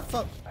 Ah,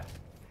 fuck!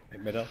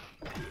 In middle.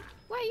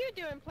 What are you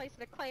doing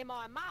placing a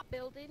claymore in my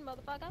building,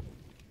 motherfucker?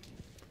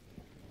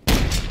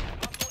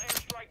 Hostile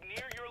airstrike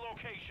near your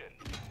location.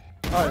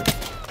 Oh,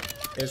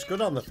 it's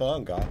good on the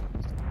phone, guy.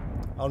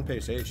 On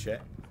PC, it's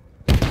shit.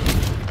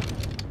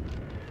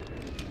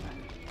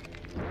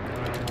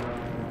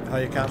 Oh,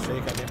 you can't see,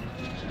 can you?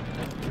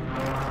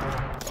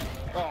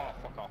 Oh,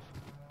 fuck off.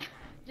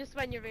 Just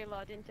when you're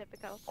reloading,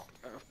 typical.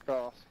 Of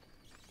course.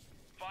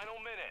 Final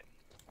minute.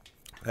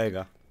 There you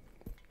go.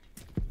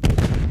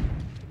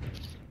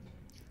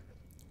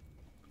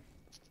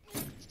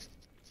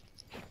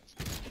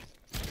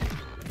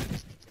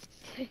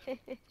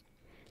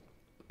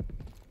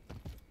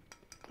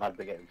 I'd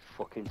be getting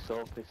fucking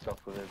so pissed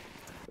off with him.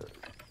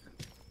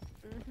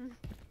 Mhm.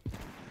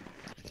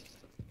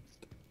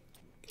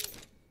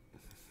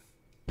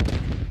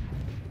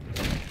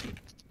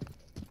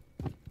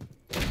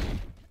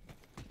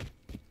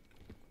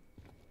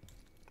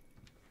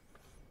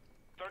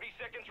 30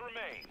 seconds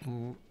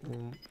remain.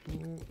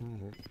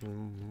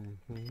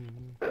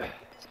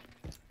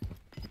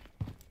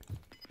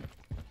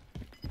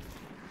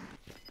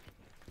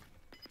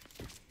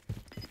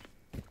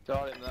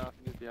 Got him now, I think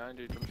he's behind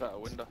you, he comes out a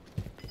window.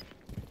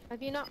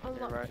 Have you not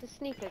unlocked right. the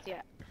sneakers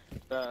yet?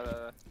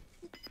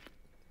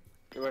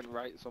 He went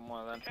right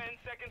somewhere then. 10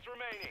 seconds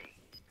remaining.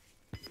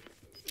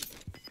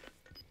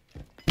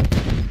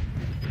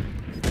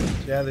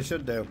 Yeah, they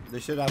should do. They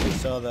should have it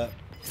so that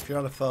if you're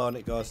on a phone,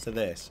 it goes to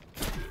this.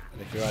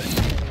 And if you're on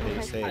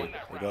PC,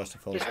 it goes to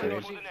full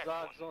screen.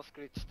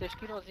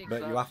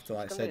 But you have to,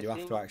 like I said, you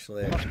have to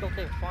actually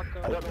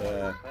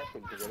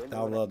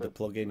download the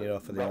plugin, you know,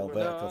 for the old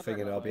vertical thing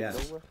in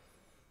OBS.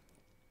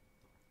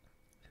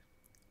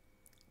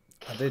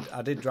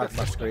 I did drag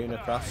my screen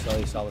across so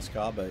you saw the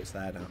score, but it's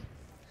there now.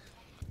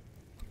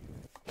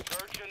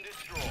 Search and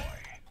destroy.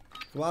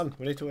 Come on,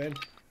 we need to win.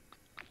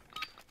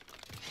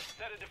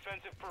 Set a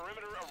defensive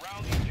perimeter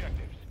around the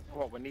objectives.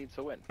 What, we need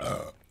to win?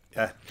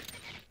 Yeah,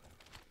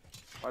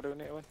 Why do we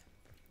need to win?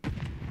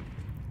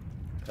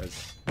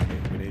 because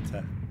we need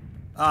to.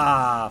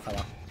 Ah,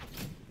 fella.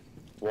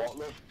 What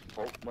the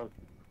fuck, man?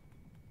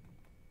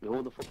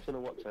 Who the fuck's gonna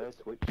watch her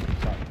Twitch?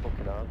 It's like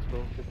fucking hard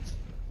spoken.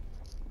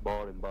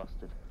 Boring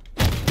bastard.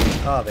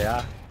 Oh, they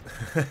are.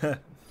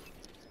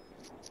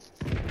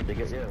 They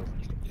get you?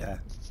 Yeah.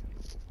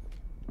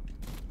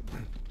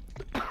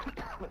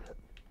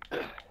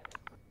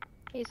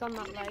 He's on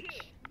that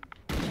ledge.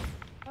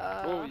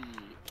 Don't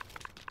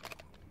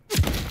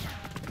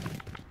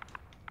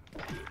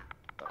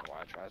know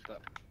why I tried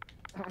that.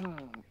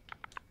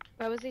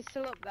 Where was he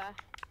still up there?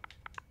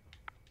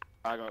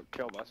 I got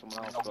killed by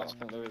someone else, but I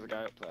think there was a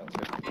guy up there.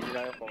 There's a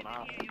guy up on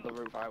the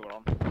roof I were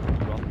on.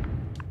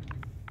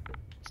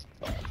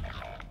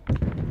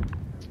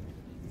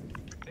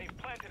 They've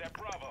planted at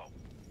Bravo.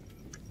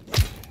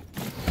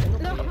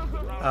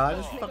 No. I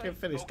just fucking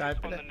finished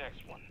typing On it. the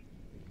next one.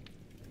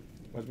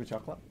 Where's my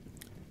chocolate?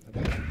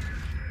 Okay.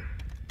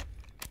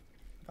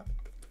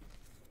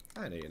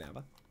 I know you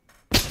never.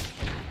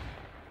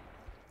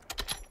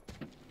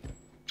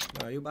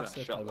 No, you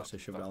bastard. I must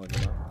have shoved it all in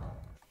your mouth.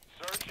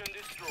 Search and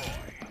destroy.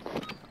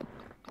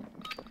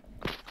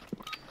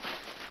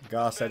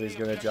 Gar said he's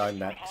going to join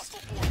next.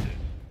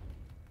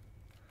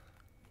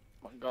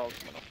 Goals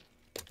coming up.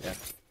 Yeah.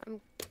 Do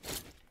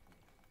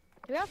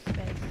we have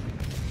space?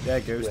 Yeah,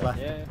 Goose left.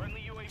 Yeah.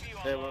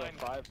 Yeah, we're at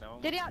 5 now.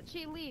 Did he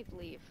actually leave?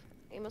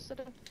 He must have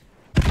done.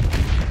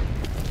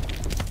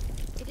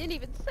 He didn't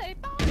even say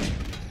bye.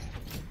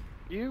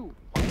 You!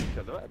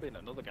 There might have been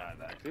another guy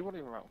there, because he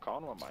wasn't even around the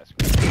corner on my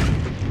screen.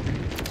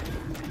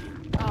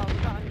 Oh, we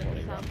got under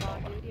the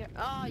soundbar, idiot.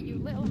 Oh, you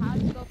little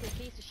hard-scoping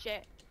piece of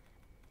shit.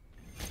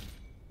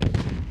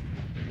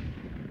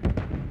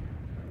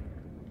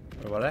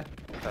 Where were they?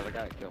 Yeah, the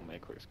guy killed me,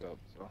 quick scope,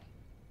 so.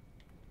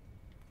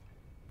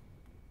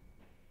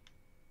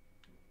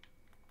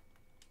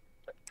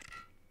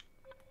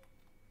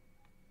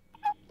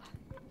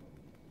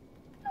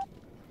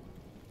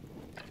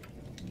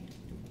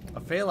 I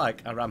feel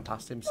like I ran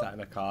past him sat in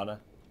a corner.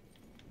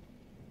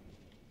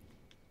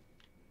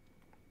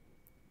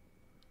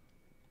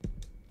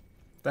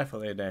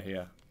 Definitely near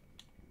here.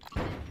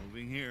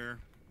 Moving here.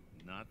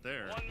 Not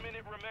there. 1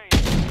 minute remaining.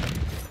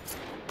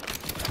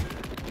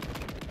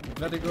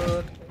 Very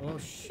good. Oh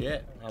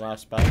shit. I'm out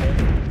spotted.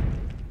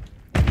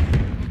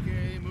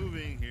 Okay,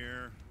 moving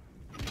here.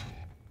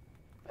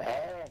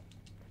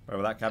 Where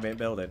was that cabinet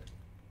building?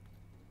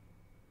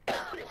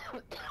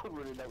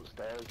 Running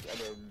downstairs and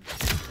then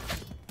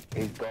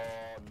he's gone.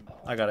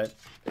 I got it.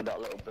 In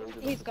that little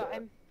building. He's got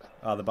him.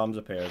 Oh, the bomb's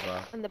up here as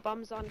well. And the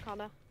bomb's on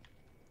Connor.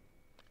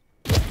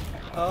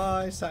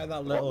 Oh, he sat in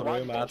that little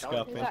room hard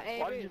scoping.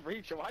 Why did you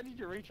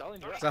reach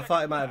challenge? Because I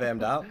thought he might have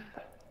aimed out.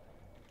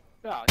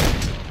 Yeah,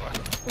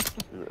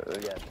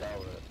 yeah,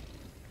 down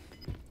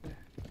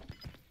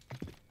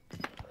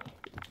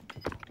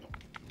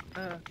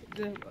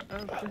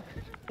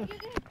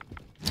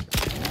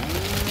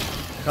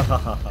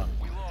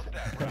We lost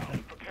that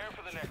round. Prepare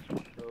for the next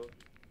one.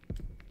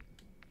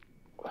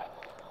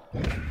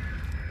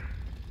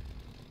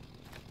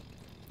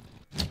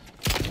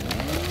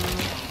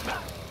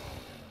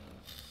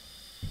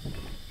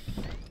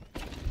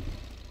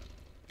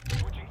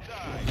 Switching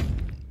sides.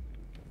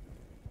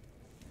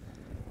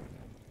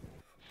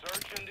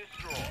 Search and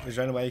destroy. Is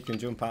there any way you can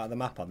jump out of the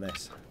map on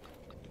this?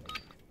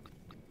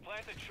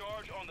 Plant a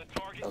charge on the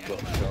target. I've got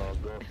the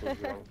dog, go for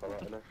the wrong for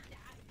that, innit?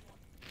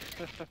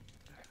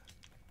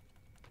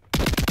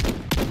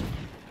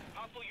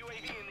 Hostile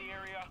UAV in the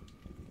area.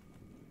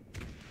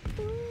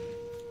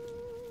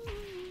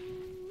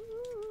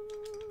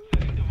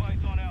 Setting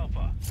device on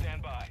Alpha.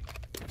 Stand by.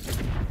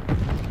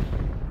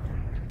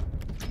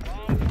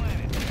 Bomb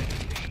planted.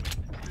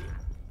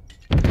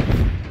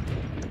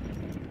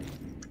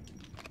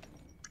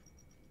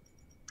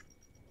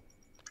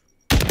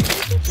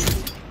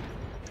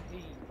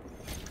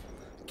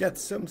 Get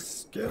some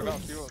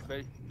skills,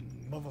 B.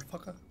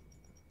 motherfucker.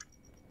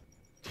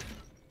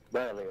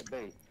 Barely a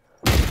B.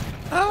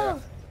 Ah!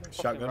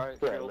 Shotgun. Right,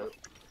 Yeah, look.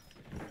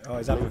 Oh,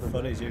 he's having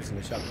fun, he's using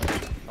the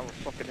shotgun. I'm a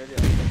fucking idiot.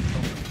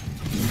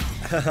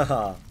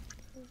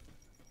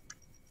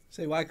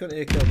 See, why couldn't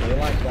he kill me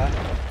like that?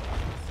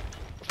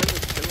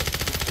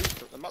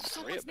 The map's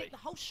free at me. the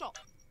whole shop.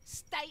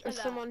 Stay There's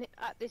alert. someone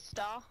at this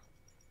star.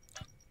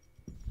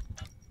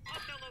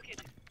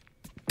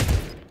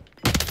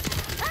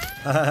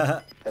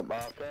 Hit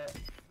marker.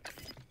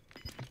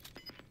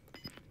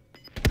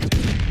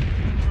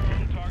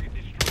 Target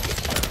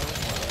destroyed.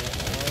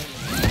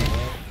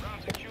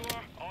 Round secure.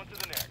 On to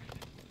the next.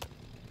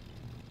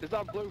 Is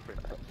that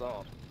blueprint? That's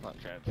odd. That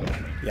chance.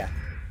 Yeah.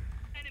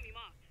 Enemy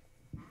marked.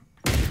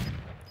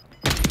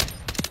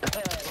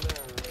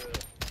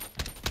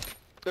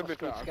 Good bit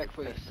to get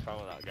please.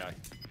 Follow that guy.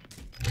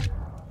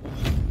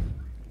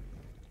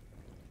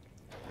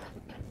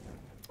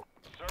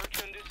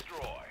 Search and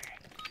destroy.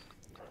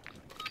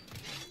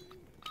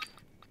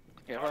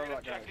 Yeah, if I were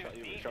that guy and shot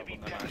you with a shotgun,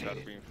 then I'd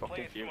have been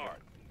fucking fuming.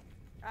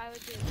 I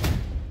would do.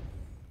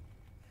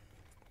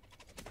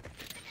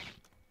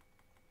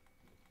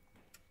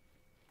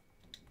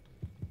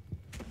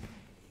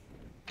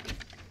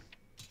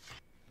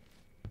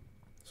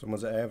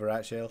 Someone's at over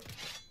right shield.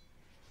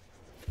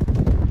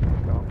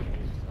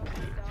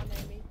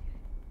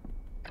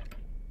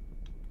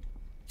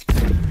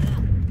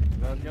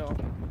 No.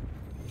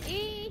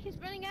 He's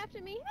running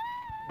after me.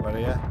 Where are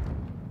you?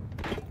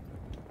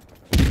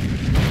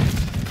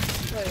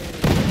 Oh,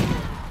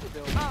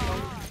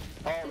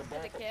 Oh, this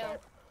is a kill.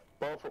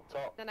 Both up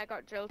top. Then I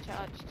got drill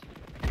charged.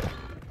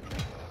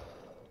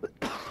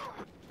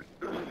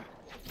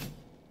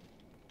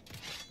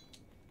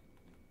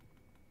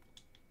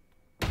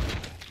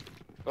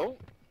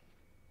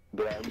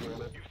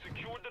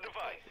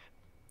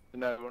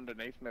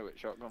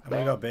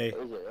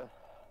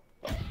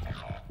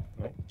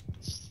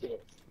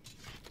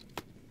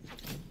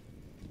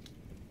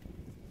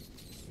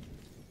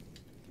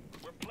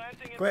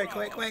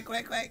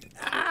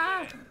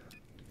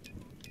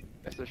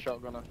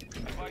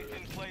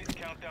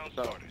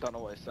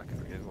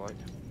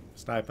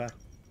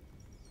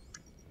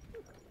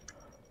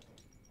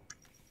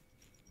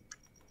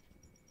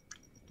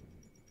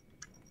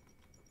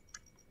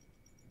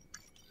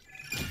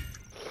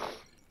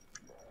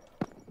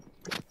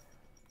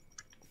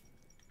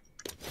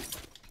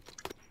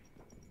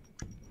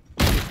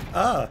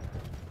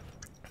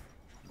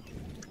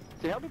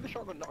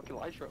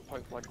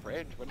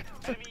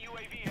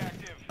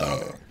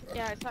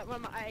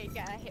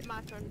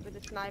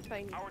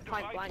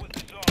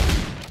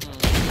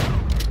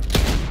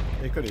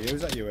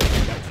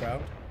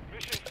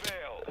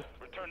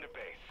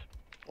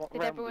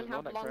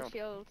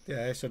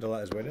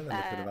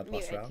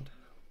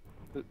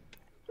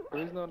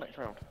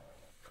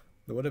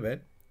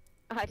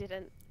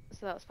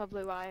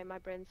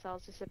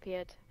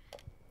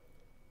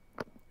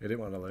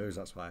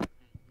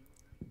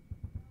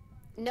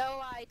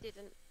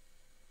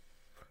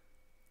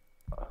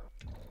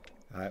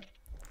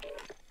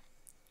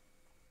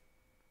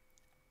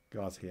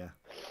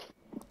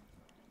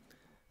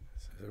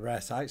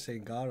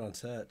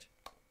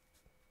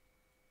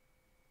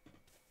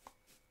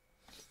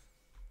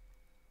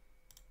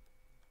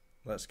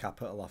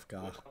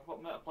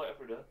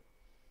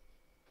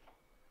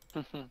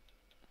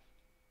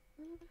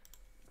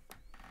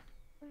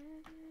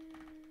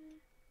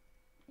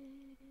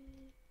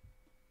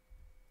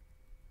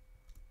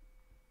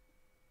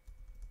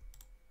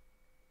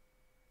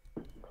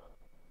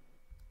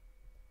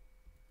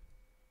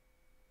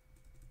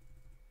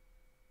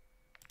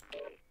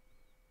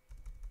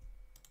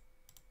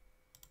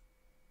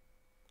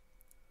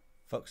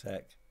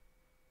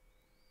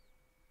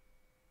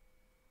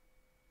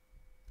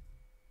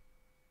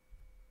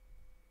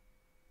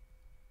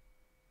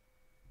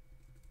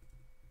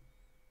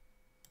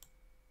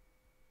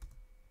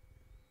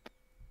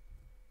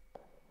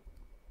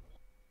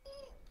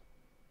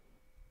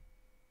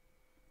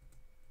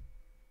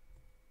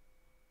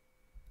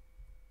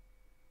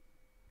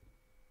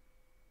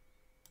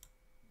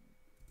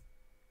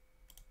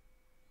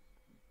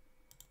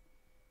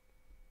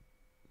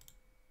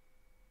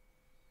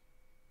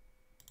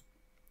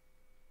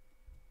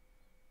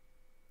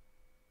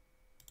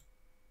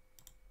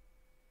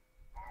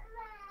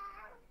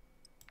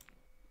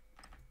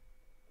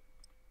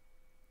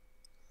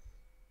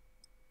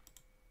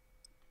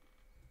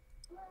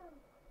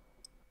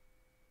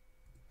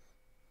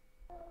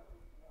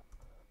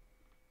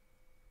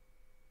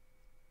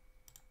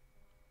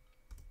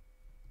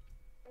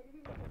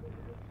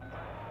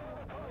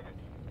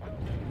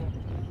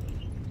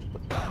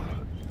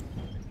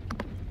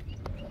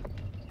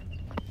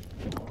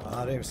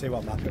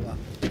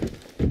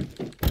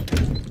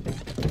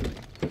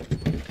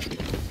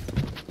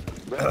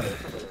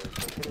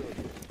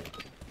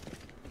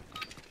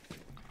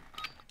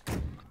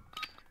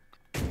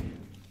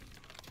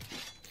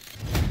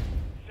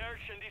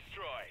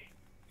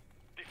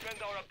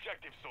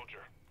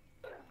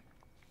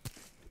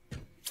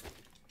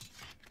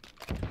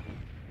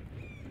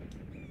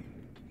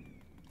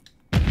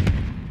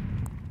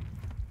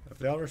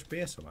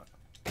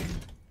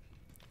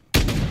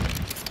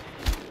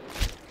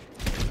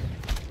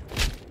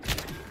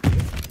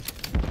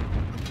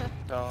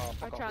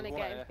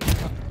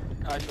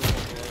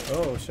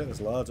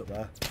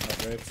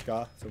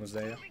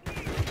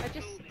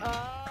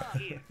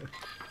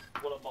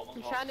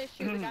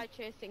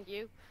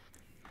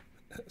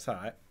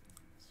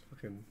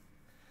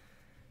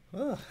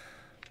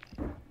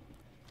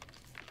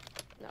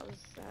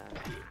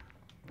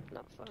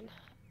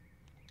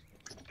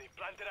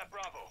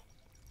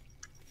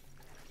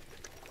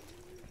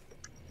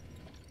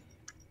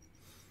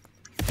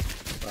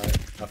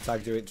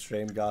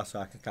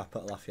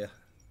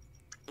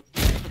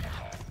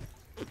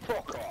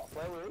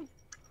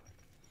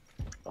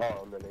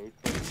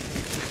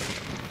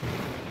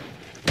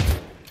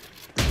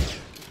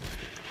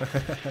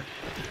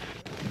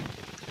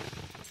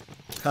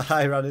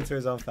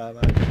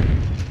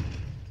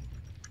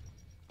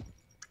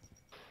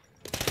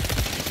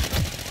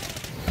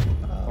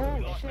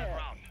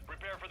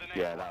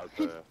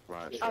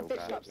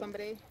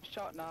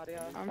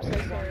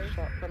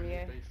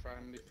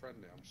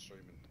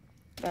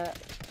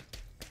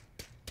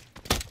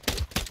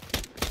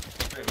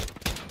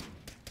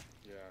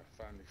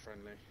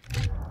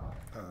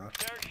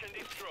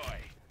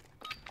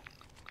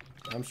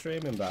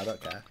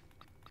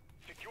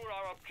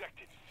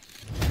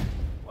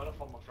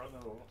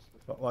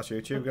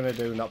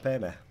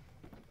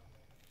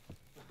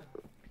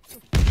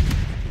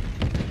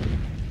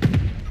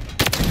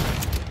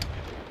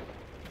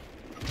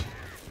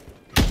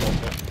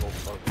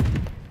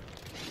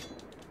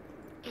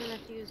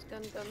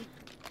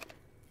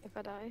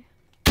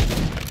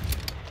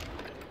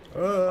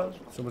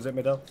 Someone's at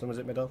middle. Someone's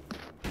at middle.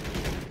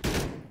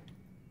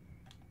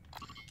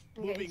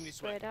 Moving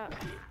this way. Out.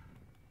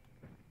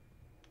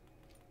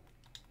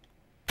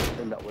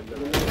 In that window.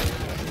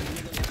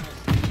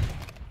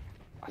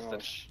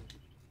 Bastard.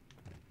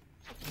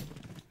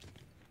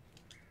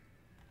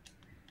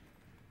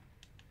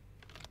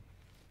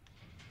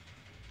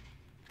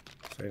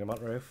 Seen him on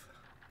roof.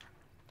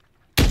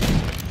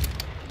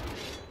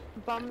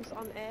 Bombs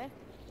on air.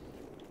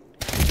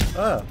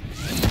 Oh.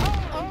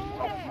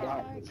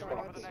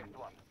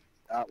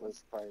 That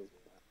was crazy.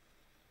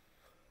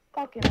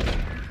 Fucking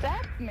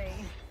stabbed me.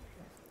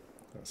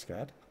 Not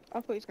scared.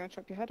 I thought he was going to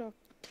chop your head off.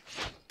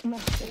 No.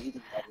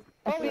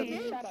 Oh, he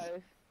did.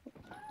 Shadow.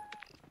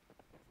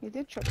 He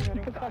did chop your head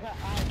off. Because I got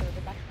eyes over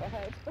the back of the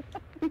head.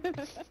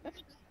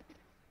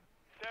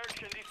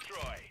 Search and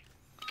destroy.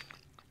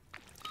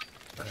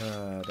 I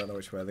don't know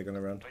which way they're going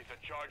to run. Place a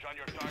charge on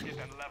your target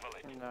and level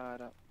it. No, I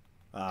don't.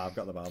 Ah, I've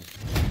got the bomb.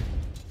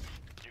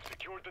 You've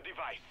secured the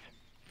device.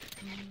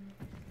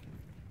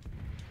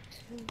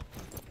 2,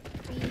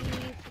 3,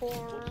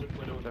 4.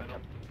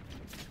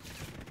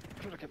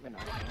 Look at me now.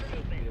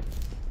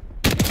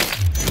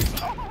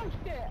 Oh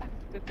shit!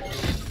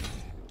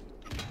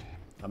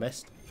 I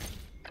missed.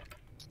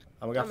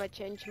 I'm gonna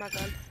change my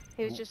gun.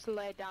 He was just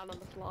laid down on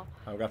the floor.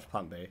 I'm going to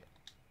plant B.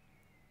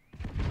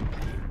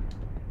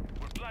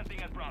 We're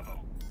planting at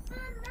Bravo.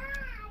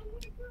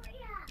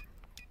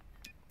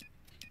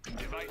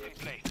 Device in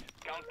place.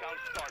 Countdown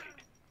started.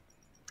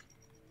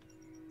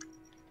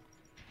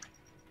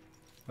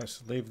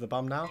 Let's leave the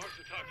bomb now.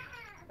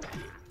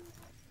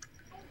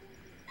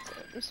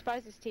 I'm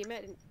surprised his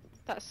teammate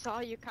that saw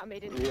you come, he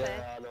didn't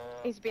say.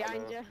 He's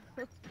behind you.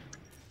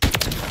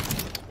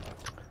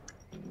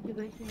 You're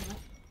going to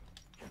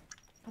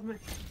come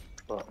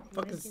on.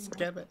 Fucking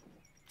scab it.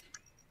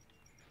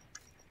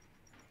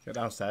 Go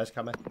downstairs,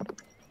 come in.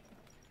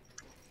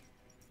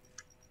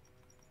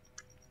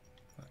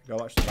 Go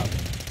watch the back.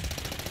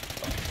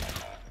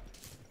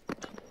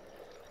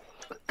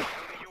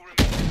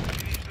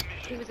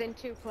 He was in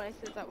 2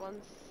 places at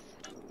once.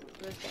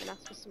 He was getting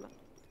asked for something.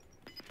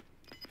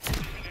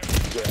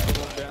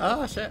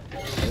 Ah, shit. I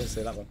didn't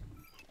see that one.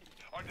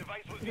 Our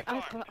device was I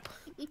disarmed. thought.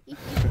 The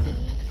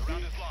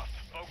round is lost.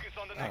 Focus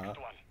on the next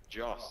one.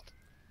 Just.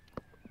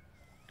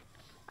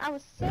 I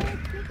was so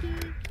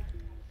sneaky.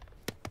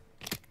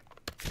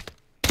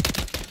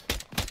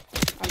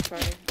 I'm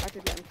sorry, I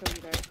did let him kill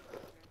you though.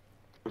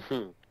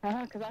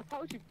 Because I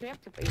told you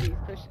preemptively he's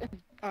pushing.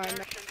 Search and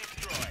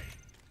destroy.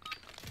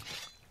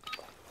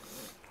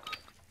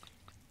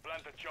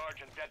 Plant the charge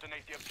and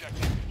detonate the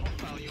objective.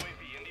 Hostile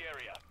UAV in the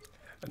area.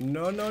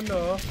 No, no,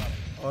 no.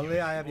 Only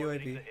I have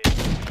UAV.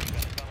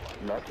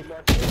 Not too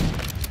much.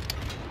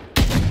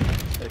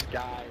 This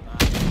guy, man.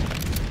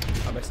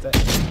 I missed it.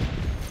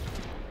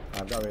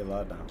 I've got to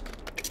reload now.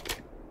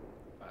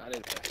 I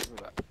didn't test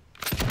with that.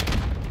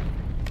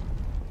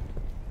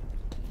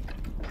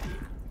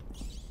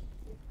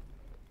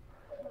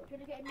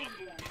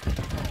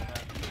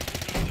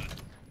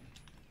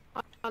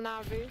 On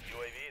our roof.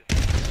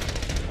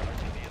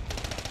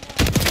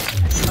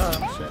 Oh,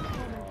 shit.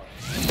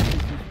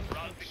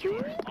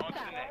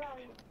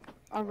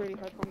 I really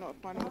hope I'm not a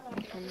final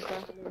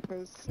contender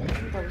because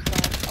that was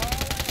bad.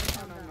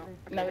 Oh,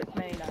 no. No, it's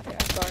me. No,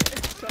 yeah, sorry.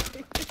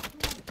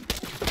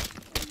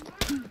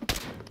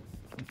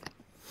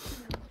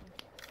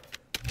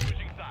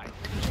 Switching sides.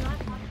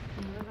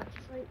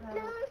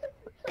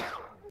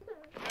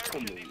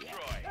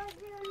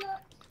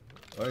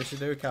 What you should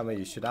do, Cammy,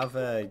 you should have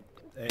a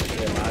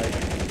HDMI.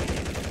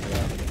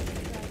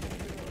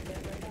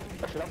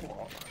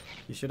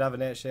 You should have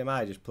an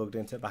HDMI just plugged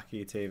into the back of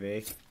your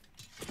TV.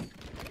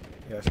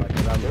 Yeah, it's like a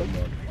random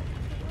one.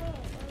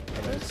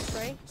 And then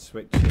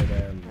switch it.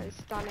 It's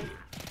stunning.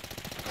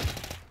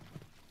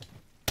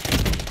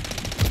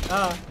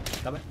 Ah,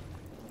 damn it.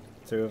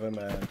 2 of them,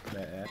 mate,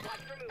 yeah.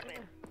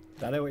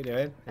 Danny, what are you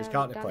doing? Is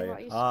Courtney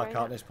playing? Ah,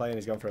 Courtney's playing,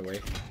 he's gone for a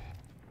week.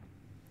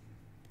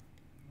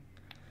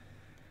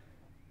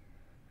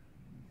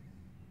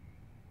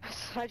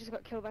 I just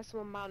got killed by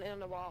someone mounted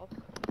on a wall.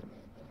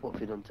 What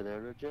have you done today,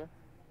 Roger?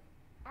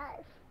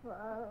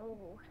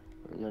 Whoa.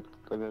 You had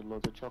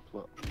loads of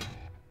chocolate?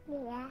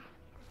 Yeah.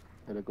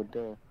 Had a good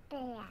day?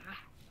 Yeah.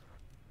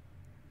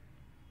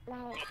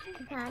 Like,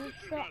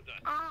 cancer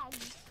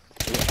eggs.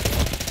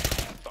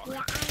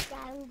 Yeah,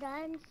 I'm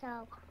done,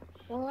 so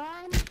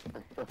 1.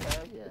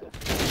 Yeah.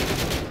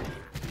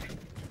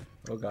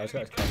 Oh, guys,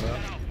 got his camera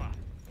up.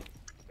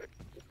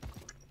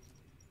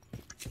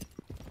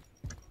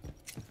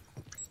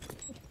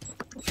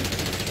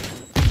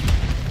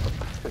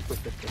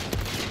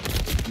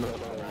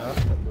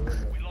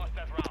 We lost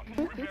that round.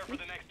 Prepare for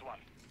the next one.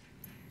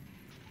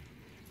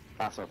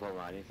 That's what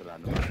I need to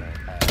land the match.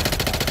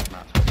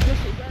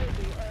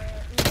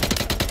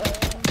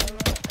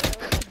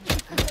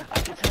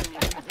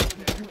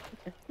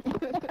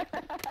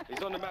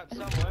 He's on the map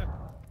somewhere.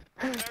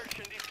 Search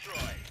and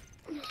destroy.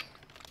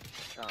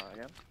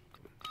 Again.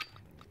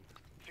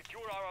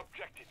 Secure our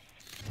objectives.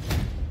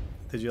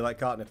 Did you let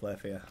Courtney play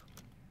for you?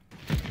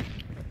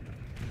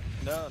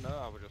 No,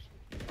 I was just.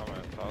 I'm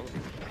at target.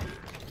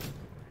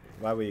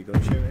 Why were you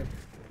gun shooting?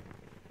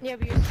 Yeah,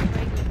 but you're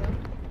spraying your gun.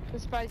 I'm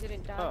surprised you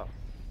didn't die. Oh.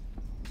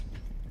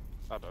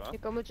 I don't know. Your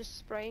gun was just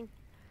spraying.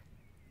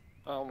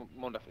 Oh,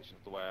 wonder if it's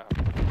just the way I have to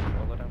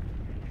control it down.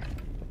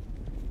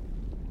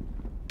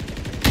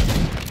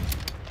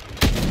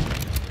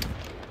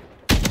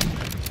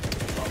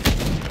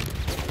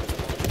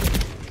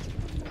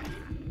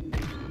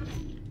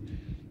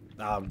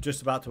 I'm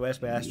just about to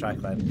waste my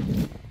airstrike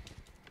then.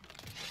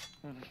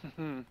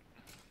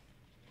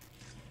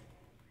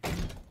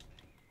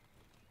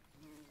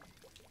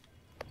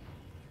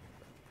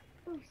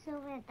 Oh,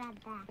 sorry about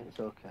that. It's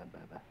okay,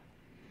 baby.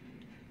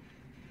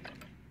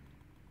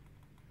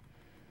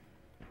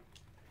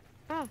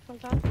 Ah, well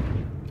done.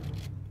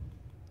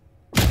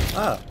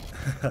 Ah!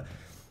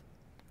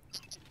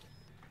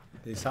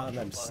 He sat on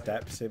them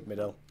steps in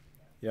middle.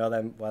 You know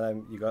them, well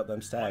them, you got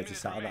them stairs, he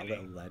sat on that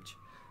little ledge.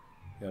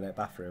 You know, in the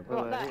bathroom.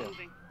 What, there?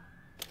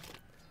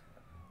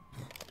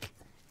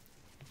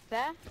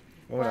 There?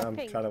 Oh, no, I'm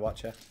trying to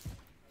watch her.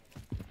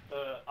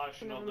 I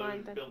should not do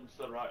building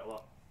to the right a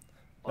lot.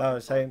 No, I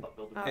was saying,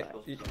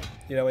 you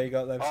know where you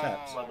got them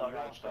steps?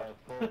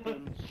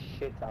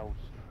 Shit house.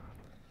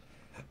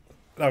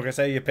 I was going to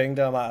say you pinged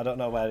her, I'm like, I don't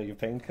know where you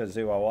pinged because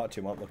who I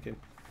watching wasn't looking.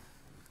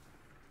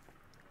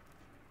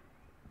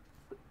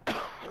 30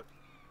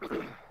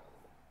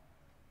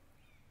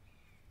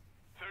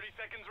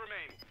 seconds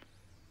remain.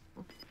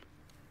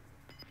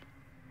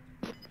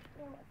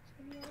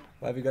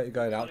 Where have you got you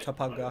going out top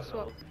on go?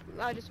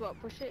 I just want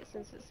to push it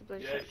since it's a blue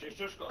Yeah, ship. she's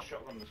just got a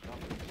shotgun this time.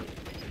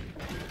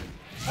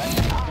 I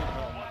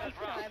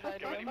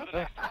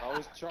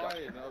was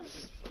trying.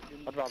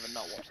 I'd rather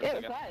not watch this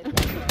again.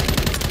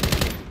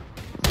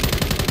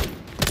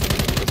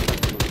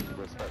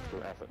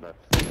 Respectful effort, no.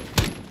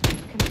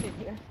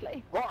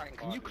 Continuously. Ryan,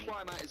 can you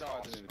climb out his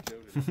arse?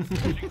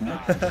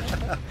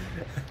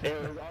 It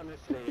was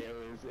honestly,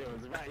 it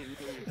was right.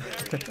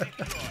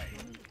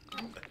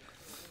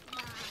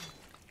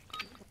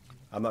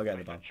 I'm not getting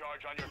the bomb.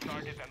 Charge on your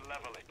target and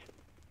level it.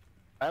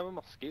 I have a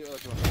mosquito.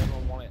 Do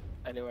anyone want it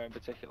anywhere in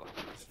particular?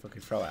 Just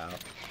fucking throw it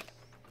out.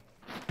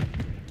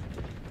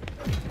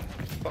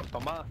 Fuck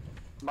for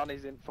man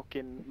is in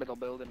fucking middle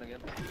building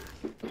again.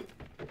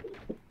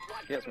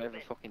 He gets me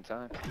every fucking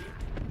time.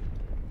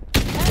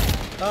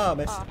 Oh, I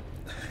missed. Oh.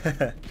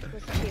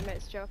 Was the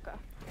teammate's Joker.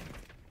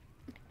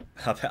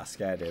 I bet I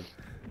scared him.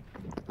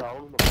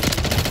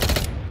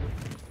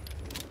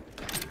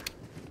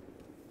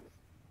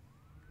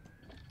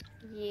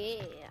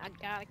 Yeah, I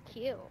got a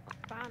kill.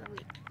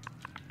 Finally.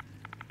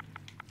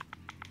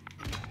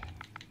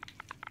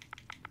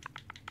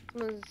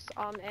 Someone's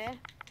on air.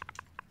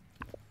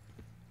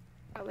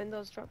 Got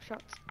windows drop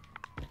shots.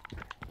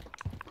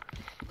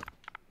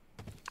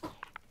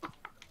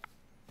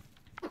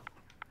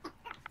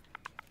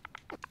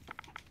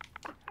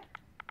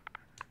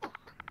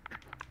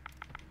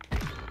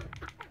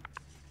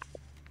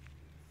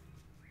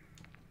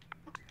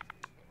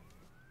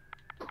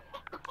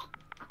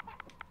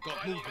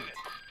 Got movement.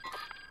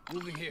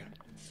 Moving here.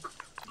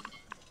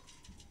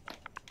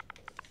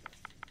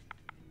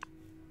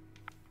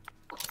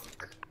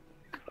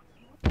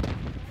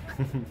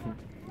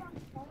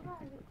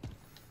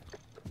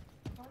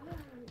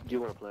 Do you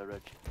want to play,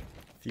 Reg?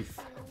 Thief.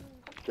 Do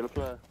you want to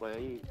play? Why are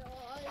you?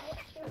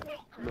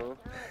 No?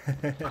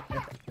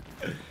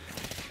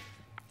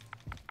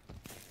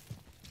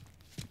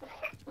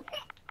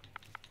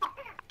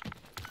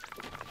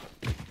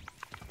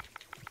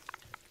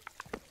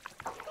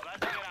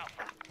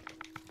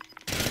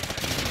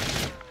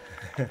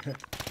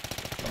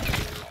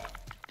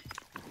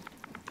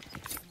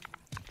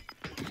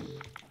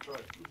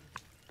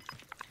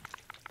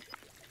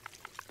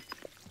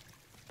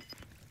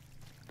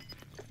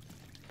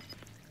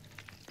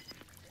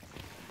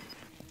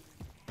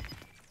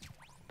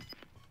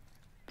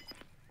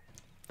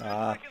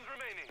 Ah.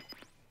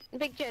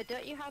 Big Joe,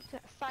 don't you have to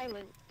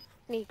silent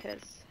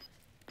sneakers?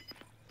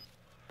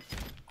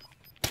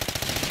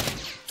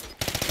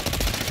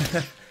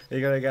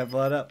 You're gonna get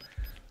blown up.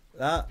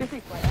 Ah.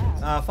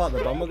 Ah, I thought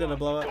the bomb was gonna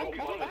blow up.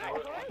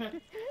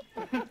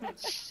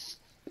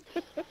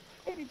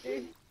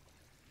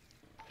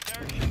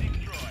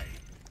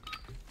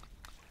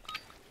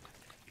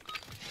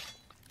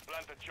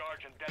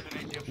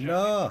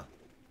 No.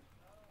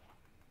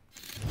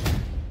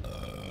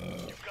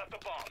 You've got the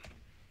bomb.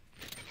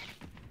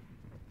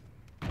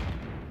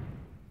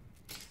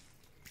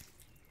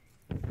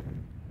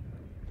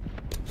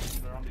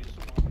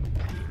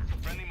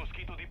 Friendly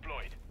mosquito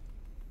deployed.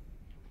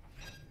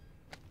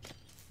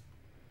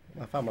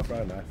 I found my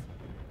throwing knife.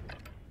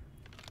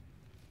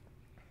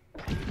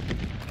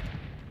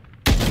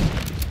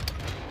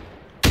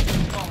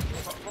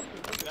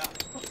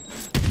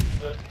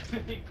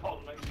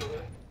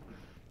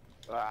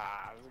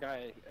 Ah, this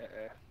guy.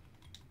 I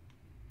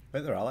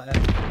think they're all at it.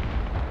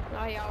 No,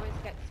 he always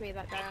gets me,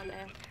 that guy on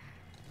there.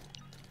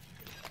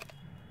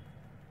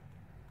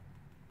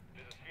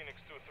 This is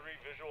Phoenix 2-3,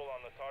 visual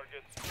on the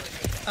target.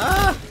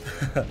 Ah!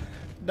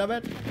 Damn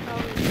it.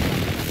 Oh,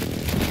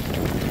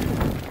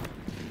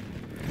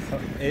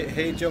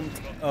 He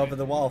jumped over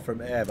the wall from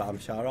A, but I'm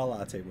sure all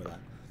our team were there.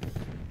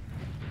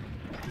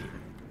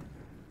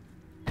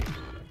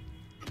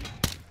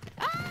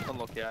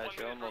 Unlucky,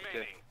 actually,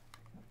 unlucky.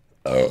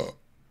 Oh,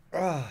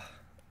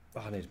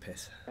 I need a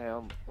piss. Yeah,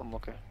 I'm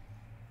unlucky.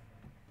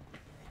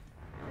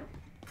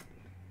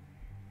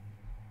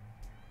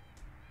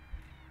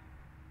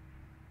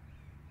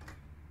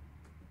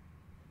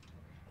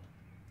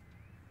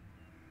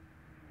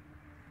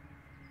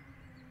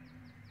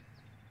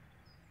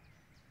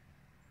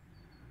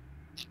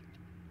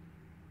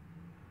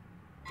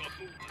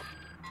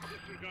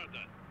 Disregard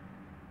that.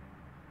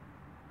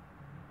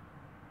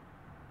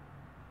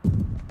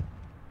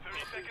 30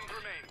 seconds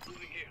remain.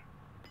 Moving here.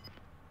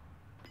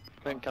 I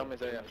think Cam is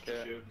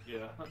AFK.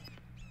 Yeah.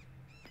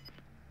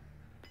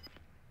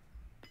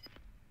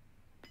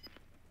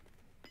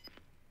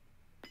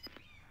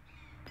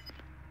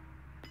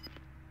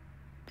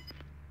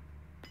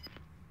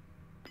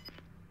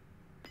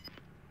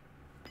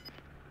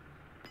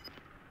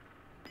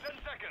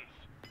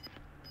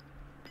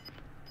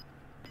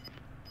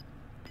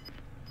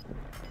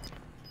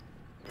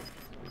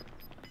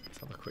 Let's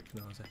have a quick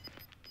nosy.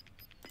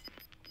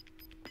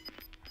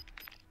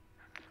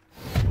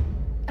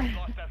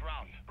 Lost that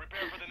round.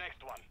 Prepare for the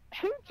next one.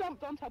 Who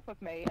jumped on top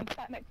of me and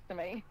sat next to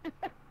me?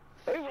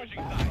 Who was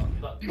that?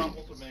 That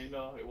wasn't me,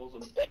 no, it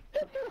wasn't. Search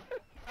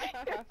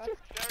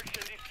and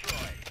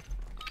destroy.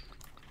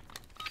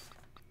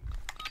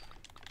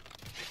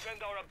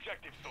 Defend our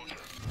objective,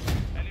 soldier.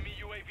 Enemy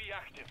UAV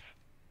active.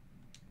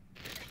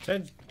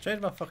 Change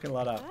my fucking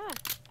ladder.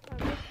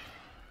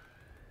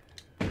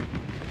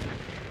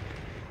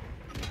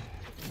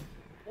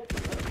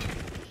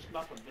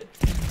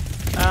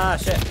 Ah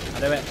shit, I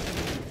do it.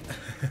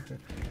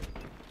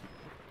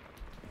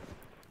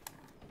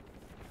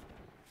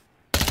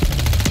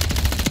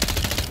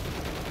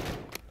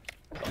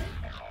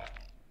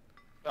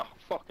 Oh,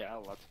 fuck it,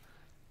 lads.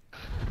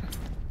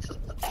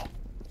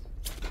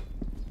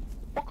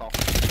 Fuck off.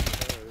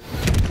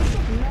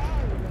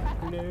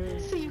 No.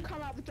 See you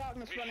come out of the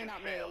darkness running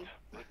at me.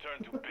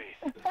 Return to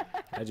base.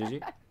 Hey,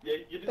 GG. Yeah,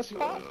 you did see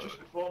that just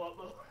before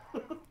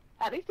that though.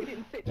 At least he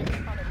didn't sit just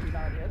in front of me,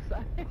 Darius.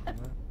 So.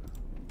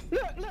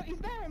 Look, he's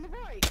there on the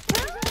right.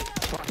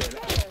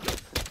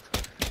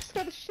 He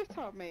scared the shit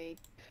out of me.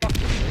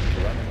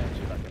 Running at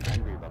you like an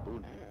angry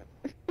baboon.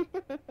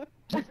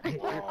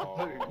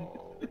 Whoa.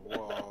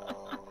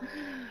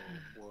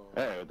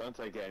 Hey, don't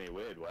take it any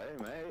weird way,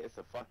 mate. It's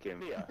a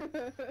fucking yeah.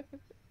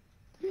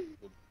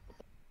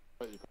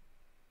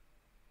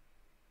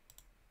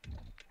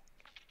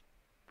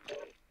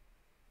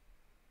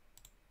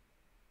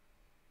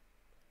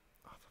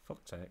 Oh, for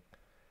fuck's sake.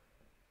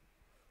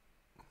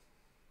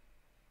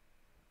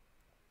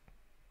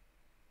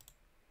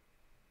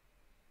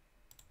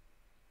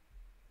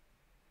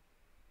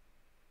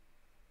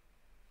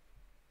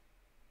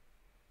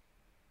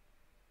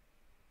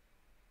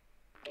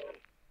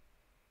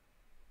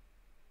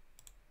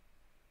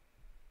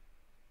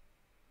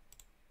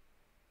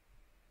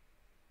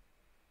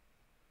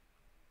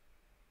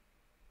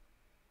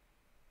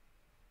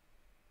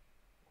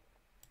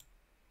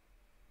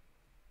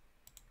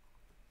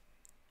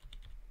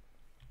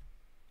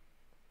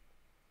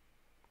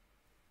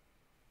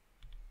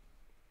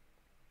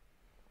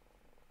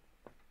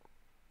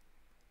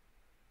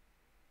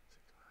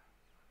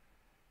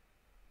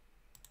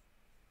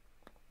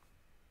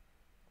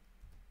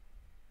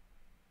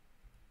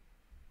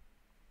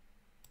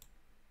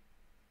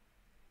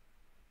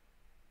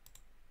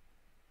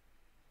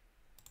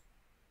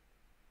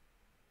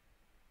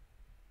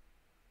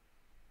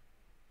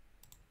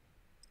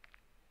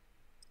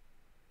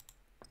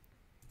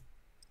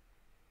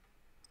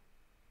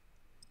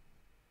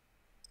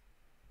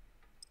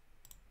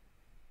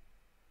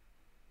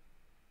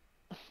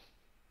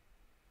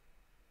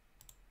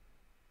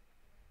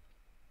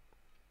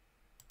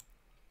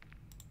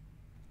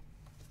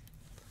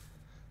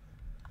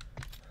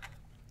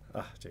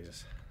 Ah,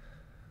 Jesus.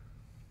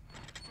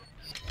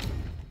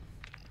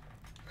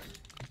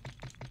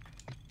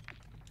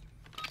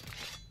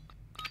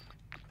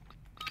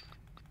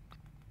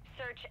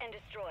 Search and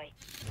destroy.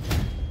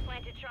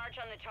 Plant a charge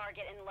on the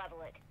target and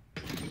level it.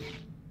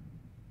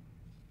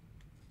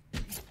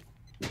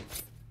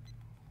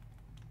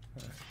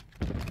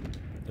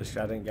 Just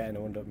I didn't get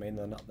anyone to mean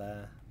they're not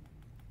there.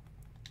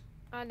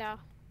 I know.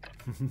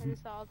 I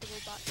just thought I'll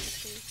double back to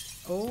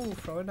see. Oh,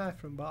 throw a knife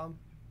from bottom.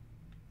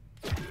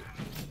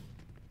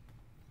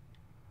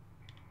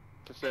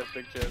 Just a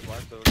big chairs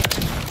like those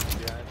guys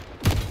behind.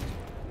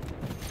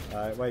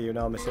 Alright, where you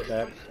normally sit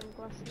there? Yeah,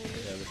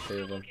 there's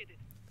two of them.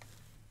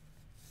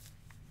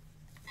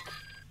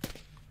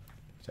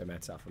 So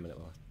mate, out for a minute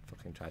while I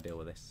fucking try to deal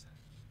with this.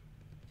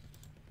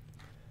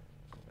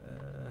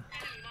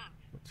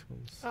 Which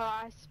one's? Oh,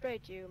 I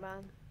sprayed you,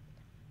 man.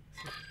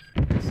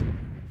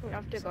 We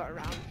have to go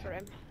around for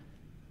him.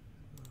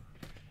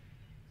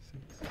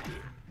 6, 7,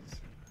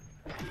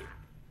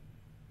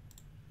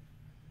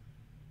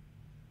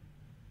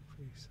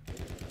 3,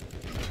 7.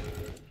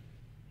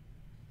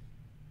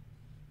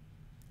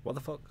 What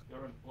the fuck?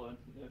 You're in plane,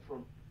 near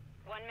front.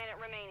 1 minute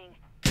remaining.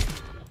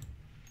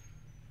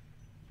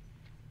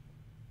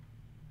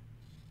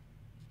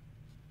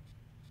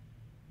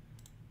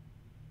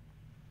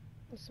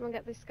 Does someone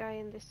get this guy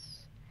in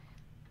this?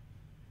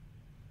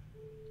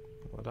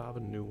 I don't have a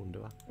new one,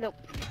 do I? Nope.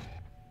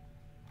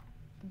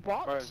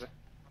 What? Where is it?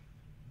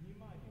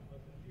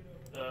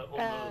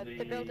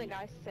 The building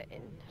I sit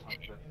in.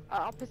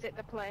 Opposite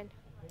the plane.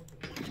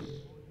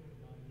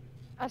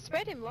 I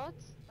sprayed him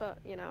loads, but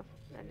you know,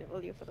 I didn't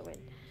will you for the win.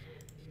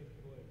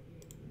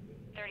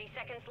 30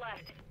 seconds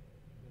left.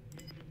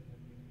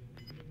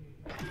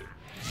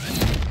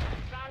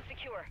 Round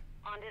secure.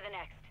 On to the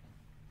next.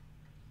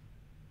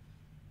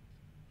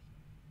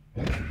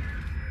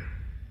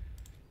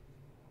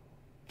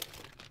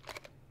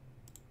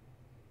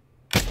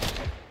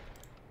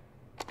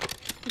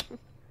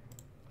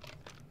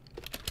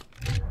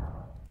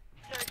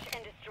 Search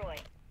and destroy.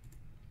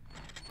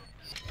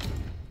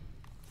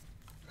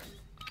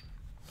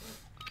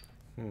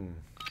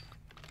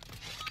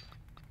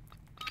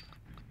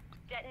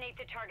 Detonate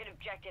the target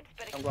objectives,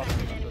 but I'm glad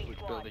expect an I enemy which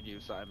squad. building you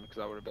side because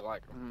I would have been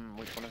like,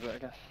 which one is it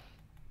again?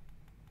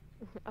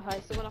 Hi,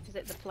 someone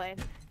opposite the plane.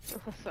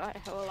 Sorry,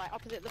 well, like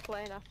opposite the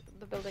plane,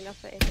 the building I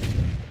sit in.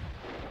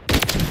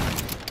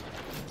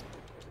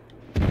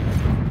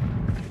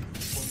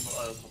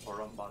 One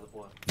run by the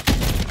boy.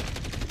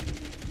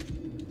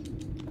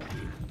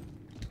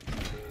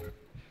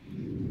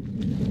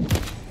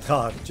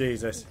 Oh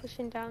Jesus!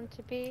 Pushing down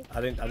to B.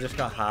 I just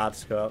got hard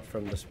scoped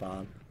from the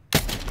spawn.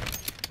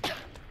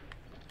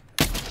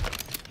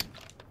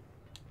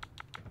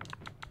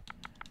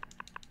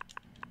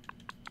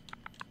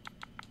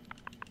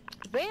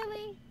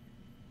 Really?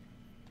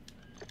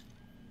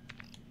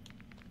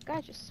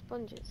 Guy just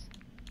sponges.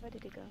 Where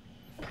did he go?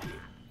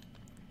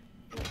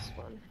 This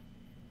one.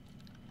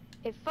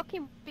 It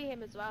fucking be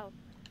him as well.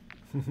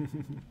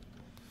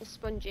 The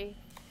spongy.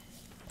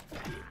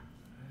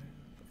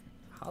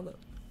 How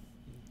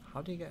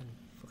do you get a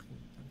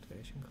fucking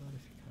activation code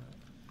if you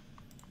can't?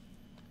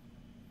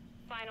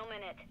 Final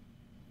minute.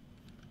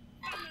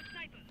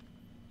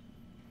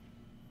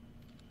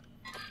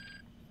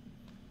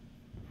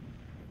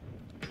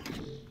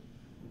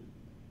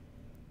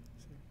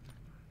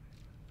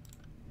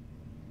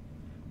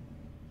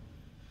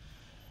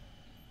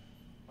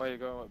 Where are you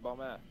going with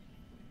bomb air?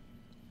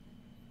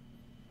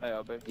 A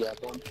or B? Yeah,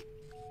 bomb.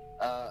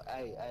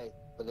 A.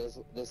 But there's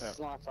a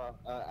sniper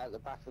at the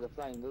back of the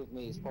plane with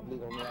me. He's probably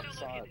on the other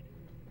side.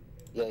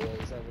 Yeah,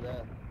 he's over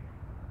there.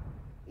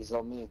 He's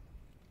on me.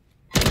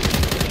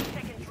 30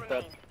 seconds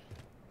remain.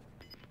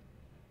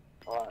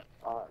 Alright.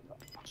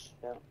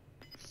 Yeah.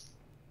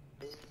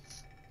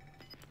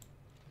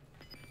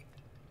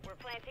 We're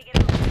planting it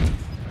on.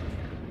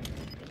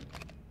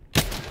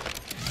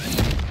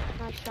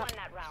 Nice shot. Won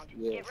that round.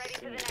 Yes. Get ready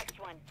for the next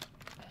one.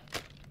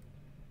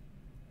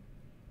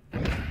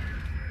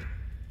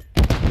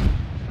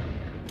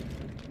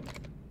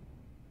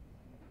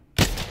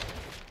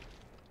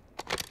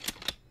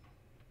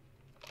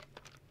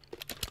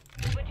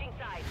 Switching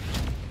sides.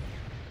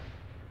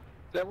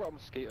 There were a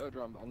mosquito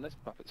drum on this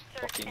map. It's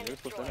fucking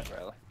useless, isn't it,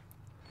 really?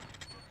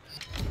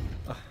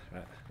 Oh,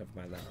 right, never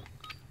mind that.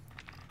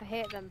 I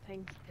hate them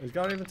things. Is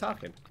God even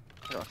talking?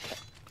 Okay.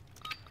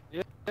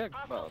 Yeah,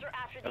 well, Hostiles are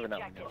after the every now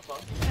and objectives.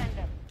 again. Defend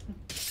them.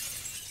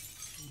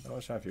 I'm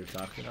not sure if you were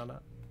talking or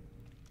not.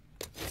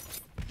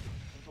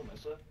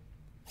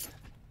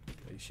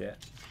 Are you shit?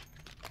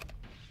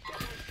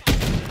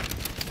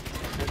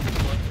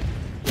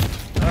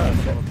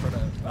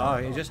 Oh,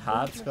 he just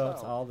hard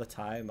scopes all the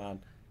time, man.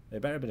 They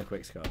better have been a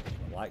quick scope.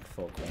 Like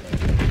fuck.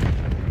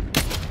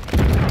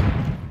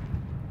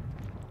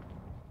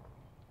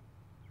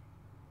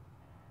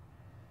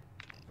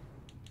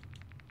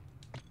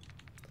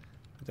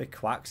 The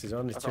quacks, there's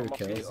only 2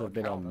 kills have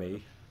been on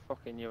me.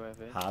 Fucking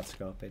UAV. Hard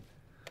scoping.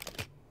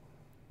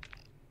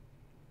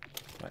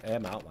 Like,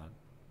 aim out, man.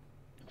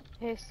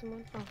 Here's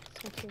someone. Oh,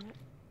 it's my teammate.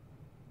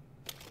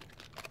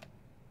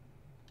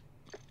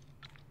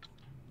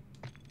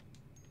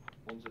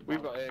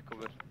 We've got air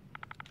covered.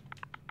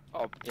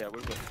 Oh, yeah,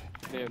 we've got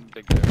near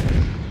big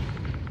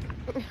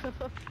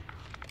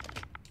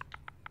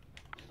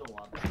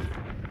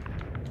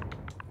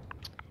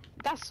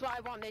That's why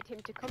I wanted him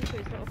to come to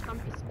his little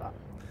campy spot.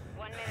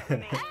 1 minute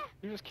remaining.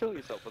 You just kill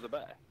yourself with a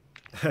bear?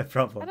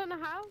 Problem. I don't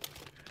know how.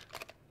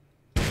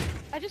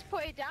 I just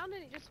put it down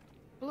and it just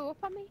blew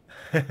up on me.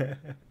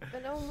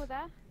 But no one was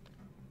there.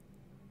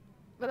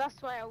 But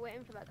that's why I was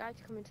waiting for that guy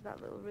to come into that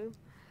little room.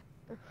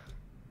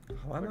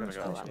 Why am I not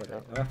supposed to do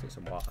it? I have to get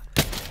some water.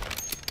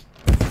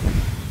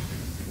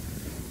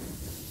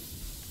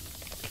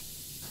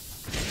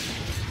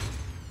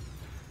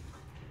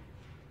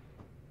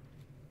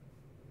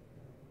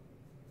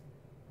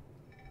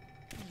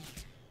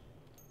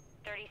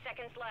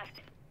 Seconds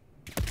left.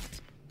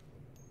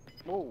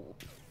 Whoa.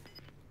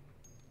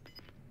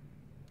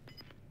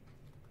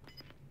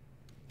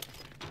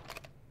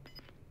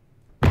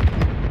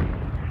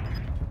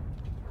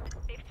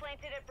 They've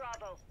planted at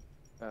Bravo.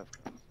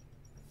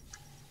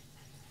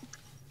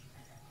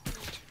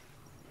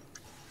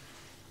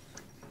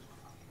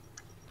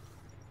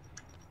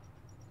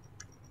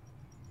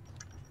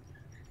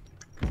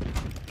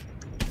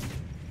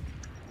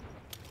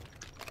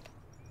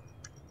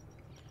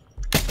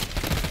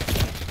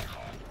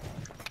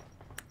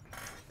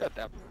 God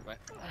damn it, mate.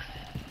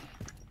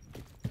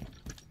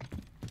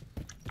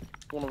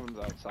 One of them's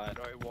outside,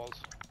 or it was.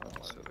 I don't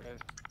know where the other guys.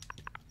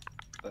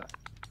 There.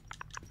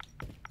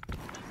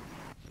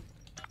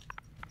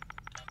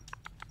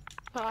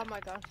 Oh my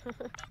god.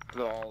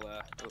 They're all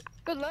there.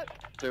 Good luck.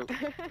 Two.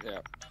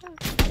 Yeah.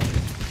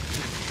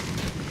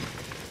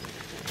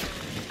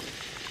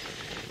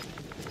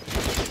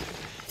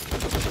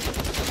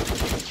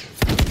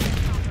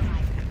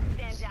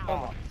 Stand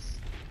down.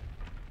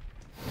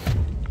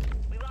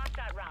 We lost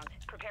that round.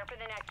 Prepare for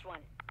the next one.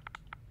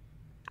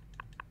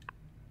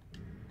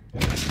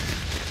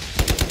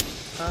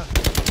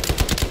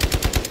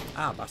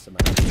 Bastard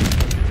man.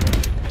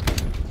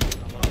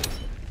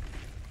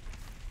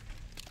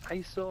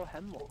 I saw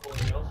hemlock.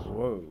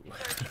 Whoa.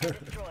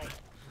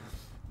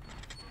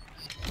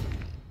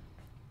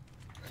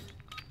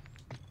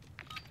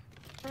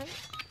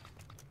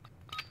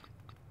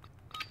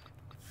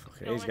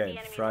 Fuck it, he's getting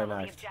fry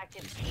knife.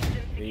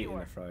 He's eating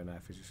a fry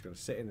knife. He's just gonna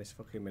sit in this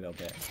fucking middle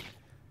bit.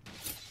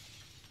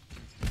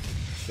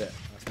 Shit,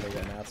 that's me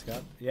getting out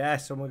again. Yeah,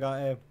 someone got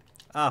him.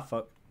 Ah,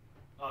 fuck.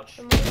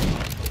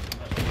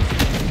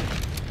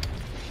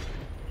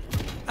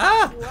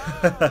 Ah!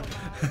 Wow,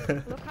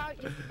 look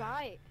out your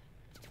sight.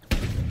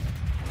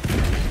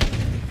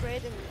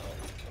 Braden.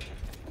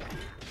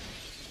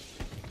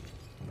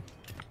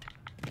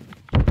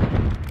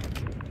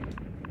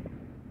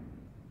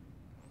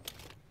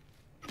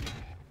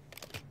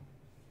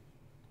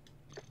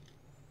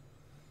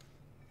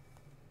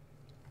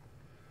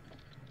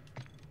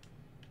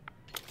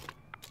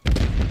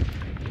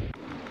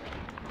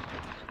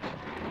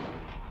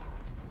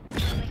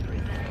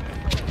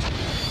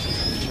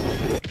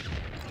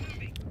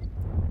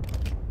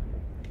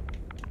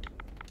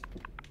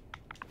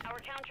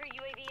 Counter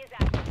UAV is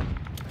active.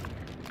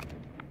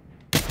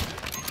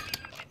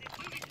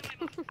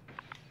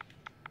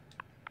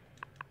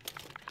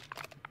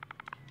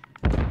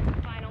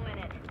 Final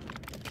minute.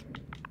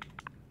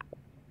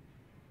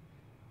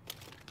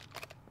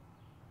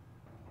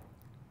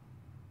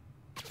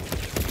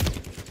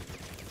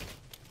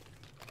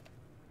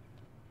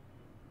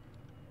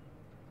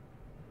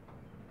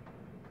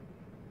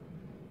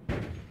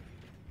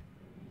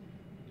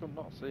 I'm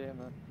not seeing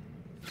that.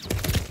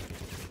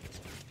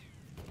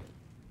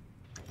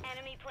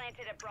 Enemy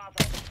planted at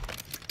Bravo.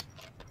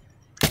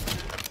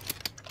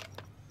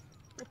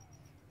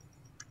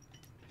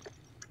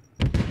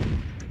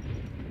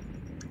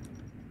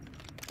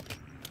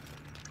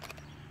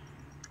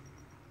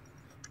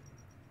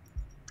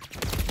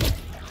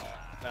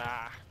 Nah,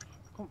 I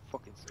can't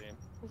fucking see him.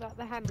 Is that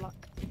the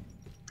hemlock?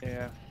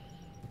 Yeah.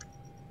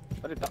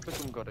 How did that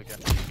become good again?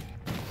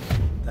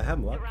 The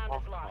hemlock? The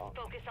round is lost.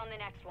 Focus on the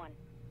next one.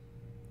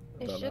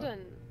 It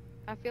shouldn't.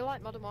 I feel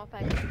like Modern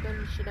Warfare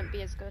guns shouldn't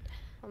be as good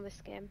on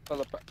this game.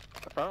 Well,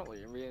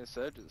 apparently in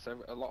Reinsurgence,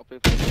 a lot of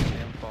people are using the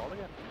M4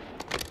 again.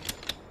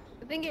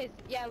 The thing is,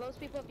 yeah, loads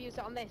of people have used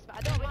it on this, but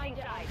I don't mind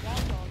it on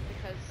Warzone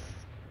because,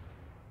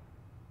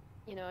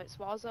 you know, it's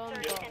Warzone,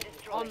 but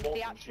on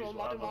the actual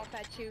Modern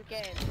Warfare 2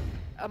 game,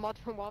 a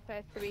Modern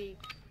Warfare 3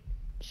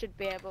 should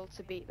be able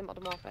to beat the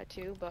Modern Warfare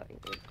 2, but...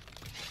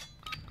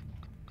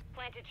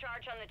 Plant a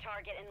charge on the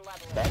target and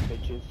level it. Back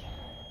bitches.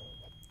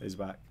 He's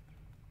back.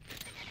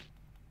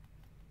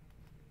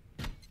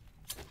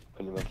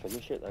 Can you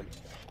finish it then?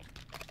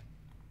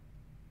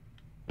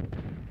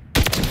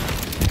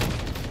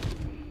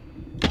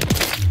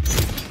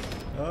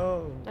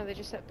 Oh. No, they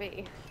just at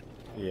B.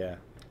 Yeah,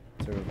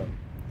 two of them.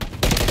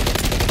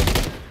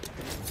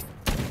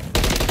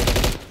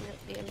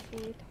 Yep, the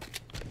feed.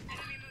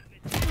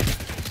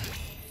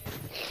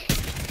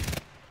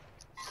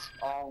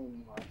 Oh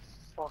my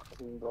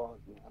fucking god,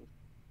 man.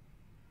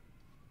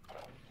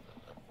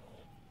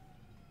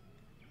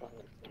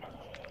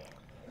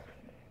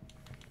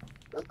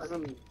 I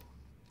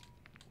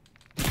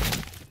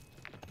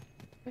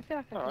feel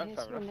like I can hear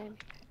someone name.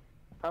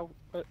 How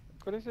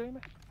could he see me?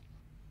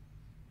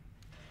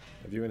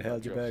 Have you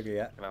inhaled your burger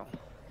yet? No.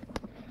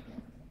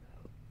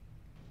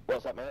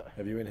 What's that, mate?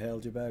 Have you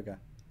inhaled your burger?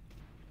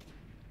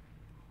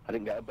 I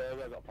didn't get a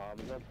burger, I got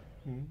parmesan.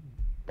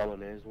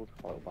 Bolognese wood,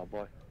 like a bad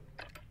boy.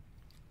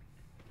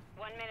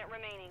 1 minute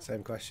remaining.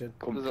 Same question.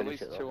 There's at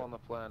least two on the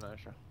plane,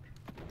 Asher.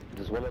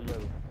 There's one on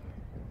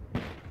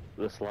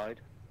the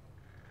slide.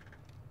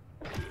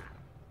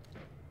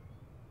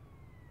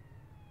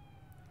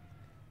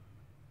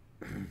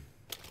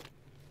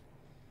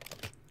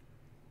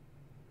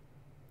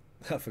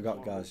 I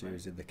forgot guys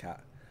using the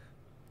cat.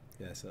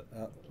 Yeah, so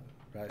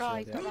right. Oh, So,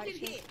 he's got yeah. right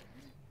shit.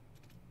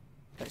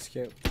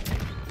 Execute.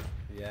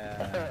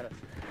 Yeah.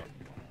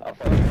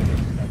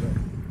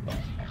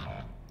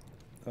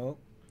 Oh.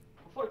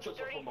 30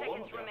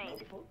 seconds remain.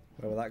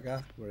 Where was that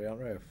guy? Were he on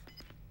roof?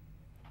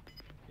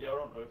 Yeah,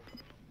 we're on roof.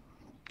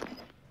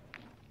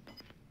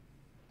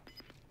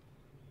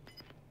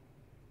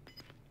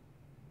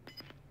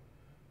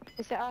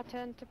 Is it our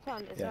turn to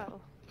plant as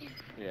well?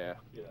 Yeah.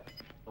 Yeah,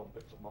 no one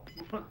picked them up.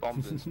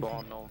 Bombs in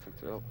spawn, no one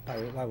picked it up.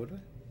 Why would we?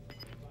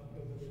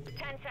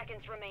 10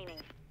 seconds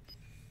remaining.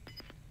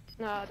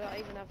 No, I don't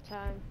even have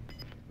time.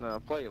 No,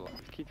 play it light.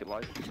 Keep it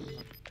light.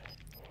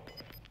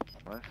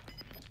 Nice.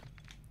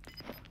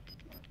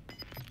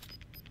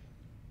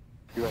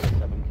 You had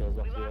 7 kills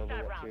off We the lost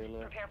that Overwatch round.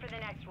 earlier. Prepare for the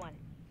next one.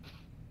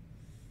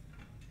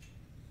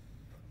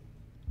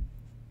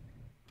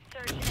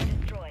 Search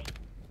and destroy.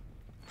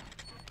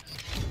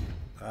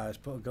 Let's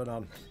put a gun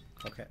on.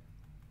 Okay.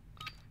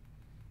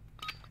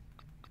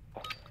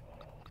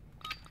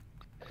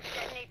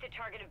 Detonate the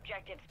target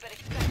objectives, but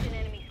expect an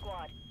enemy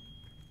squad.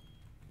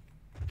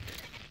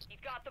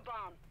 You've got the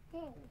bomb.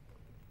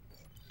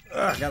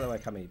 Get out of the way,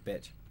 come here,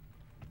 bitch.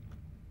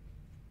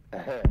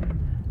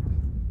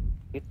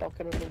 You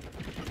talking to me?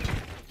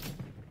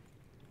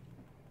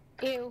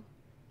 Ew.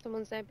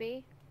 Someone's there,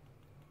 B.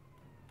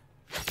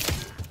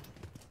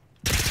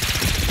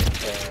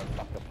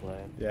 Back up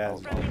plane. Yeah, I'll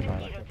it's try fine. back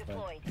Mosquito up plane.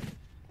 deployed.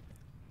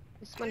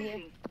 This one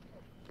here.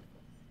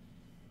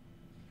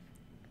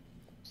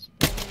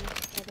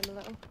 Spread them a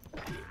little.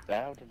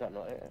 How did that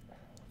not hit it?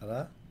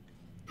 Hello?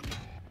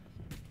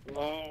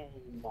 Oh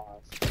my.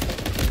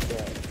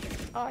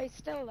 Oh, he's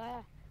still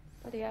there.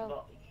 Bloody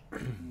hell.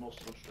 Most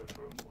of the strip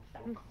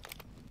room.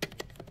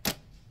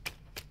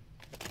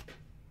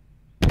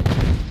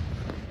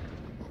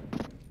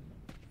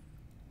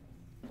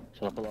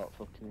 Shall I pull out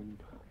fucking...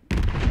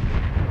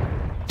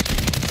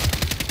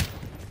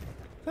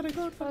 Very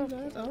good, very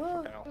good.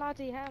 Oh.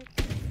 Bloody hell.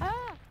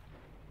 Ah!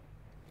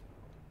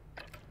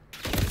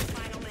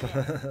 Final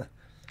minute.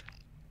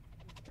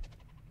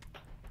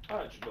 I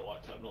actually don't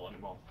like Terminal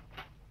anymore.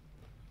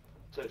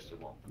 Tasted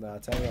one. No,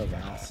 tell you what,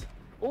 ass.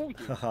 Oh,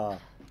 Haha.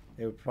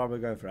 He would probably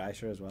go for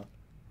Aisha as well.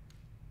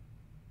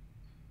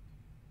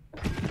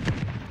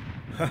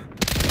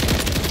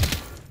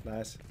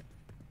 Nice.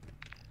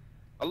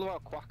 I love how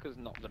Quacker's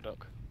not the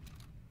duck.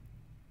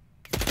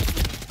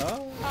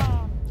 Oh.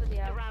 Oh, bloody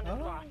The hell. round is Oh.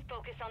 lost.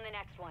 Focus on the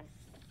next one.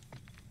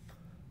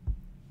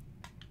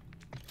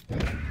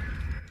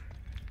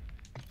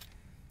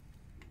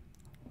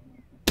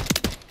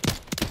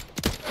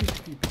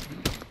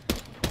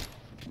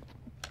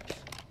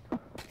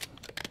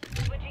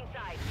 Switching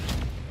sides.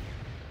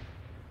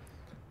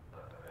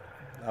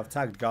 I've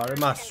tagged Gar in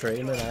my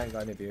stream and I ain't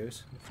got any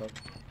views. Fuck.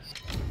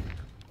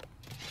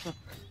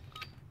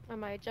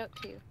 Am I a joke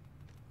to you?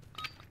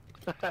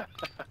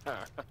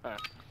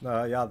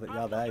 No, you're there,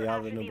 you're the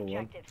After number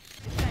one. objectives.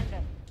 Defend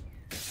them.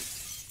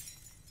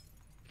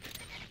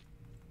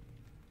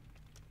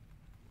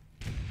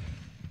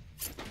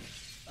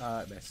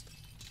 I missed.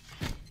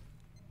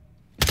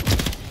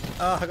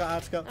 Oh, I got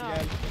hard scope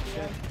again.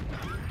 Shit.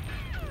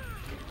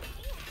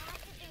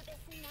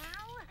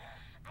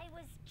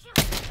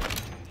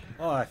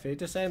 Oh, if he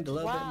just aimed a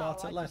little bit more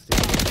to the left.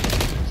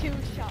 2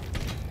 shots.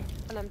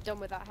 And I'm done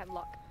with that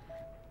hemlock.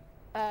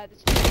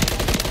 There's 2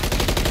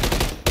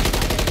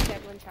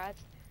 everyone tried.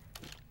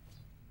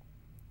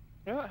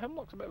 You know, that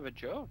hemlock's a bit of a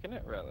joke, isn't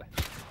it, really?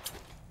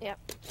 Yep.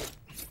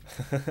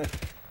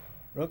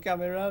 Run,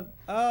 Cammy, run.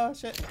 Oh,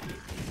 shit.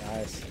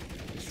 Nice.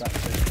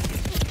 Distraction.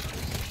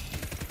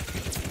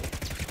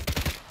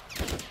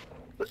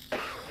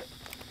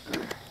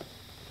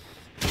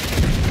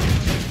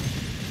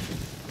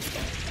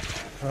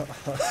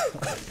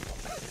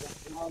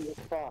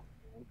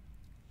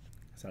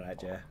 It's alright,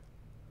 Jay.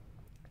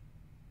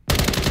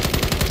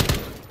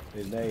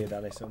 He's near you,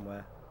 Danny,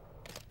 somewhere.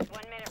 1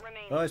 minute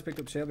remaining. Oh, he's picked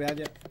up shield behind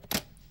you.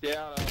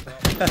 Yeah, I know.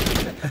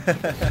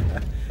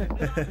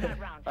 That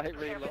round. I hit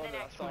Prepare for reload the and I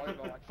next saw one. him,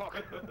 I'm like, fuck.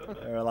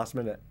 Or last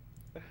minute.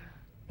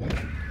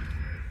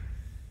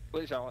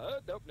 Literally, I'm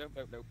like, nope, nope,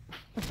 nope, nope.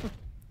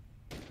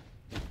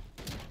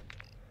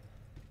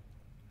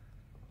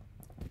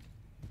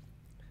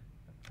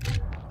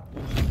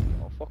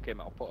 Oh, fuck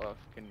him, I'll put a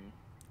fucking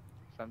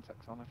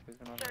Sentex on if he's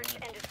gonna have Search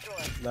it. and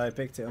destroy. No, he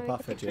picked it up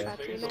off of Jay.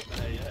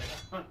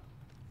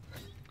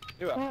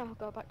 Do it. Oh, I'll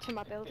go back to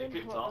my building.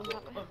 What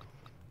done that?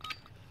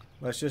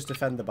 Let's just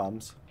defend the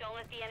bombs. Don't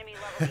let the enemy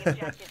level the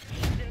objectives.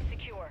 Keep them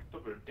secure.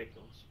 That'd be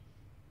ridiculous.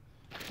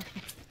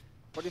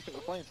 What do you think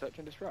we're playing? Search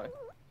and destroy?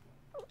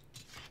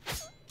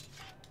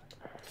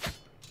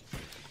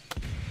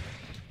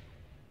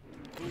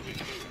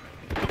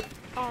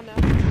 Oh no.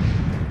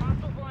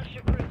 Hostiles launched a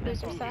cruise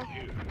There's missile. yourself.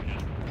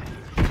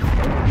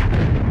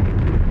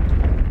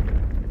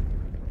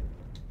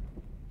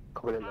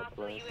 Coming in that Hostile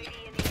plane. UAV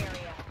in the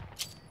area.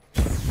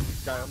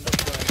 Guy on the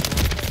plane.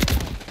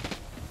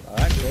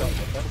 Alright, cool.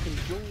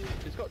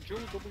 It's got dual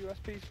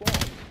WSP SWAT.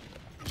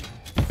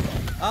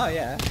 Oh,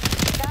 yeah.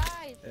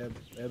 Guys!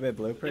 It'll be a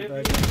blueprint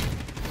version.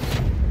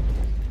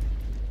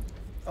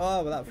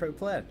 Oh, without fruit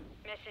plane.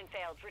 Mission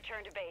failed.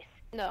 Return to base.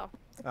 No.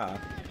 Ah.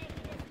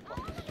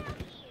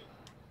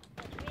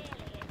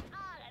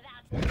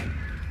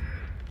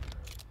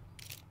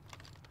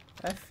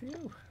 F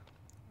you.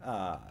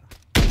 Ah.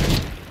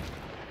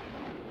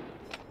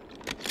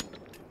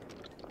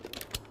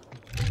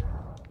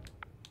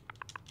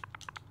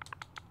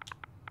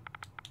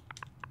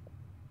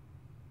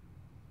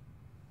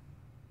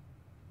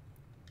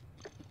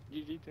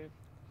 GG team.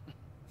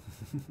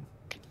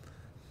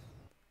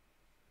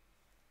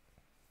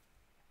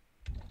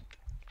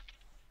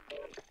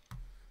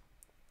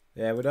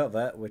 Yeah, we don't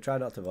vote. We try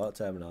not to vote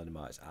terminal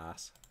anymore. It's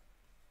ass.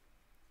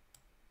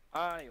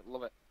 I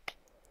love it.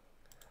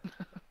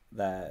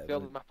 There. The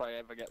only map I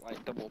ever get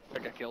like double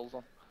figure kills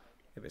on.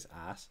 If it's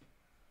ass.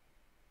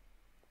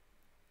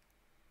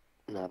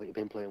 No, but you've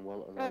been playing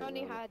well at the I moment.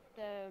 only had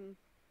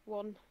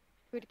one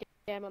good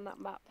game on that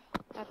map,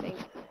 I think.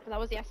 And that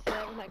was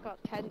yesterday when I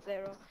got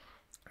 10-0.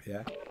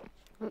 Yeah.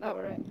 That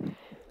were it.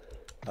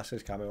 That's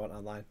his camera went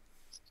online.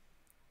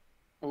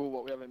 Oh,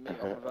 what we having meat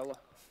or favela?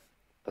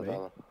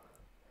 Favela.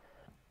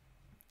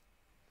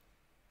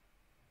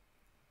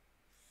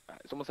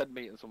 Right, someone said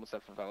meat and someone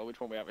said favela. Which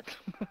one we having?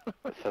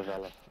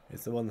 Favela.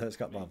 It's the one that's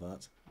got more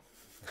votes.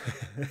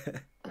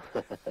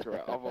 That's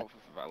right, I'll vote for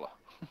favela.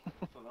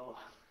 Vanilla.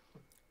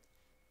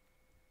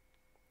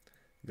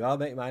 Go on,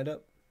 make your mind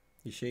up.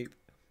 You sheep.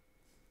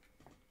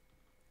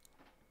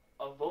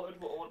 I voted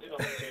what I wanted on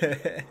the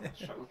game. Let's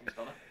check if he's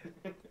done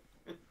it.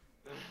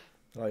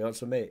 Oh, you want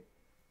some meat?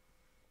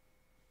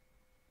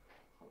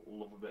 I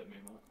love a bit of me,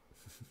 mate.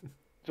 Do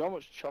you know how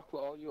much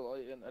chocolate all you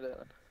like into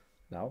it?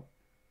 No.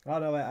 Oh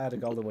no, wait, I had a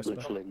golden whisper.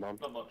 Literally none.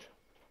 Not much.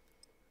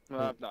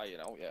 No, you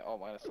know, yeah, all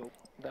mine are still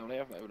down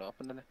here. I've not even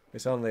opened any.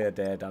 It's only a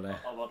day, Danny.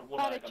 I've had one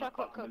I had egg a and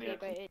chocolate pack of cookie, mini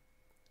but eggs.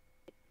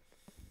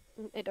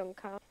 it don't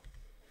count.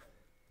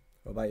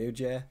 What about you,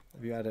 Jay?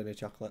 Have you had any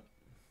chocolate?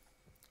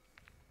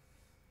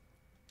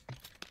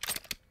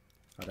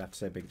 I'd have to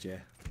say Big J.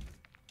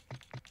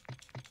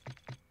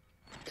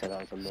 10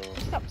 out of no.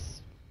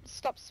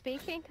 Stop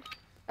speaking.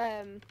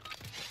 About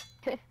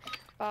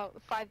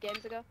 5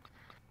 games ago.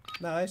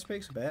 No, he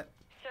speaks a bit.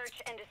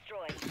 Search and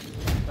destroy.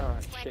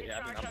 Alright, Plant shit, the yeah,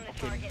 I charge mean, on I'm the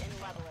fucking... target and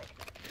level it.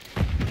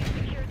 You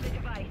secured the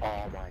device.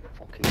 Oh my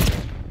fucking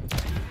god.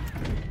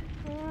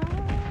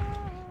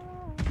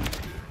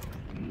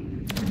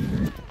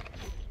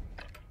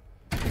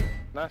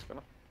 Nice,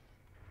 gunner.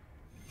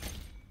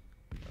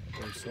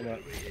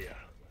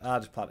 Ah,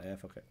 just plant here,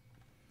 fuck it.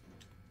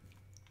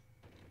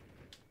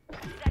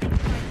 Setting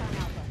device on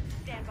Alpha.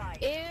 Stand by.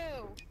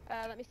 Ew!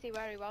 Let me see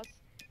where he was.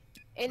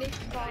 In his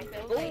spawn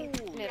building,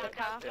 near the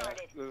car. Yeah,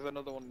 there's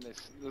another one in this.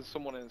 There's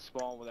someone in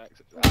spawn with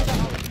exit. Down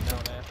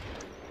there.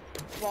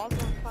 Was on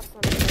class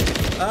on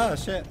Ah,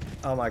 shit.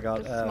 Oh my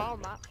god. It's a small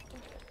map.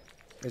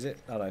 Is it?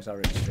 Oh no, it's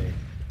already Steve.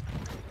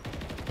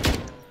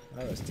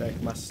 Oh, let's take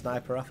my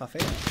sniper off, I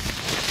think.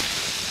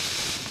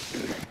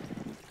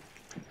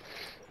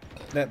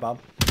 Net bomb.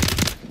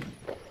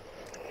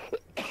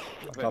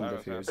 Bomb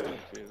defused.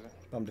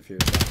 Bomb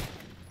defused.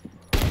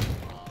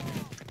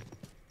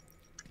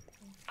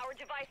 Our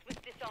device was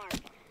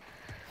disarmed.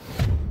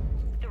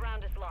 The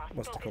round is lost.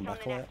 Must have Focus come on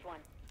back the on it. next one.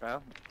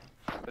 Well,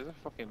 there's a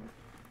fucking...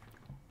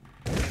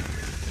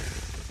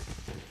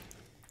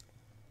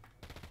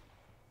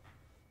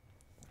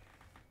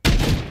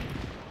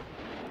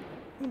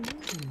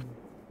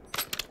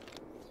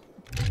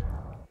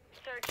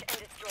 Search and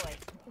destroy.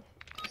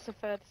 It's the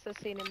furthest I've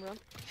seen him run.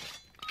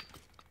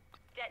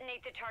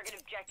 Detonate the target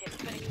objective,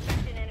 but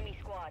expect an enemy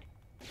squad.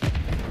 You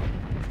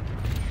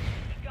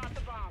got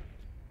the bomb.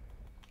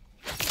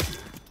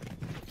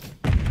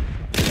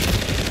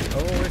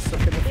 Oh, it's stuck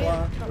in the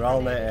floor. They're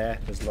all near here.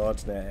 There's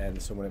loads near here and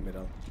there's someone in the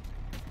middle.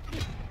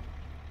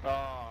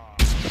 Oh.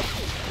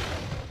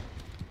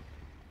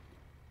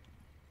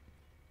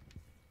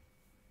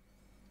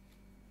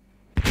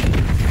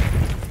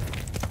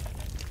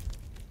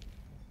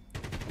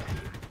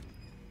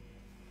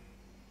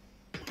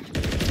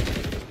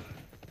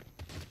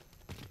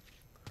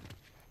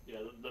 Yeah,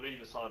 they're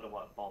either side of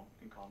like bomb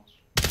in corners.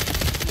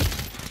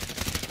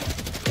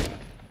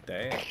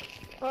 Damn.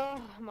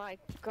 Oh my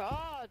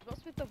god,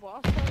 what's with the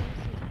war zones?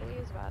 It's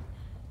really bad.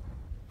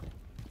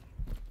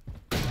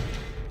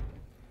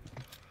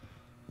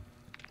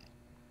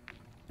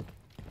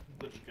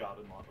 They're just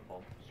guarding like the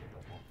bomb.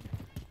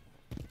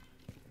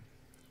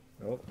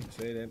 Oh, I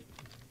see him.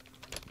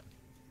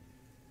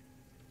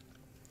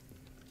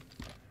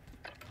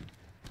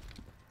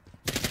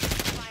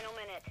 Final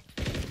minute.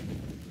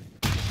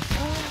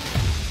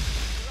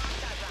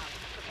 Lost that round.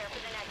 Prepare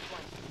for the next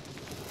one.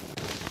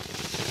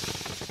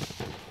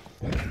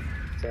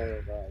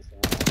 Sorry guys,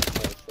 I'm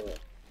so short.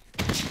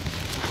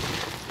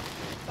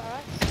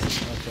 Alright.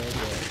 Okay,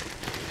 good.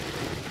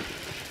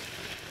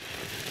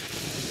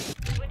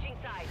 Switching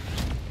sides.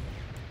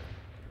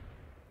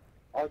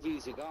 I'll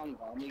use a gun,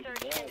 but I need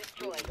Search a and gun.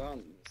 destroy. Use a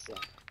gun. So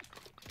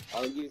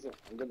I'll use it.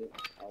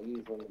 I'll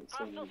use one and see.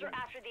 Hostiles are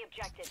after the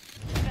objective.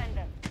 Defend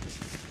them.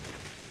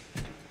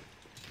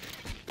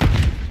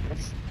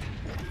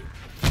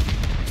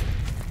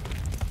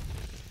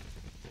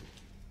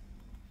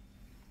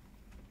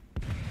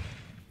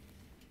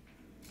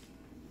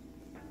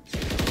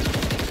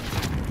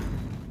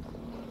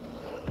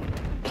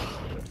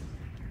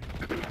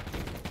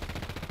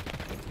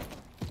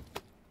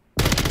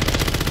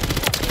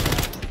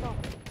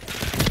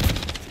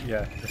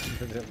 Yeah,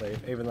 they didn't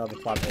leave, even though they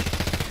planted.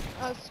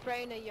 I was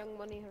spraying a young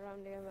money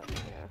around here, but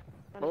yeah.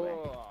 Run away.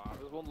 Oh,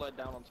 there's one laid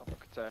down on top of a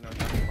container in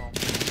that spawn.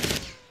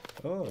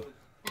 Oh.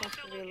 Have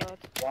to reload.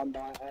 One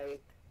by A.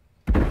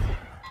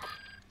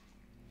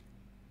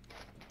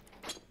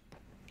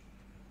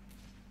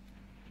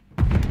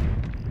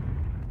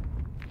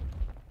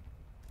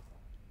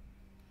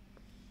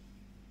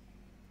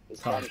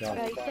 Oh, God.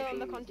 He's still on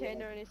the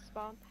container in his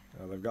spawn.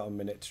 Oh, they've got a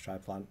minute to try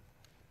plant.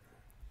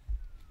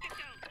 Get down.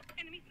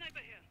 Enemy sniper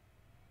here.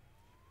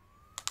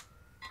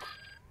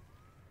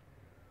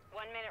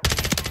 1 minute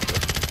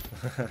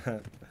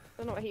remaining.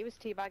 Don't know what he was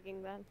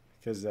teabagging then.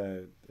 Because they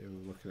were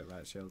looking at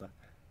right shoulder.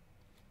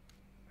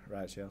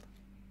 Right shield.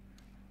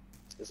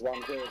 There's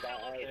one here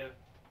about A.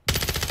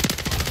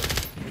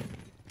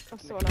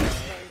 That's the one I was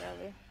saying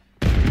earlier.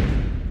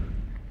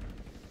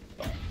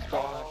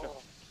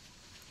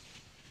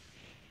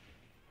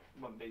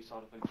 One B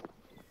side, I think.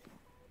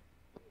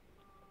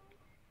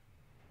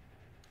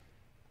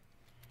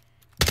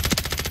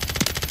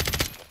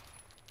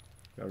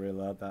 Gotta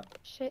reload that.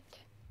 Shit.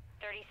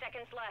 30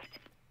 seconds left.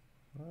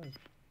 Oh.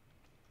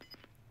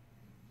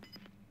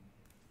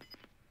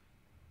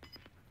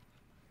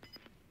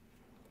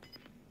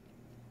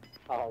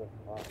 Oh,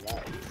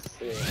 that is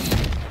sick.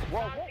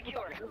 What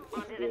secure.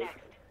 On to the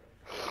next.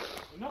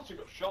 We actually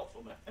got shot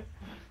from it.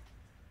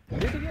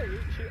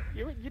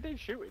 You did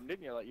shoot him,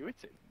 didn't you? Like, you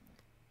hit him?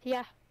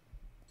 Yeah.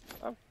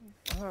 Oh,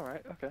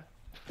 alright, okay.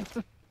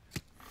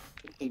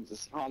 He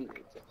just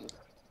hunted.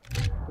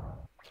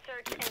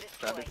 Search and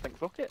destroy. I just think,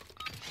 fuck it.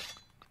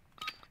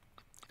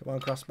 Come on,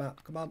 cross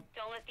map. Come on.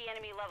 Don't let the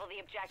enemy level the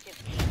objective.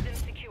 Keep them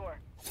secure.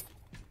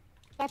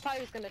 I thought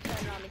he was going to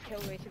turn around and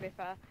kill me, to be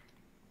fair.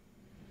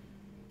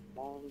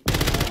 Oh,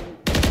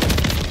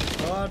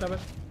 damn it.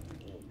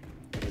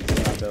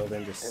 That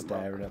building just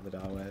staring at the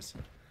doorways.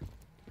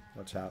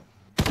 Watch out.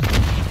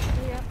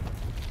 Yeah.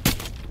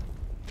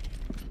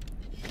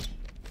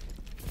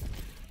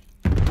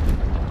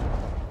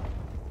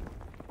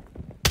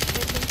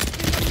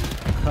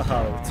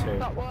 Oh, two.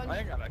 Got one. I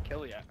ain't got that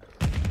kill yet.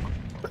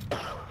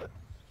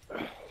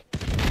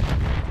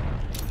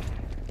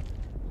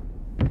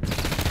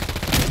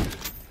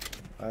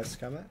 Nice,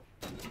 come it.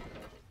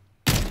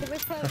 Did we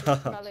play with the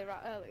smelly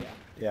rat earlier?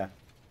 Yeah.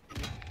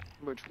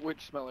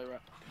 Which smelly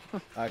rat?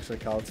 I actually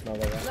called Smelly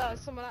Rat. No,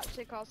 someone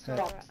actually called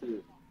smelly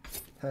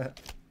rat.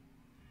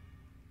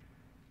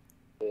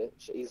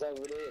 He's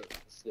over there.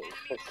 This little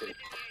pussy.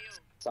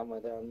 Somewhere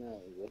down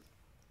there, is he?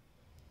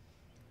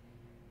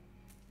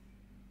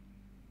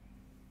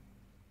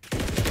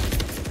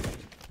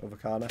 Over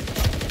corner.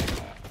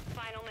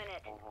 Final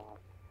minute.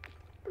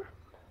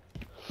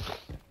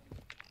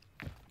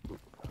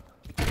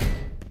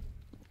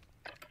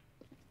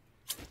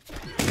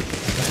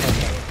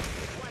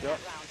 One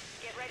round.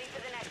 Get ready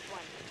for the next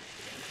one.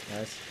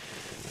 Nice.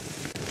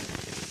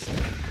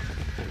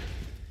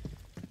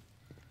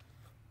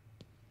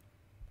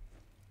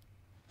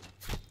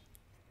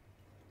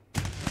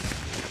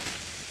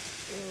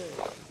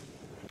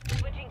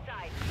 Switching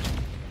sides.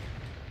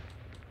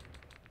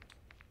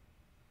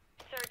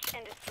 Search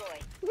and destroy.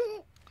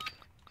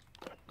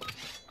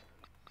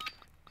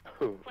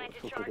 Plant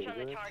a charge on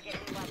the target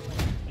and level it.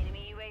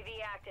 Enemy UAV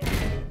active.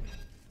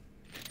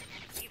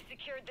 You've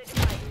secured the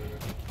device.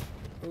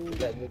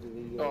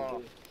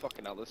 Oh,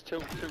 fucking hell, there's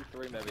two,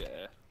 three maybe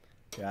here.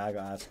 Yeah, I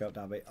got hard scope,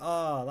 damn it.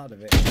 Oh, that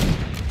did it.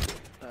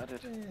 I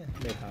did. Yeah,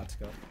 made hard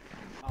scope.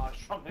 I was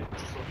trying to make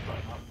just look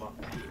like that, but...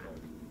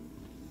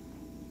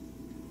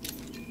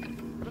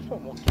 I just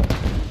want one.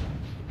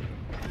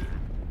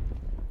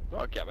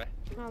 Oh, get me.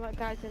 Oh, that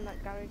guy's in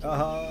that garage.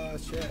 Oh,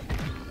 shit.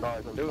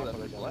 Two of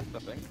them just left, I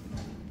think.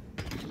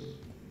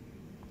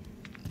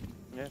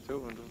 Yeah, two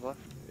of them just left.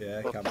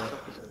 Yeah,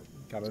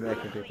 Cameron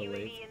making people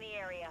leave. UAV in the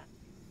area.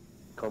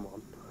 Come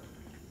on.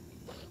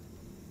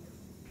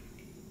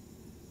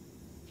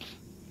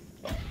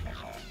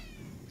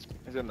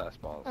 He's in that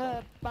spawn.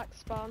 Back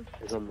spawn.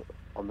 He's on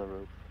the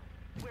roof.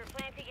 We're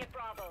planting at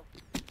Bravo.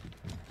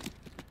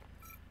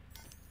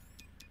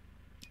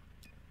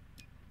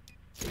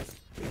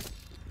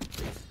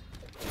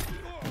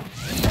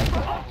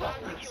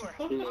 Secure.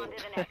 On to the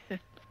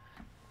next.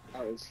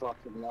 That was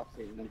fucking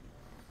nothing.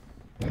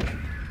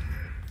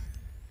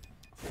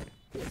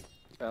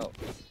 Well,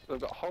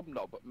 they've got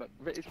Hobnob, but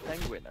British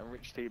Penguin and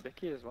Rich T.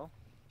 Bicky as well.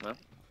 No?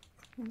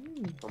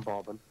 I'm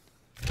bobbing.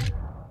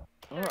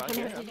 Alright, Did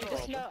yeah. you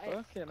just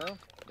notice? You know.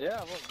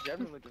 Yeah, well,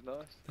 genuinely just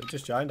noticed. They've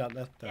just joined, aren't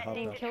they? They're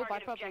Detonating hopping Killed by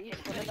target probably each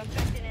objective. one of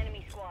them. Suspect an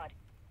enemy squad.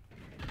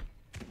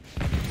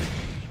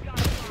 You've got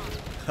a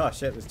bomb. Oh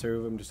shit, there's two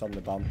of them just on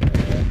the bomb.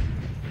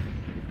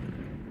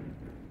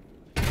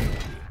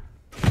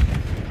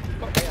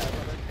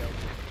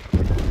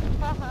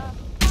 Haha.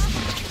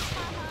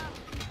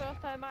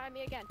 First time at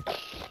me again.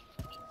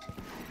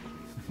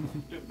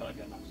 Doing that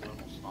again, that's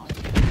almost nice.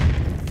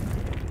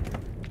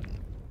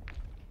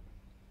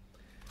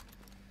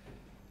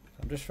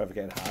 I'm just forever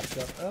getting hard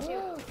shot. Oh.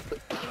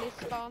 In his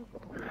spawn.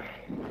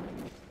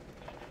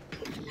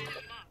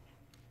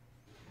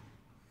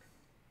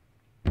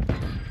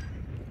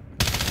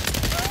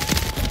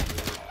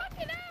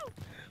 Fucking hell!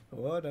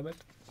 Oh, damn it.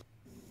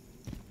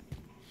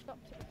 Stop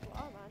to the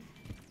floor, man.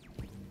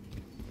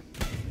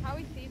 How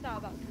he sees out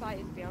of that sight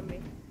is beyond me.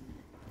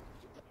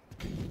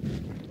 The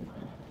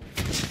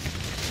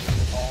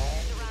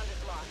round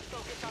is lost.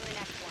 Focus on the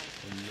next one.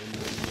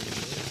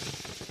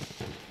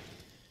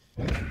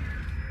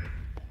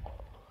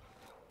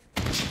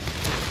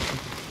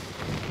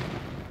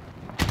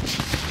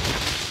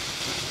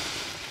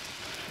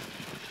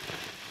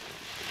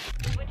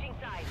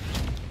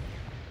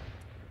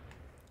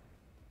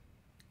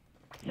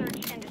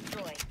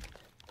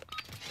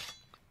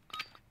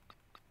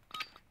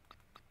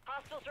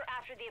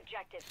 the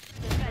objective.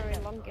 Very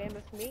long game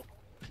of meat.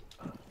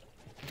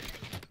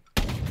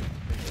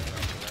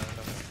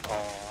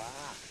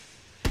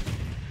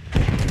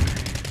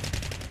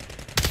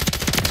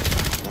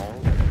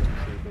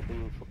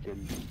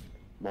 Fucking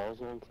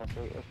Warzone class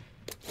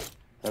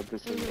every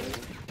single day.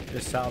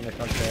 Just sat on the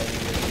container.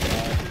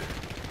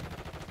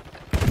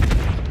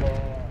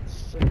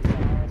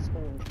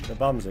 The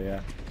bombs are,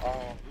 yeah.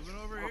 Moving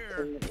over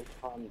here.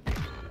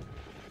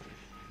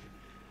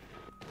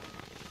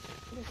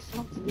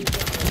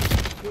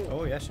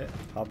 Oh, yeah, shit.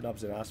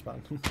 Hobnobs in ass,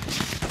 man.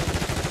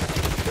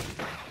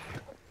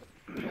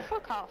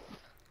 Fuck off.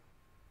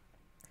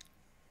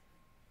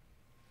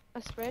 I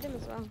sprayed him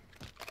as well.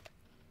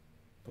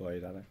 Boy,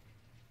 you done it.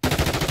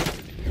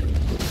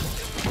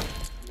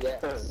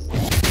 Yes.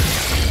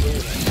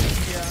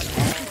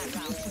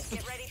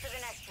 Get ready for the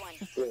next one.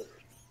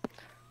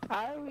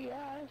 Oh,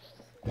 yes.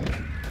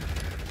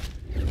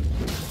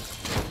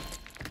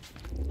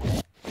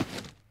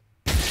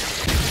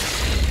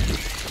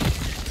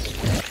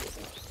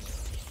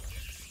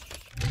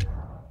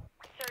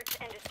 Search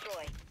and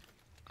destroy.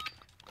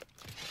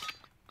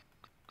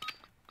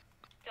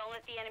 Don't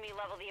let the enemy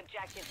level the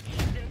objectives.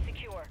 Keep them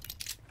secure.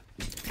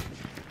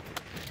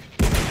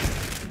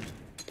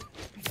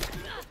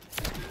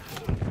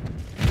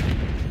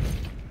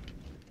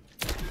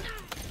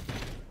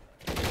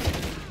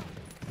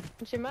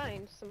 Do you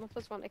mind? Some of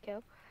us want to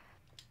kill.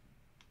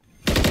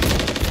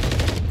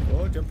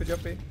 Oh, jumpy,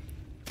 jumpy.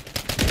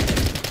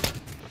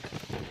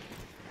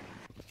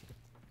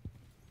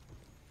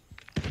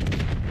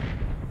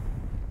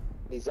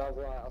 He's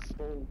over at our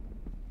spawn.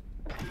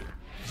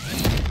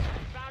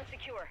 Round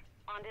secure.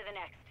 On to the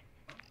next.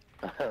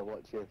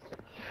 Watch it.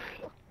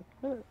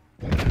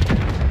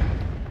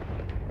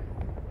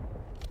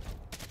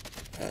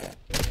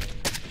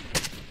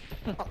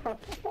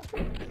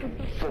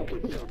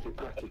 Fucking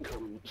self-aggressive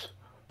cunts.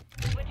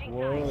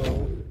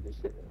 Whoa.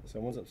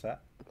 Someone's upset.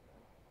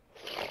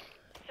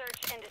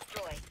 Search and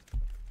destroy.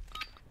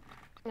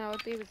 No, it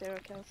would be with 0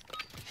 kills.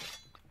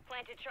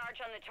 Plant a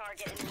charge on the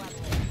target and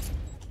level it.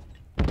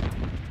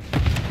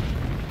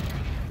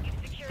 You've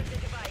secured the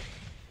device.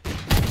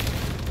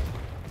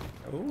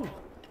 Ooh.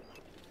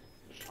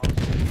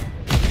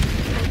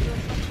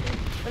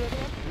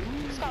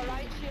 It's got a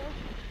right shield.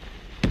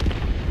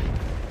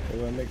 It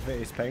was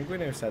McVitie's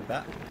penguin who said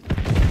that.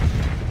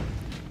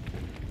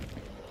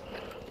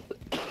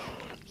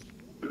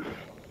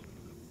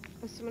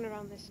 There's someone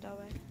around this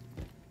doorway.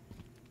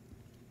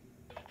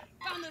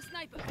 Found the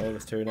sniper. Oh,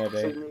 there's two in there, Oh,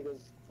 babe.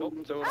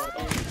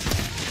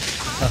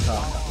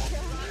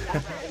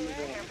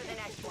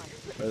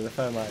 Where's the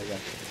thermite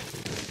again?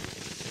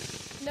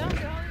 No,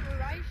 they're all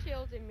right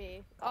shielding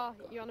me. Oh,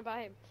 you on about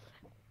him?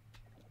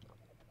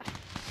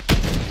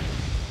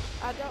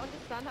 I don't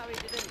understand how he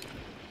didn't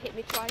hit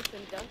me twice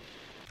and done.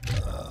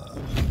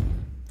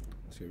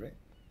 Excuse me.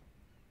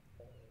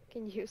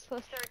 Fucking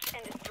useless. Search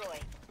and destroy.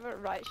 I've got a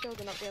right shield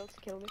and not be able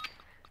to kill me.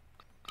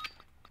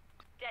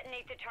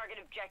 Detonate the target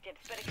objectives,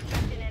 but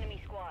expect an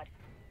enemy squad.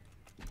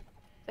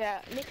 So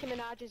yeah, Nicki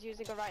Minaj is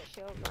using a right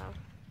shield now.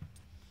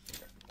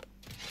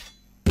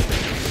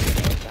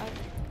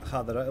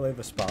 Ah, they don't leave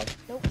a spot.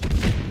 Nope.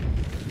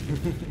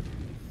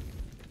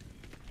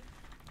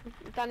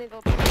 Danny,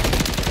 they'll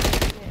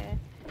yeah.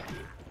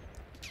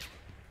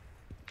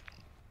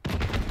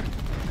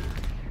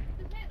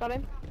 Got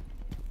him.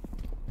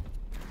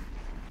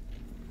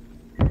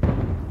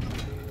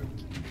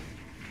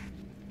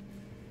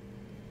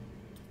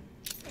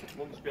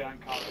 One's behind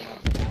Carrie now.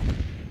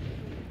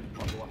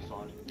 On the west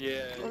side.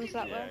 Yeah, One's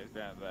that way. he's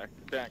behind there.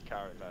 Behind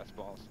Carrie there,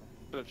 spawns.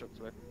 Could have chucked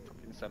away.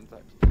 Fucking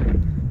Semtex.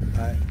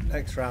 Right,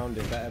 next round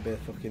it better be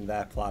fucking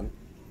their plant.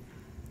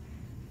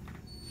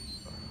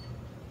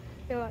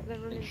 I feel like they're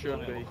running. It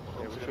should be.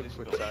 Yeah, we should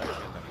switch sides in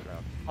the next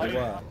round. Oh,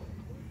 what?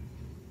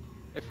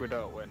 If we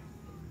don't win.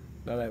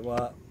 No, no,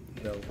 what?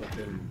 They'll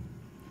fucking...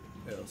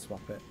 It'll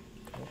swap it.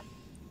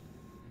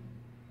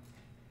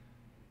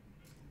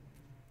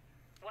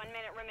 1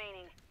 minute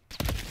remaining.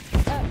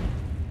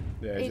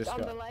 Yeah, He's just on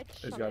got, the ledge.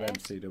 he's got an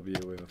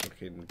MCW with a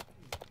fucking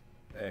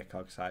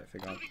ACOG sight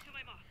thing on.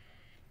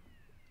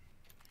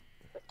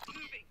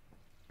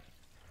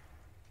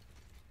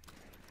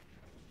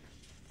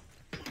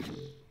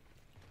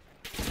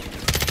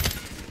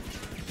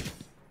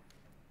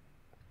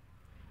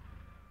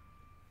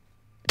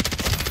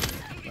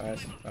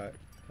 Nice, right.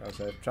 I'll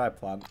say, try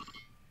plant.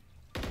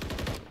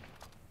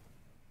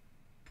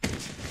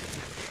 30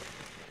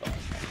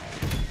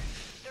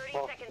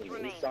 seconds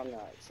remain.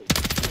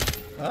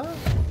 Huh?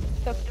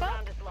 The The fuck?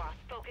 round is lost.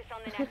 Focus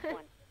on the next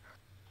one.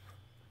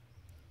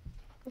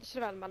 I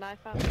should have had my knife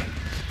out.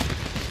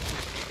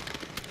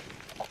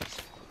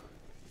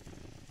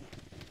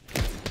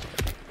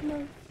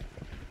 No.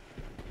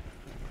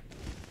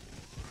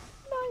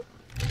 No.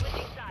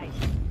 Side.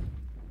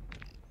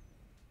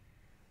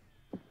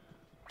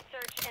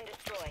 Search and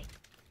destroy.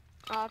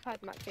 Oh, I've had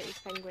McVitie's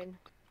penguin.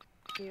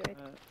 Muted.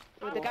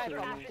 Well, the guy from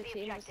After the the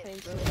team was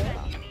objective. saying Send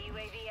something. enemy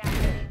UAV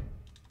active.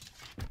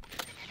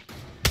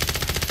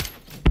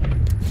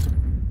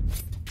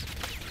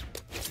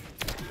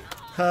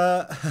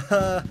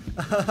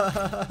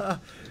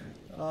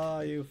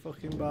 Oh, you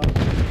fucking bad.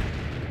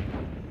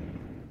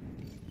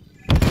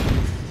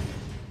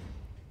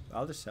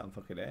 I'll just sit on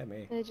fucking air,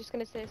 me. They're just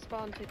gonna say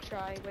spawn to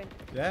try win.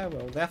 Yeah,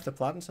 well, they have to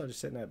plant, so just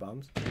sitting there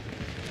bombs. I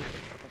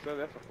said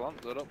they have to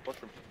plant, they don't push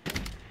them.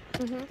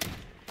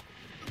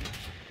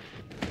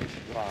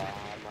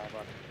 Ah, my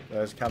bad.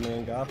 There's Cammy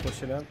and Gar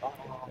pushing them.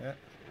 Yeah.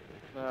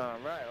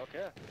 Right,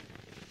 okay.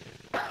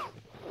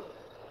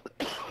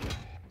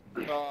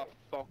 Oh,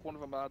 fuck, one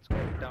of them had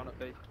scored down at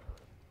B.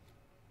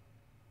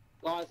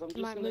 Guys, I'm just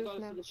Might gonna move go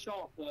now. to the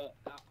shop, but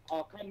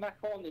I'll come back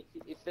on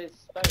if there's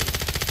space.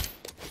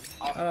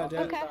 I'll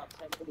Jack. be about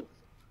 10 minutes.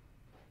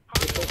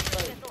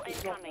 Missile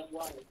incoming.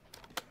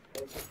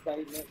 I'll just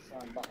stay next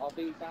time, but I'll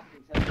be back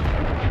in 10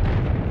 minutes.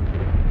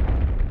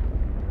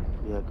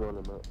 Yeah, go on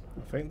a minute. I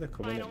think they're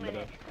coming Final in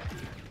minute.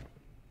 minute.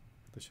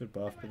 They should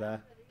both be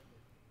there.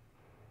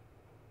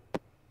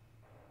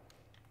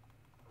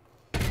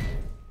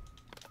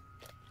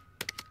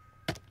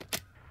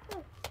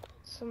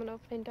 Someone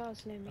opening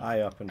doors near me.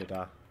 I opened the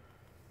door.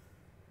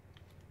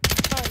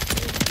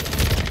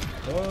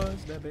 Oh,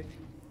 it's Debbie.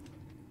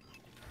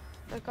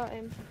 I got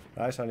him.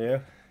 Nice on you.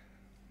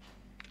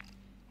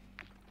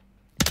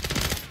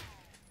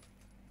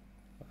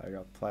 I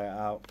got to play it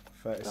out.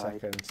 30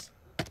 seconds.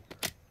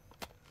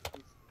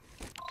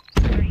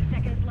 30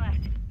 seconds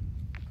left.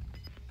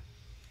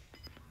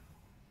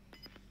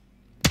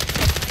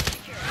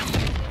 Secure.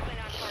 Movement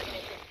on target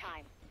at this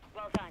time.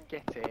 Well done.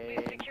 Get We've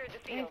in. secured the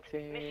field.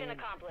 Mission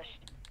accomplished.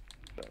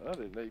 I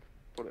didn't know you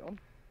put it on.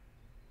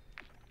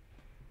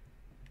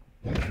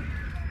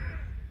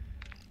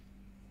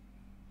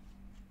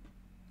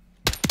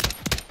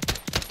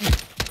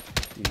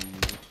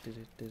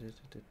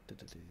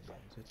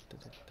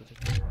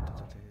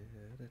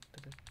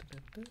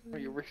 Oh,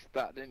 you risked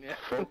that, didn't you?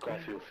 Fuck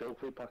off, you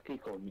filthy packy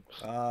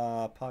cunts.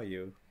 Ah, poor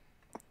you.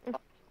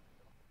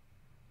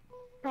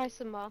 Try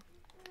some more.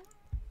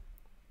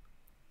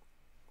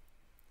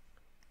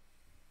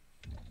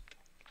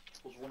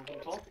 Was one of them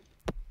talking?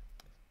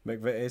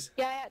 McVitie's.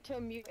 Yeah, I had to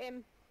unmute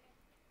him.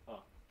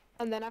 Oh.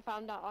 And then I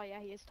found out, oh yeah,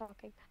 he is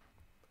talking.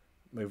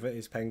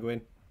 McVitie's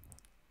penguin.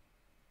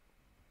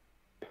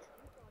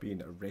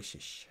 Being a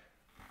racist.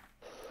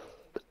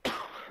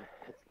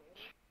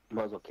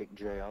 Might as well kick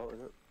Jay out,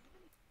 innit?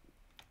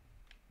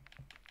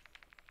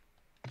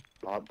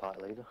 I'm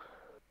party leader.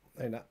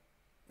 Ain't that?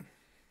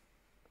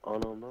 Oh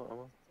no, I'm not, am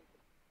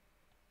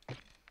I?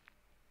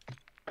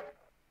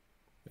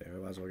 Yeah, we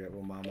might as well get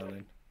one more man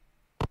in.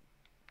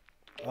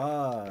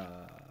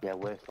 Ah. Yeah,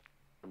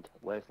 Wasteland.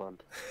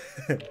 Wasteland.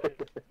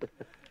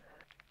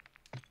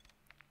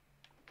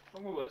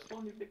 Wrong with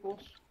Wasteland, you big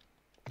boss.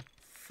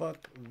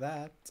 Fuck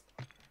that.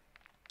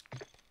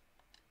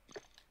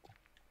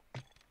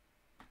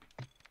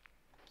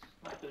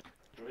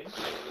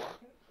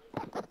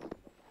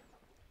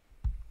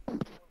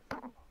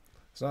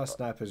 It's not a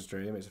sniper's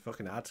dream, it's a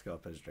fucking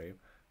hardscoper's dream.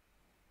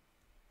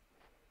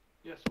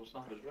 Yes, well,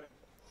 Sniper's right.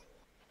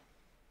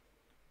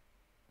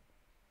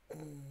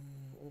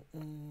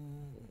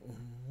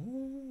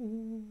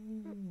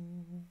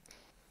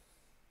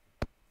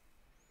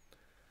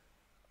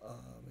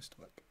 Mr.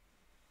 Mac.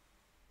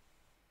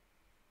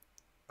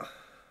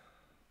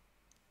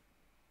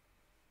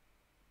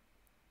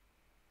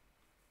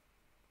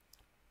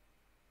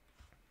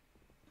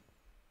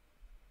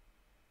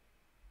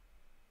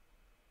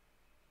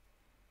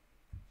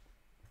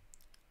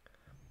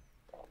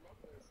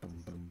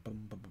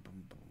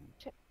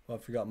 Well,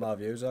 if you got more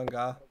views on,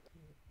 Gar,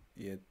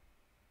 your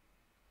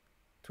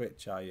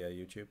Twitch or your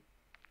YouTube?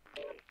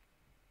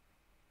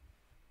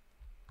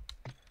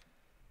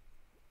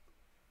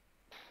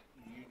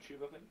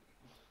 YouTube, I think.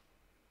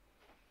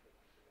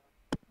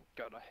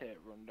 Got a hit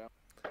rundown.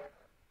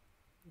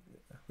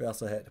 We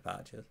also hate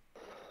departures.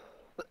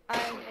 I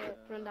hate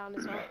rundown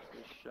as well.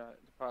 It's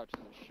shite. The parts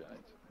are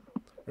shite.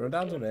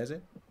 Rundown's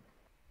amazing.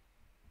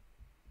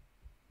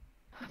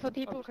 For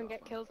people who can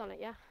get kills on it,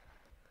 yeah.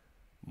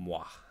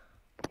 Mwah.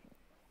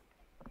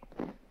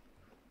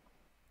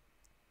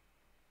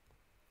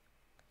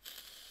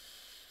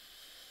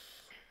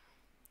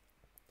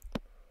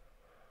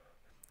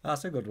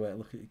 That's a good way to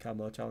look at your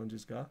camo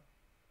challenges, Gar.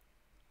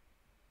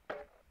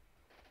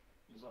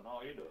 Is that not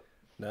how you do it?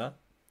 No,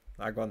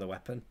 I go on the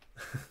weapon.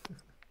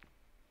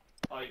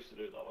 I used to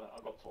do it that way. I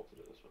got told to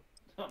do it this way.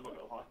 I'm not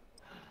gonna lie.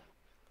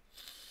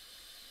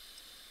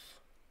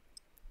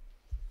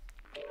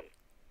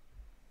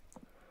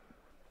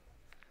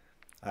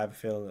 I have a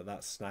feeling that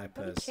that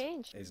sniper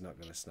changed? is not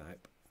going to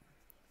snipe.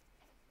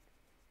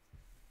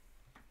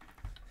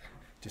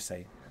 Just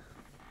saying.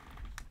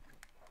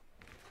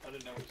 I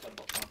didn't know what you said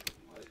about sniper.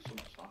 Like, so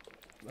much sniper.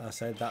 I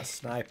said that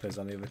sniper's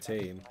on the other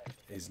team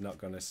is not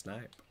going to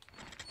snipe.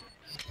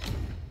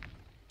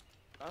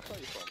 I thought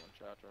you put one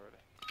charge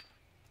already.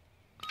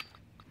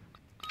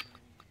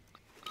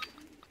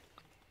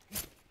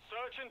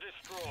 Search and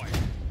destroy.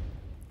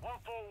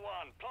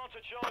 141. Plant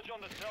a charge on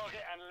the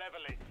target and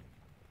level it.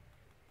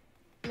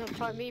 No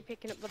point me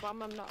picking up the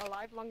bomb, I'm not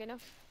alive long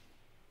enough.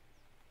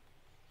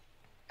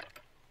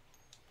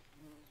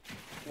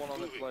 One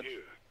on this ledge.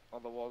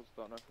 On the walls,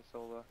 don't know if they're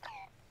still there.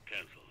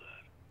 Cancel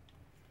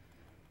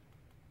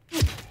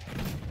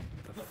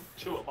that.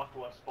 Two at back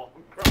of West spawn.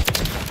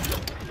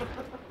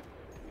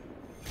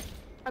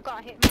 I got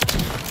a hit mark on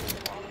the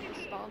wall of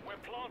the spawn. We're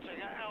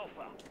planting at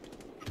Alpha.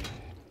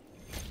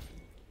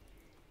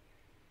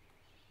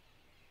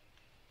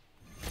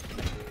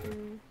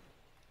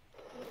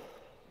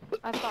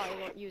 I thought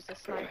he won't use the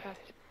sniper.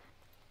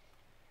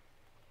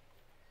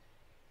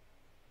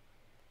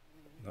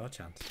 No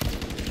chance.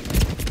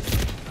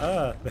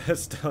 Ah, they're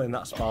still in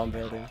that spawn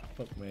building.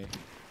 Fuck me.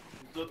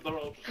 They're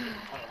all just...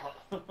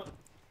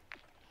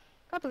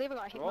 Can't believe I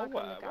got a hit mark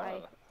on the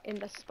guy in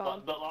the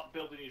spawn. That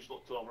building you just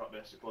looked over at,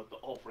 basically,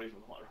 all three of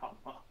them like around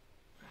that.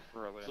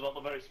 Brilliant. So not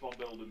the very spawn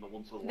building, the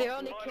one to the left. The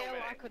only kill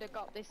I could have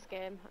got this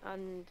game,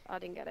 and I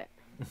didn't get it.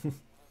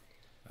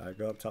 Alright,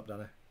 go up top,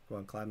 Danny. Go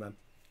on, climb them.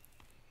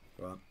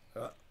 Go on.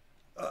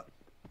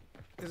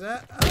 Is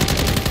that?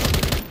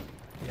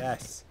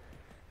 Yes.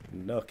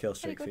 No kill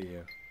streak for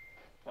you.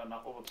 And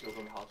that other two of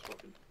them hard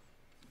scoping.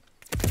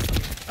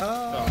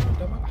 Oh,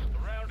 The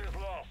round is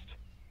lost.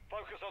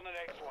 Focus on the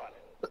next one.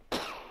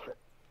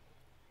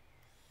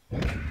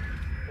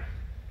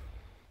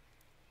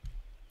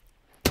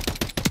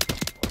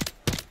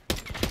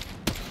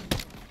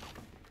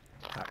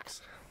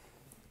 Hacks.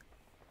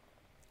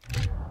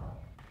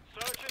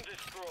 Search and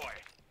destroy.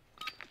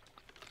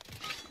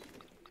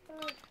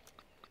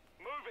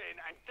 Move in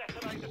and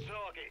detonate the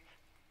target.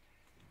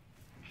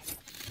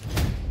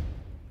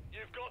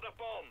 You've got the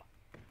bomb.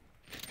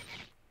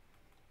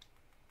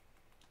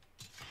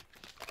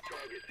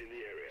 Target's in the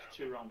area.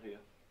 Two around here.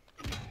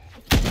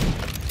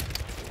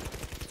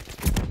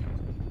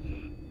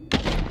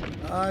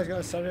 Oh, he's got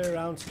a 70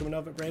 rounds coming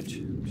over bridge.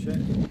 Shit.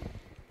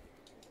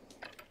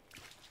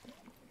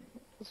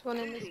 There's one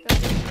in this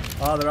building.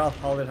 Oh, they're all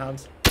holding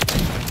hands.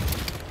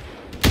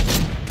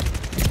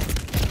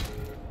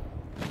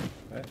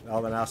 Right,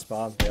 all in our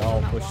spawn. They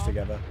all push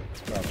together.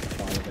 Well,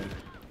 five of them.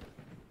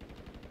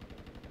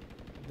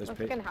 I'm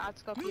freaking hard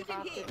scope you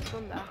about this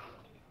one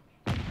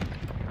there.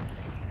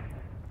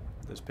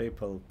 There's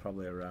people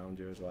probably around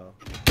you as well.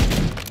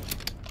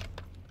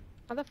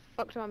 How the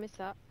fuck do I miss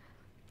that?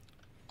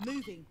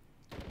 Moving.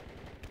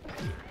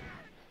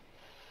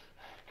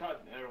 Can't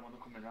even hear them when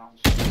they're coming round.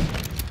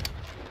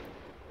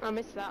 I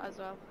missed that as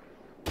well.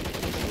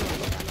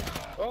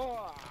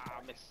 Oh,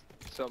 I missed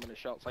so many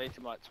shots. I hit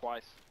him like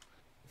twice.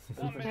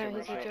 Yeah,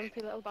 he's a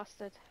jumpy little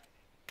bastard.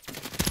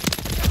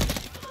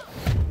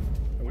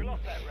 We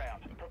lost that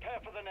round. Prepare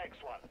for the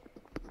next one.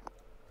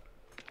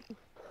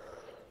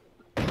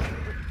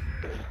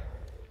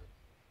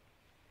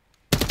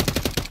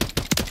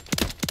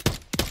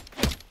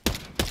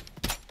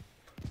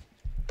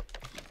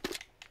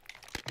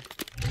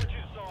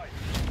 Switching sides.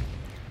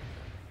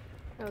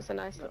 That was a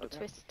nice little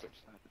twist.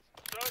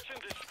 Search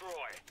and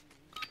destroy.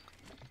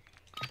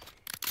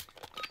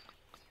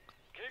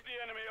 Keep the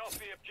enemy off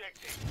the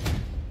objective.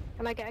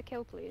 Can I get a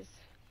kill, please?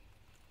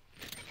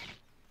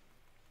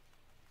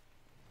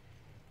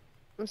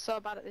 I'm so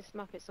bad at this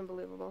map, it's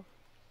unbelievable.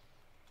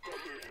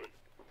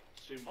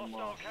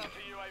 Hostile counter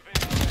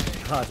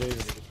UAV. Ah, dude,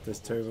 there's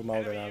two of them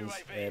holding hands.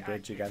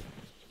 Bridge again.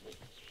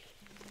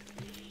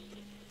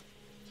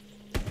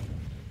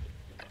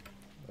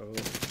 Oh.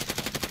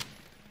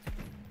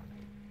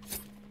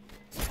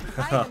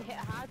 I even hit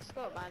a hard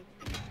scope, man.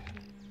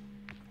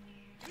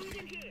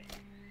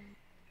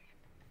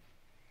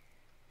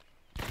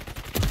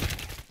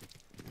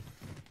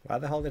 Why are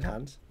they holding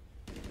hands?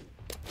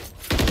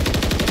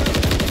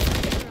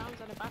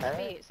 Rounds on a back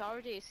beat, it's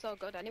already so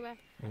good anyway.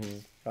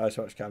 I just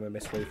watched Camera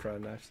miss free throw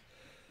knives.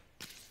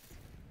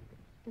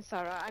 It's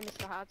alright, I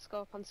missed a hard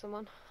scope on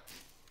someone.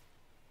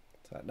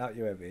 So now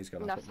UAV's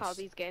gonna. And that's how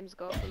these games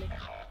go for me.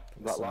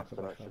 That last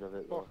direction of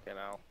it though. Fucking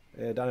hell.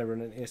 Yeah, Danny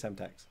running ESM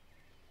text.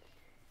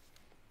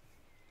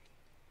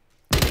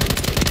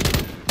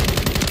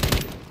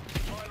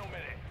 Final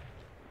minute.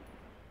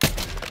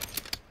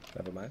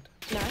 Never mind.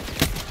 No.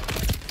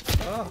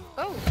 Oh.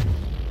 Oh.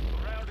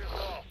 Round is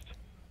lost.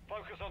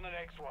 Focus on the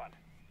next one.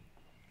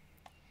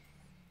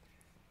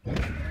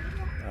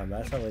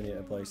 That's how we need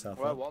to play yourself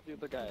Well, up. what the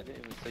other guy? I didn't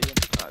even see him.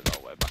 Right, no,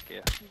 we're back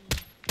here.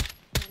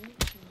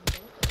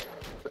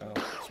 Oh,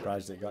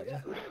 surprised it got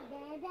you.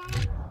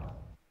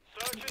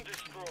 Search and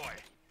destroy.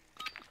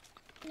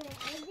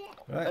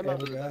 Right, Them here we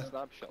having go. a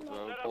snapshot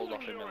where we pulled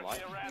off him in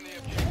life. Around the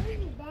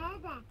objective.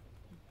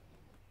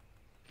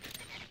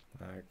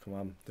 Alright, come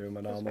on, do my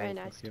It was normal, very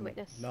nice to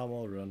witness.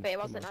 normal run. But it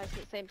come wasn't on. nice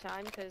at the same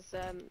time because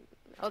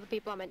other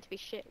people are meant to be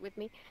shit with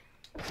me.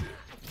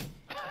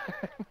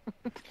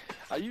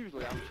 I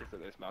usually am shit at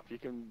this map. You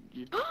can,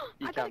 you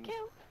I got a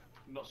kill.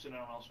 Not seen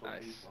anyone else with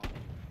Nice. these.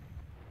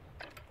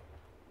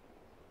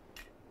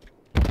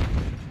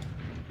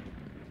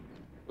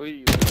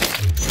 Wee.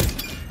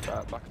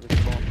 Right, back of the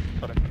spawn.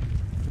 Got him.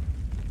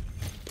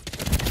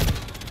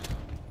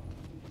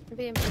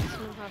 The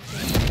impeachment has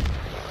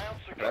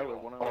Yeah, we're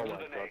one Oh on my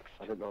god,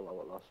 I didn't know that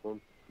was the last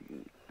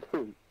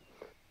one.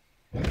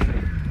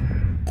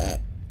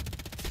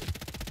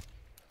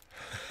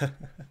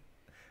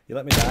 You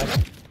let me die.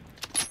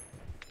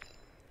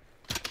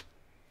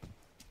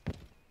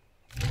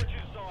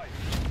 Switching sides.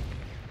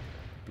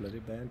 Bloody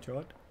burn,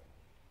 Chord.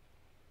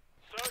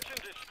 Search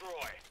and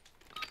destroy.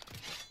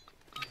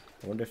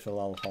 I wonder if they'll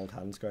all hold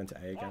hands going to A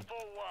again.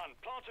 141.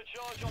 Plant a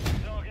charge on the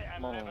target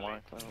and More than level it.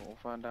 likely, we'll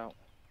find out.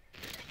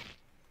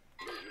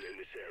 Movement in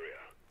this area.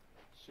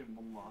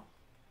 Simple man.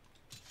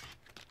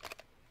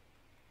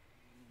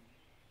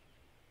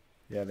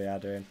 Yeah, they are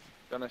doing.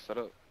 Don't I set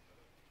up?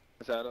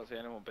 I said I don't see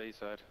anyone B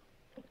side.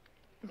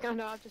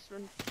 No, I've just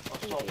run. I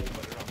saw one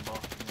better on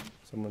bar.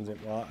 Someone's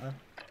in water.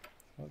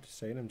 I've just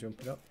seen him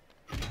jumping up.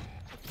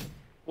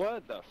 Where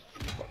the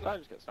fuck did I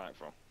just get sniped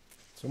from?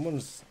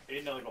 Someone's.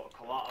 He nearly got a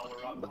collateral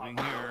right behind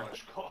here.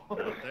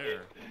 Right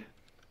there.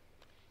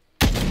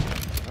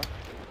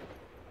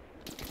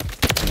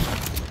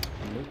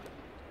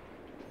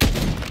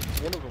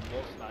 One of them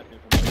was sniping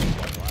from the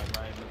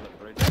right in the middle of the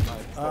bridge.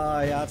 Oh,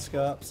 he had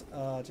scopes.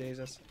 Oh,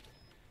 Jesus.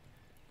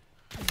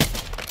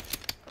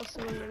 Oh,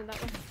 someone running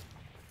that way.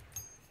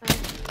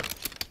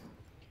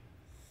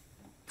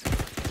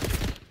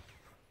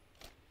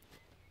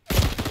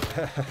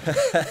 I'm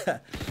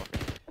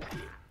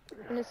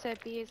gonna say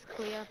B is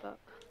clear, but.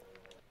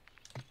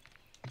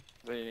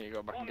 Then you need to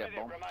go back and get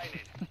bomb.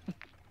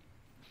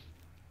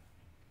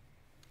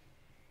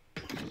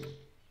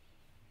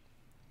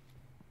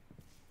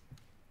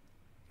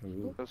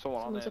 Ooh. There's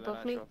someone on Someone's there,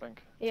 above me. I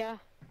think. Yeah.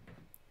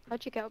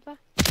 How'd you get up there?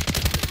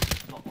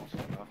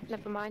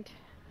 Never mind.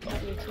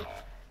 Don't need to.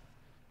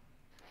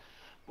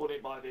 But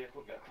it might be, I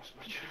couldn't get across the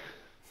bridge.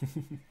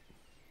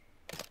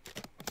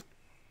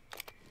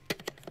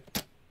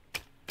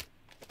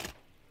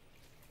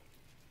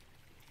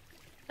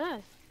 Oh.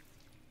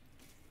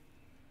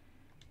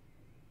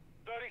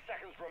 30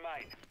 seconds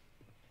remain.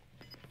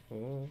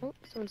 Oh.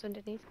 Someone's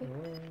underneath me.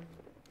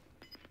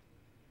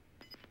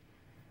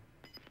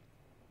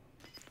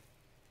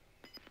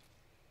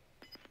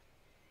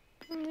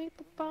 I need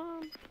the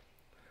bomb.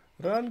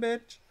 Run,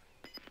 bitch.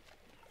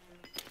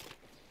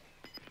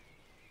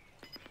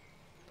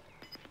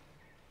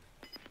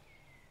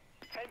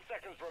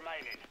 Seconds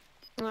remaining.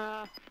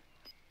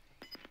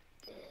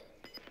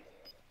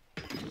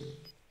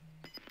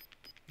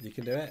 You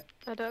can do it.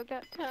 I don't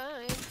get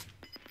time.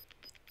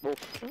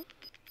 Oof.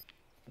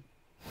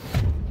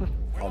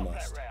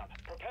 Almost. That round.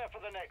 Prepare for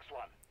the next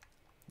one.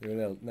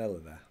 You're nearly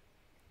there.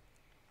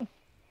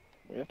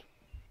 Weird.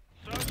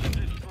 Search and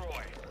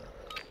destroy.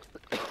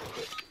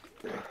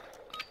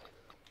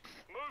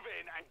 Move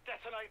in and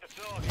detonate the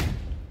target.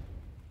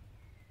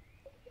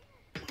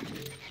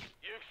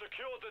 You've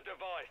secured the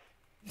device.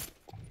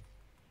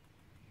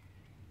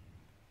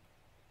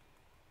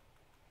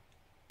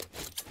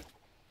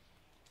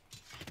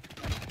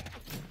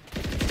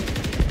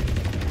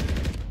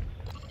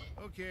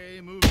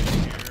 Okay, moving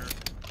here.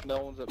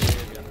 No one's at B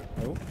again.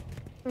 Oh.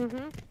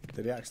 Mm-hmm.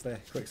 Did he actually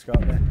quick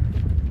scope there?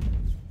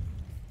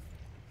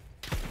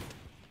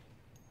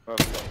 Oh,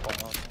 we got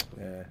bomb on.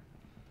 Yeah.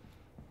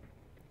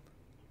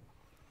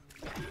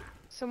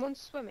 Someone's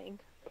swimming.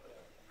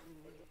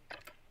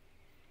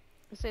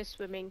 I say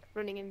swimming,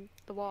 running in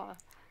the water.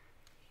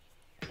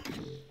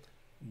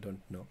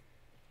 Don't know.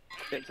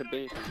 Get to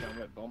B if you can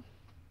with bomb.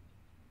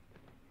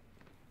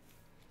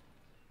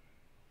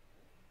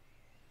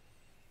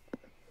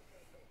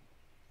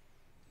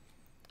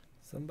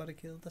 Somebody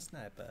killed the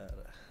sniper.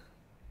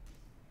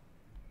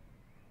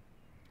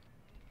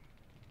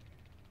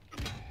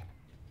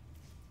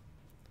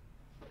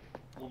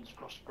 One's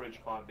crossed the bridge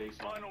by B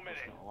side. Final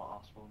minute. Not a lot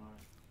of spawn now.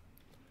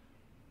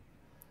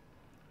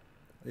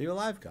 Are you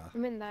alive, Gar?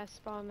 I'm in their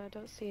spawn, I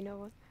don't see no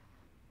one.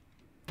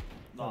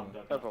 No, I'm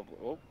dead. No problem.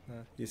 Oh.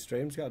 Your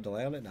stream's got a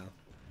delay on it now.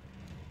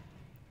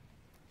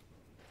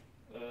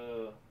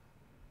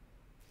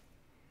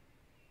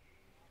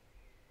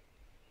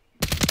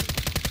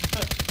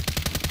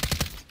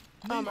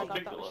 Oh my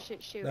god, that was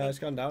shit shooting. No, it's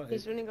gone down.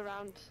 He's running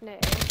around near.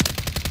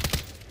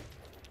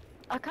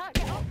 I can't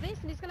get up this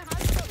and he's gonna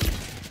hide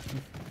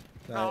something.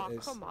 No, Oh,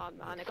 come on,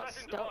 man, I got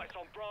stuck.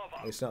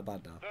 It's not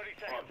bad now. 30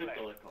 seconds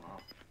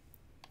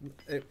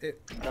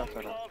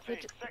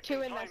left.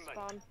 Two in their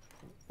spawn.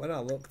 When I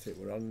looked, it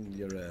were on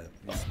your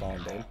you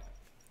spawned in.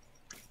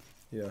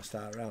 You know,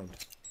 start round.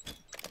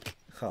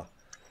 Huh.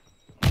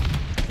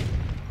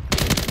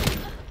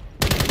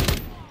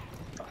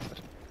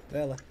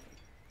 Really?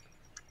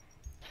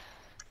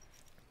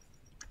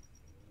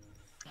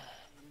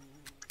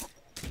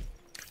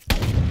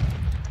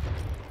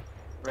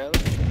 Really?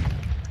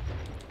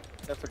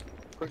 You have to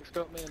quick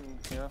scope me and,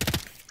 you know.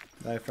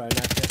 No, Friday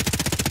night.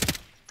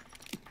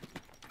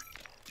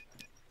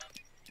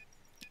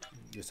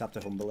 Just have to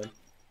humble him.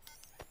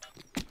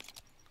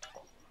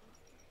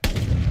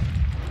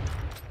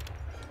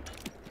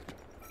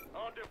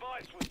 Our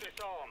device was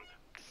disarmed.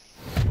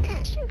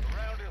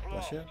 Round is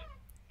lost. Bless you.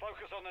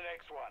 Focus on the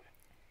next one.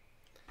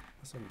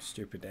 That's some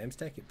stupid names.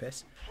 Take it,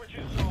 piss.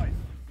 Switching sides.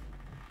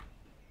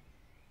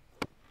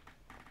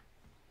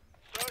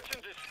 Search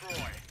and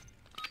destroy.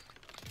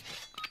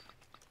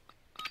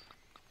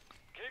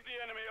 Keep the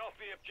enemy off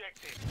the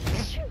objective.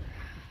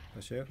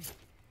 Bless you.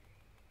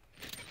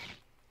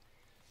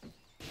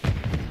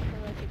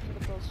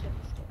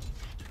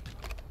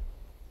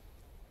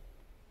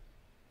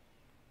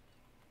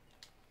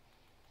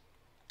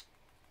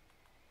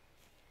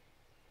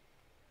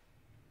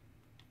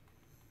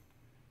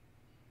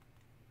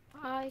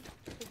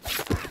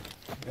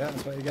 Yeah,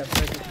 that's what you get for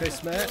taking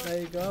piss, mate. There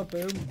you go,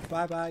 boom.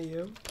 Bye bye,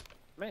 you.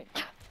 Me?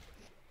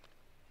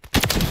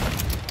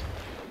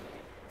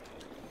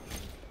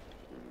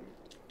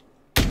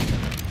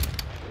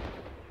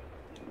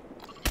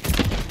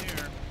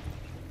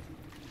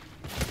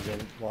 He's in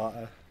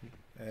water,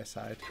 air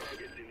side.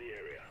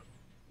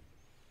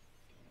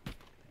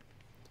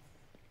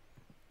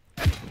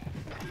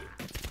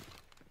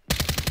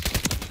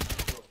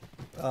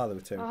 Oh, there were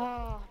two.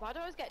 Oh, why do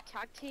I always get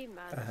tag team,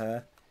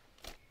 man?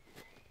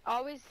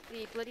 Always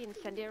the bloody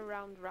incendiary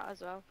round rat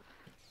as well.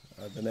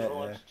 The net,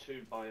 yeah.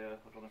 Two by, I don't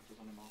know if there's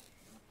any more.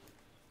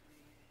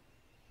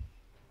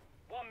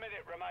 1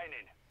 minute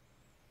remaining.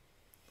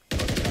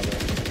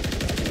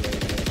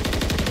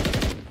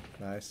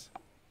 Nice.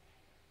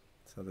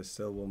 So there's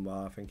still one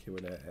more. I think he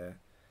went it here.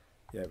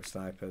 Yeah, it was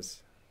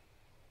snipers.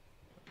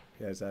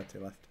 Yeah, he's there to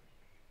your left.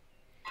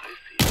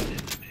 Won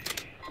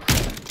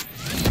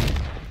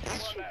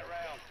that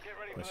round. Get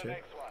ready for the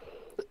next one.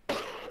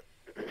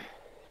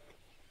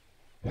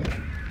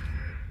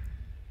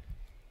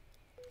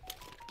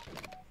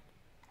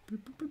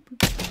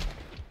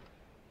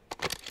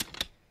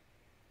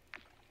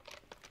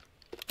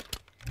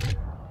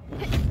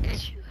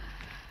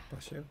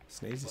 Bless you.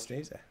 Sneezy,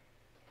 sneezy.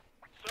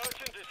 Search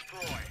and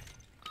destroy.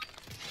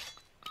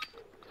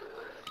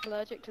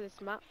 Allergic to this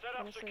map. Set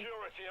up honestly.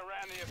 security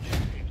around the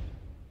objectives.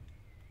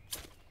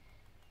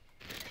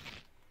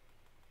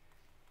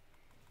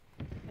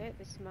 I hate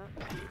this map.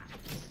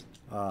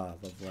 Ah,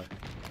 lovely.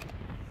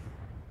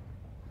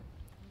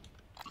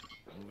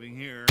 Moving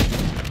here.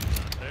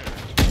 Not there.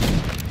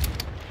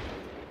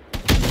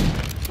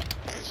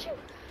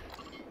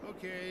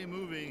 Okay,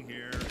 moving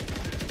here.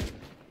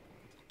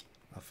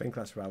 I think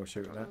that's where I was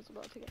shooting at.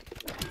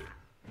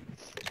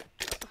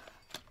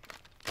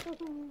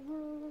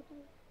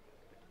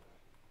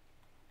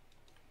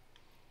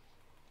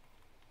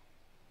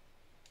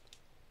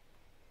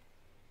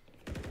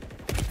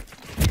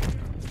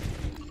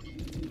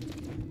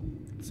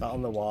 Sat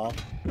on the wall.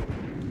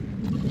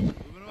 Moving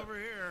over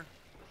here.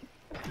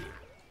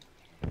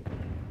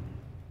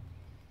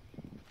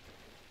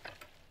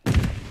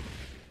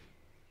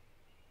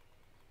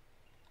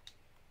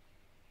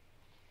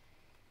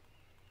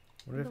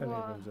 I wonder if any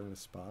of them's in the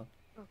spa.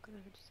 Oh, can I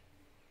just...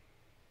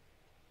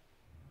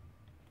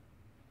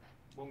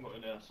 One got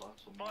an air side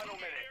somewhere. Final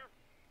minute.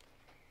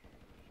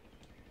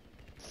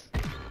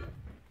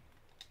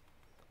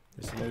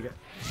 Did someone get...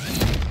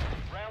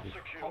 Round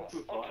secure.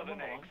 On to the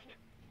next.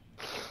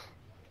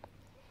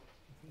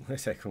 I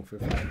say kung fu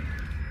fight.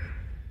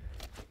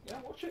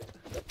 Yeah, watch it.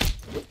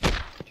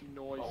 Too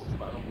noise.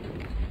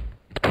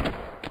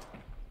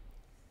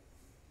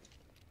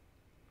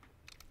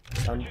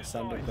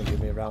 Stand up and give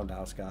me a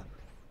roundhouse, car.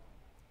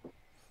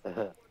 Search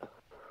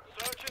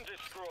and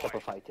destroy. Proper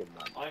fighting,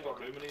 man. I ain't got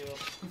room in here.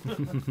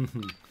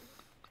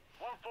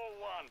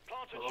 141.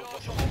 Plant a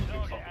charge on the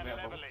target and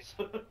level it.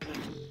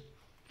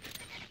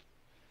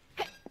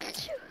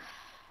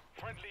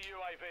 Friendly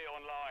UAV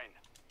online.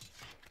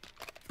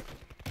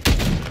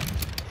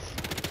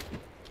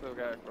 Still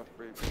guy across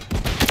bridge.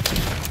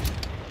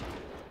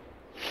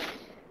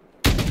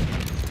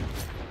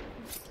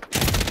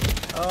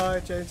 Oh,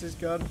 he changed his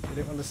gun. He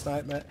didn't want to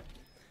snipe, mate.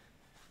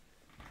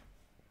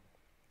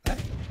 Hey,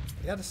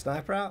 he had a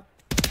sniper out.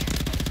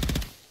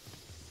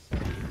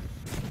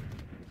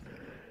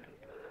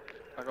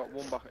 I got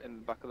one back in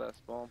the back of their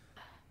spawn.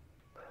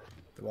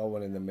 The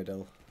one in the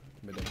middle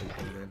big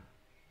building.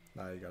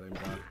 Now you got him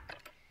down.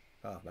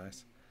 Oh,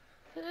 nice.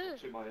 To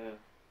my ear.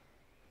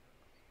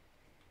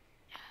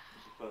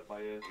 This is third by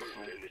ear. In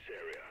this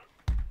area.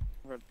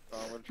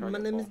 My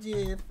name is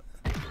Jeff.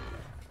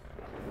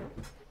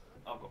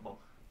 I've got both.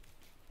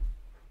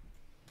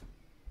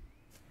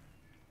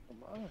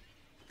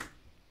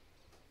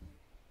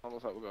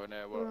 Almost like we're going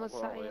there. When was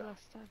Where that are we here at?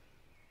 last time?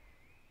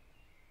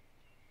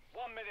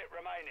 1 minute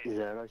remaining. Is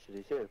there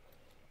actually two?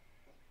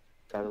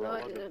 No,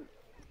 I didn't.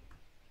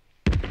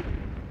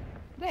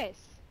 This?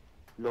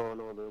 No,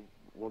 the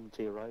one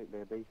to your right,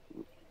 maybe.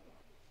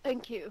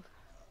 Thank you.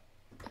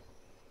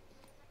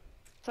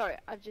 Sorry,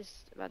 I've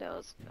just read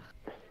else.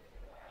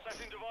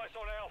 Setting device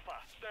on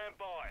Alpha. Stand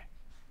by.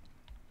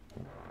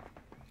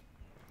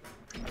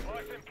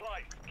 Device in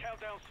place.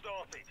 Countdown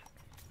started.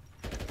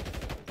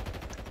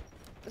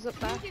 Is it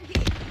back?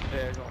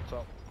 Yeah, he's on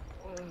top.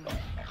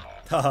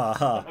 Ha ha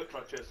ha.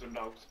 Try chasing him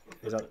down.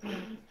 He's up. You've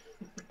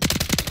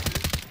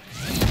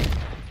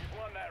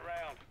won that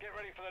round. Get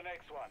ready for the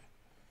next one.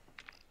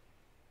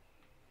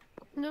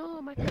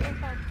 No, my pillow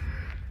fell.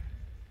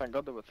 Thank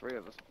God there were three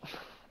of us.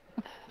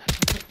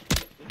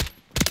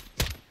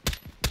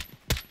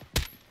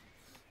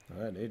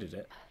 I needed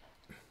it.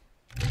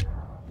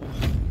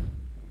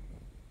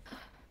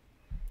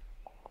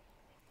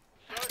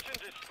 Search and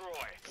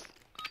destroy.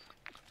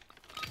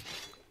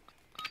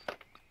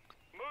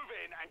 Move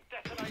in and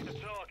detonate the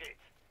target.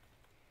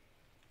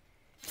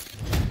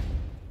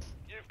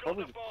 You've got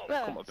the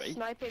bomb.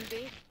 Sniping B.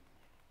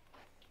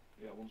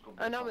 Yeah, one's gone.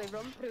 I normally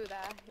run through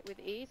there with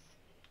ease.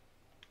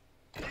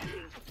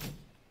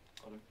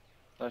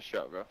 Nice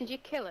shot, bro. Did you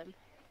kill him?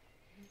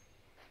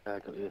 I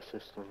got the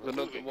assist on There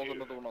that. was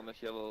another one on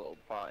this yellow little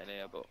part in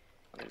here, but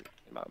I think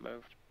he might have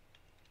moved.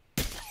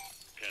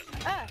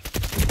 Ah!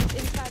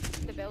 Inside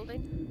the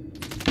building.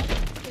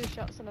 2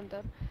 shots and I'm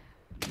done.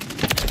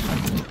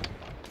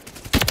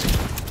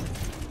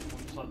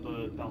 Inside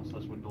the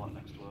downstairs window, like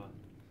next to her.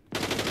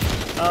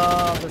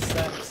 Oh, the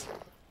steps.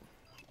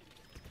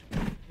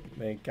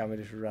 Me and Cammy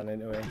just ran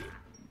into him.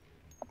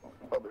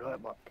 I'll be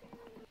right back.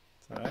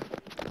 It's alright.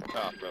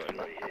 Oh, brilliant.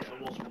 There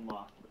was one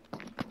there.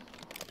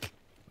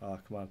 Oh,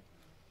 come on.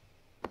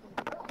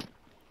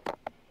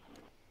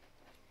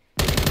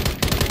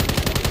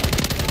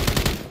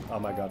 Oh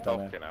my god,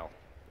 done it.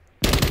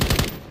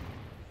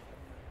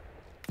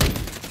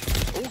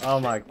 Oh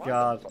my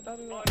god.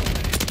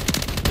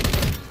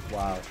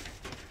 Wow.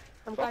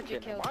 I'm glad you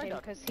killed him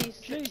because he's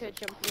such a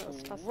jumpy little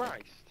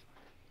spastic.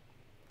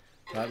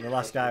 Right, the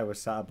last guy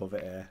was sat above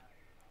it here.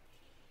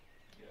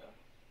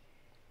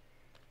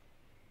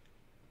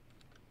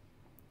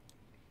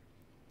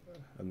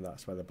 And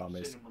that's where the bomb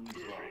is.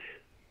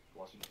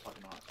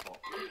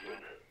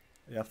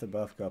 You have to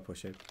both go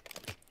pushing.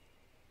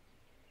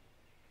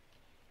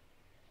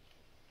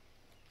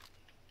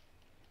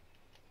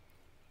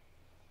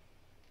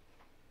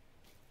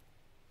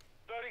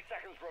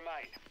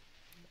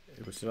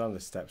 He was still on the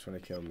steps when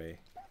he killed me.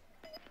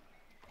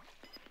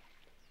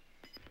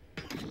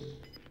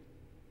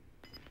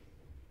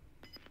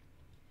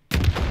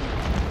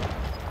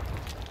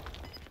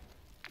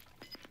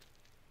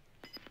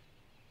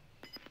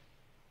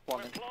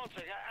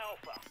 Planting at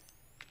Alpha.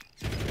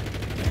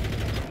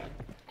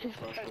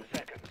 10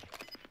 seconds.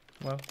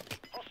 Well.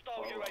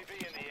 Hostile UAV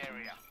in the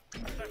area.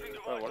 Second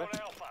device on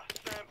Alpha.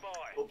 Stand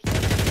by.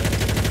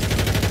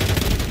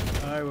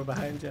 Oh, we're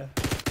behind you.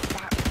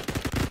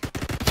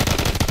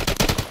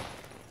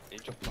 He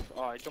jumped off.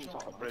 Oh, he jumped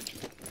off a bridge.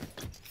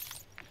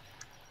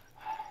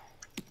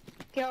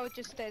 Kyo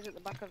just stays at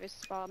the back of his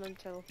spawn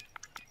until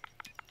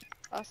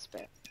I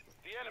spit.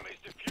 The enemy's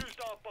defused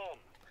our bomb.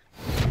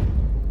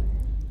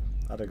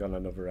 I'd have gone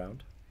another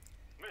round.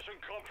 Mission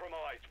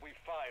compromised. We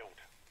failed.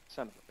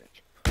 Son of a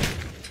bitch.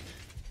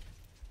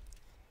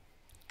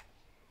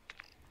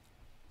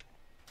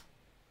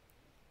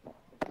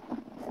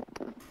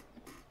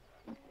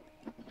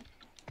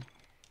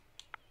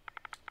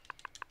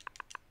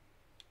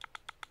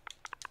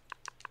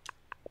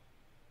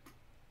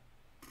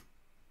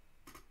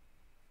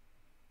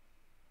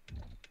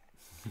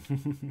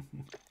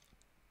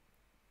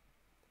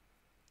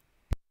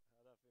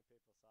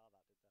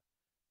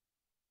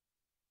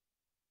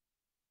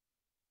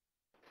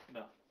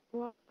 No.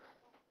 What?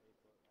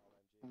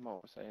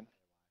 What was I saying?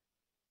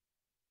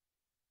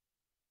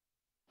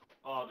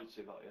 Oh, I did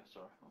see that, yeah,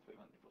 sorry. I thought you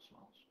meant you put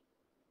something else.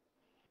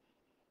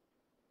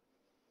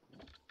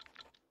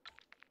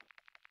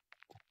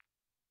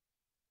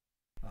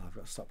 Oh, I've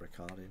got to stop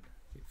recording.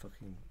 Keep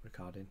fucking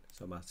recording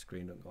so my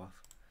screen don't go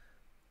off.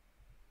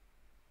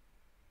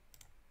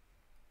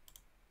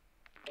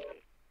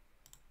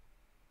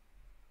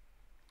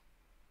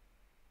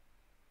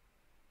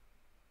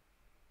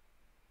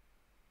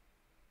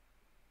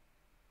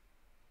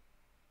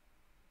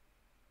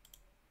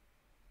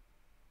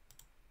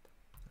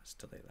 Let's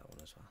delete that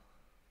one as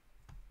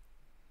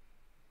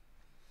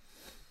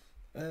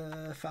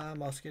well.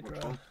 Farm or Skid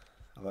Row?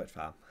 I vote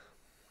farm.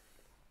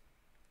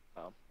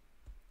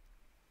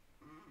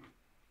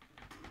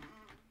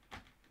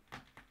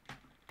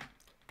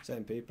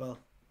 Same people.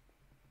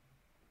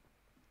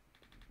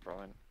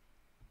 Brilliant.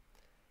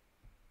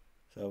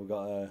 So we've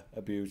got a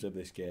abuse of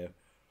this game.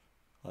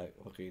 Like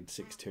fucking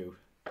 6-2.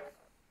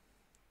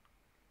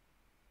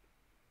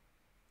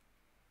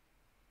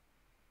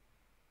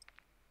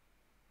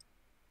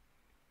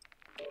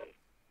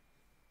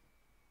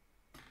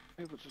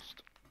 People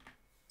just...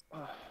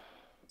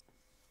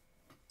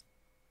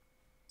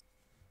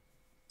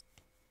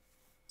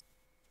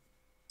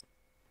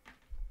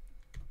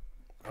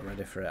 I'm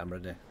ready for it, I'm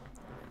ready.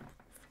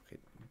 Fucking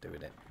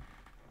doing it.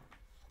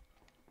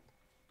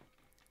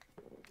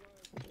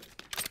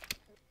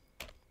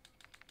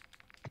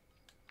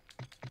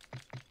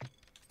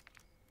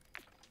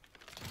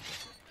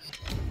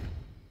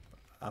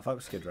 I thought it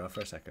was Skid Row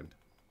for a second.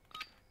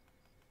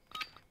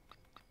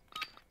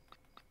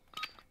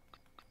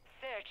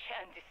 Search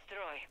and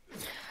destroy.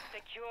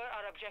 Secure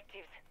our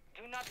objectives.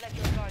 Do not let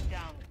your guard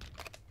down.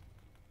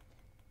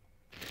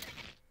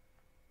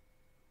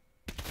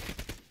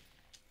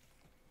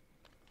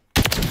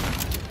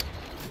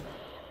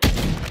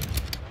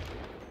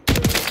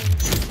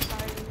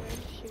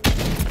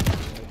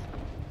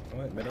 Oh,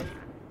 wait, middle.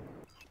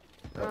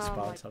 That's Oh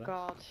my sorry.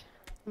 god.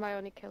 My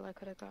only kill I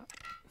could have got.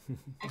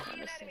 I got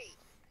an assist.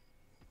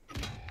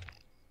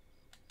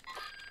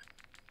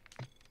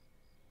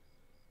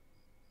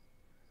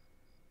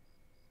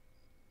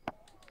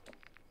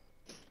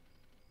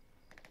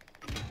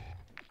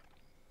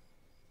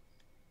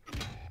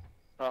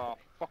 Oh,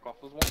 fuck off.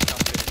 There's one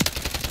camping in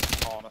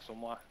the corner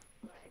somewhere.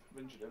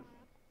 I've injured him.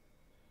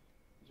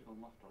 Has he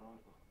gone left or right?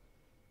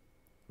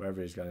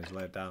 Wherever he's gone, he's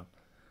laid down.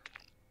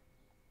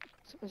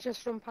 So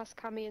just run past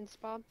Cammy and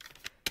spawn.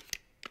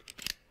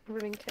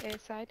 Running to A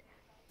side.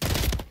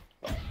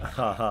 Ha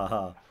ha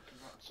ha.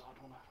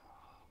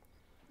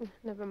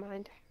 Never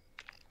mind.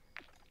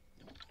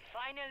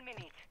 Final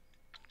minute.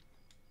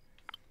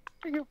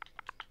 Thank you.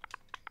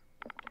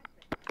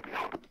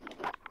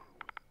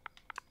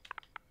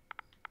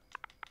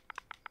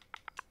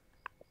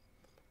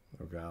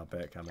 Oh god, I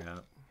bet coming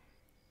out.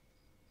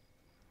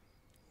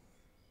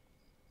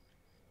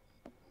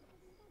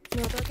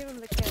 No, don't give him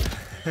the kill.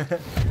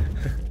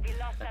 We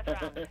lost that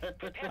round.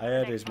 I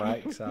heard his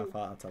mic, so I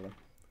thought I'd tell him.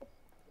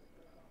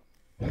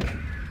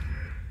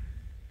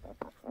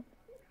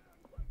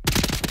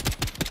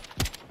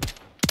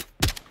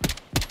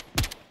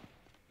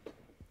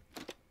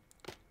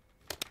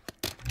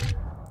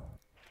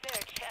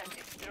 Search and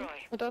destroy.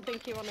 I don't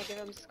think you want to give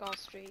him score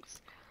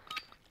streaks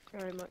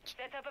very much.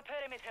 Set up a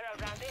perimeter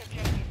around the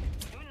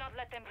objective. Do not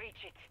let them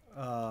reach it.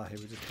 Oh, he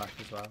was just back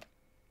as well.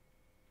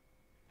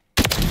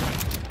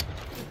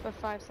 For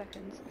 5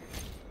 seconds.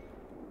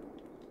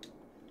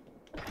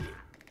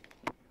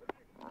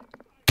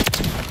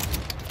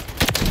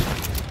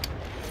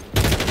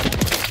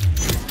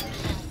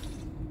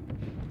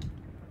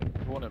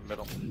 One in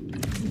middle. Won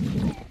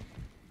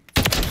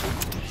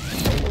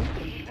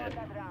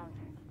that round.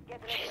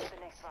 Get ready for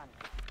the next one.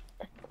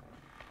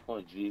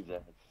 Oh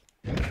Jesus.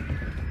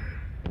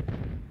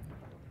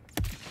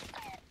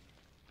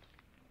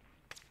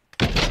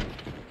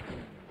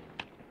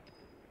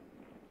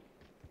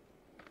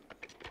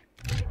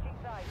 Switching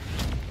sides.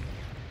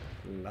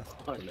 Last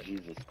Oh bullet.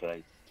 Jesus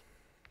Christ.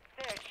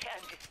 Search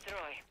and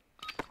destroy.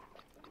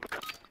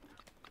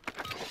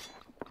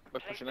 We're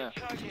Place pushing the out.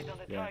 charges on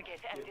the Yeah. target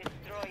and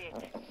destroy it.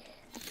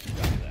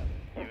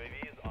 UAV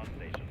is on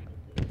station.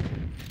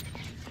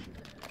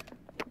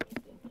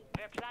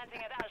 We're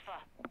planting at Alpha.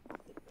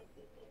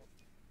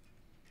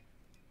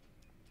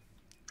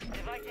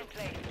 Device in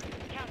place.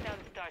 Countdown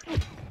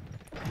started.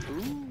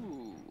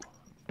 Ooh.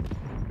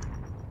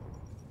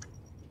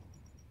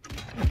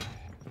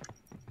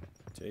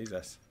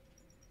 Jesus.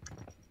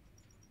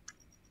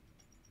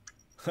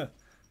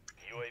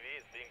 UAV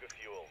is being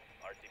refueled.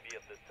 RTB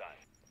at this time.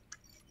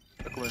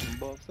 They're coming from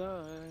both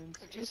sides.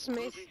 Just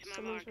missed.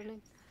 Someone's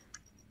running.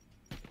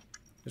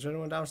 Is there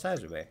anyone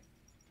downstairs with me?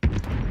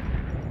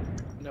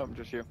 No, I'm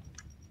just you.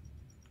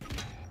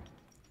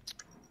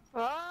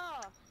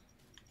 Oh!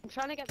 I'm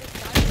trying to get this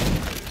guy.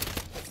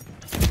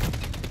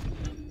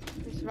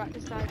 This rat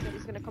decides that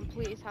he's going to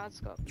complete his hard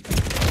scope.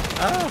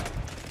 Ah!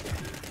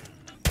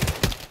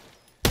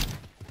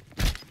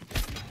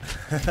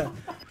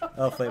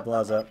 Hopefully it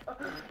blows up.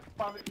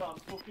 Panic, man,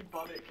 fucking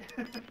panic.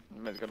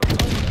 Man's gonna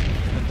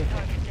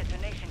Target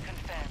detonation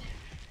confirmed.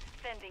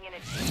 Sending in a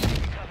team to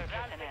recover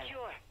personnel.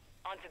 Secure.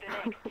 On to the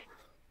next.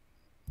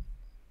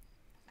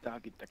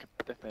 Doggy,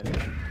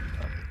 definitely.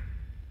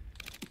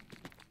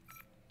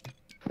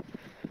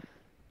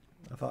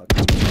 I thought.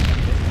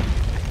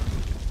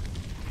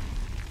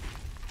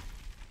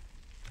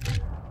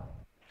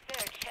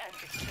 Search and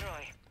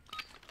destroy.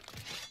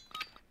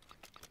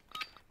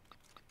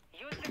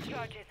 Use the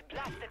charges.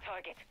 Blast the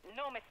target.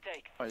 No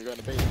mistakes. Oh, you're going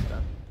to beat us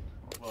then?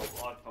 Well,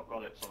 I've not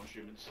got it, so I'm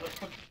assuming so.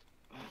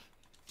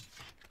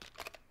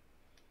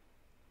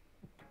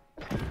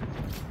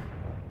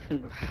 My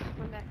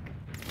neck.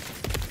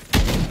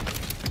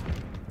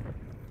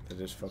 They're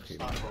just fucking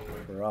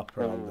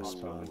proper on the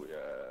spawn.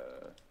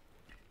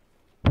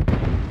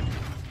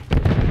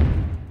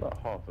 About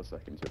half a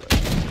second to it.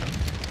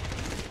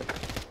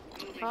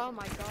 Oh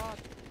my god.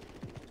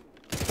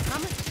 How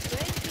much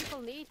spray do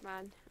people need,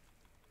 man?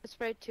 I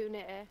sprayed 2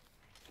 near air.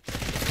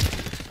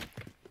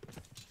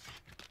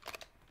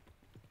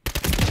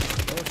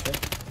 Oh shit.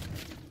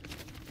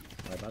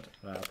 My bad.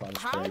 Right, I'll find a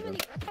How spray many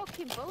gun.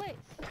 fucking bullets?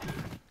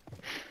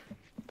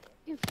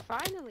 You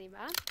finally,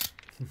 man.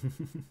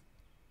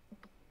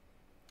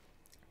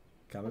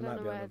 Cameron I don't might know be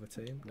on where- another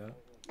team. No.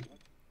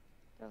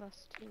 The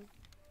last 2.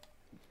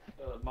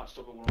 Matt's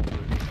still got one on the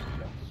roof.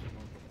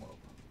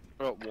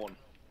 We're at one.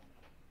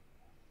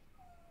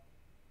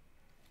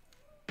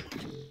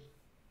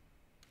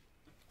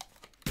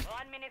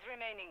 One minute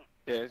remaining.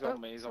 Yeah, he's Oh,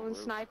 on me, he's on someone's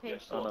roof. sniping.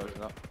 Yes, Oh, no, he's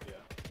not. Yeah.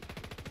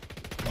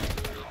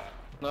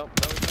 No,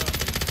 he's not.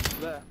 He's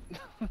there.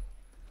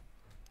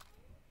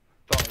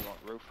 Thought he was on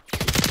roof.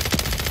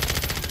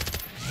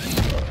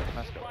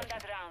 Won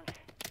that round.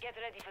 Get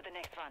ready for the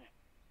next one.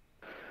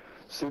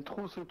 C'est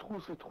trop, c'est trop,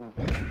 c'est trop.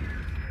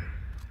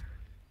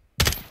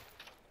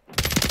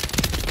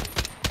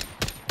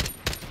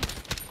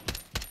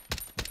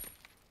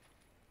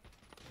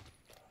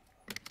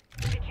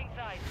 Switching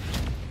sides.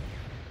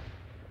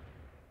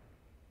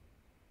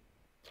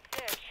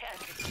 Search and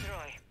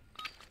destroy.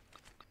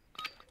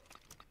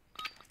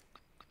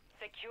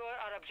 Secure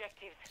our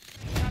objectives.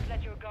 Do not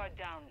let your guard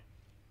down.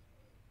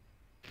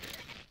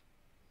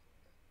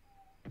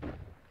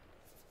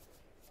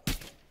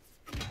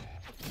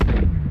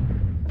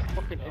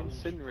 Fucking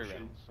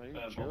incinerator. Are you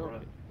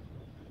joking?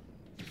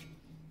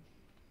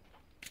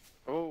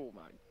 Oh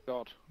my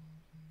god.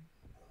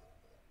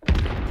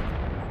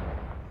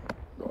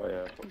 Oh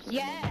yeah.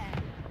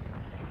 Yeah!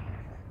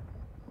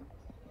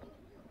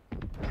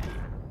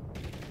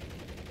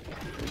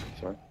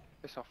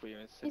 piss off with you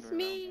and It's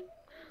me.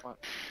 What?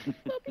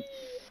 Bobby.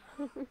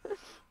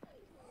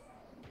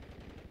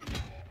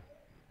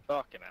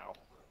 Fucking hell.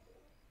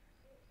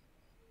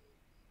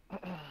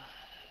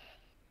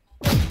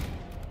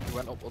 We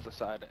went up other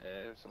side of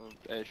A, so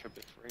A should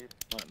be free,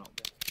 might not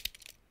be.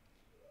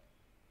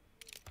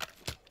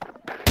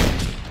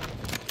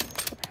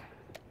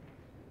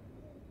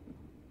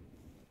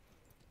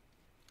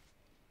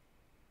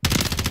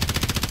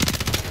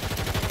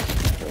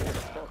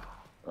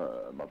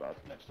 My bad.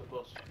 Next to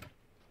bus.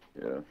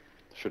 Yeah,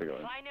 should have gone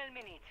in. Final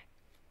minute.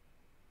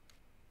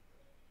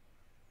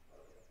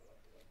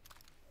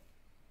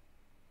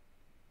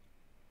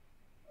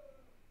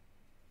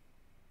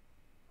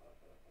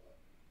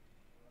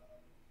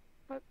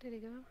 Where did he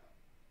go?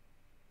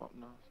 What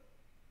knows?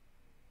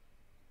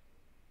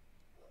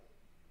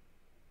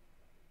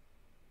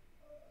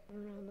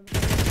 Around the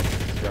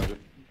Yeah,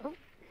 oh.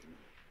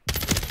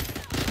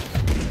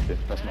 yeah,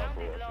 that's not Round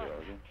for is us, lost.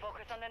 yeah,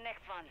 Focus on the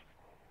next one.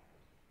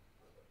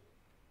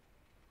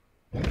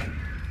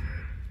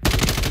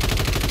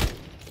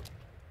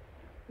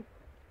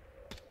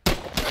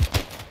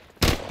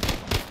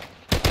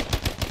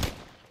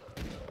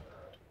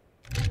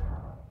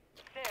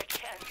 Search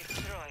and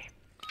destroy.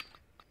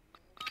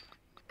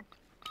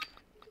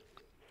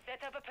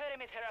 Set up a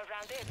perimeter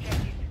around the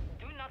objective.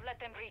 Do not let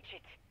them reach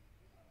it.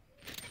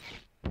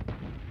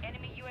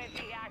 Enemy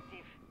UAV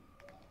active.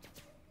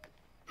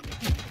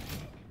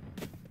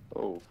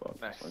 Oh, fuck.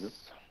 Nice. That's not good.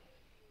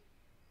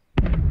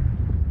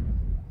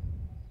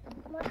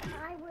 Look,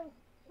 I was.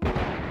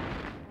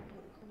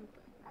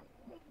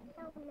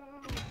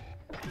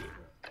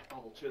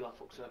 Oh, two that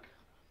fuck's sake.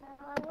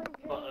 I was.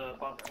 But,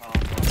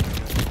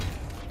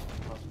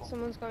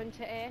 Someone's going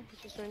to A. He's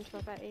just running to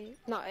about A.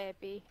 Not A,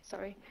 B.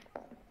 Sorry.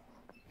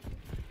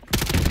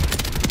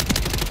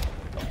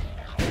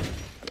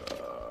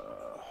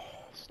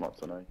 It's not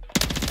tonight.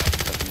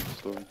 That's the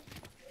story.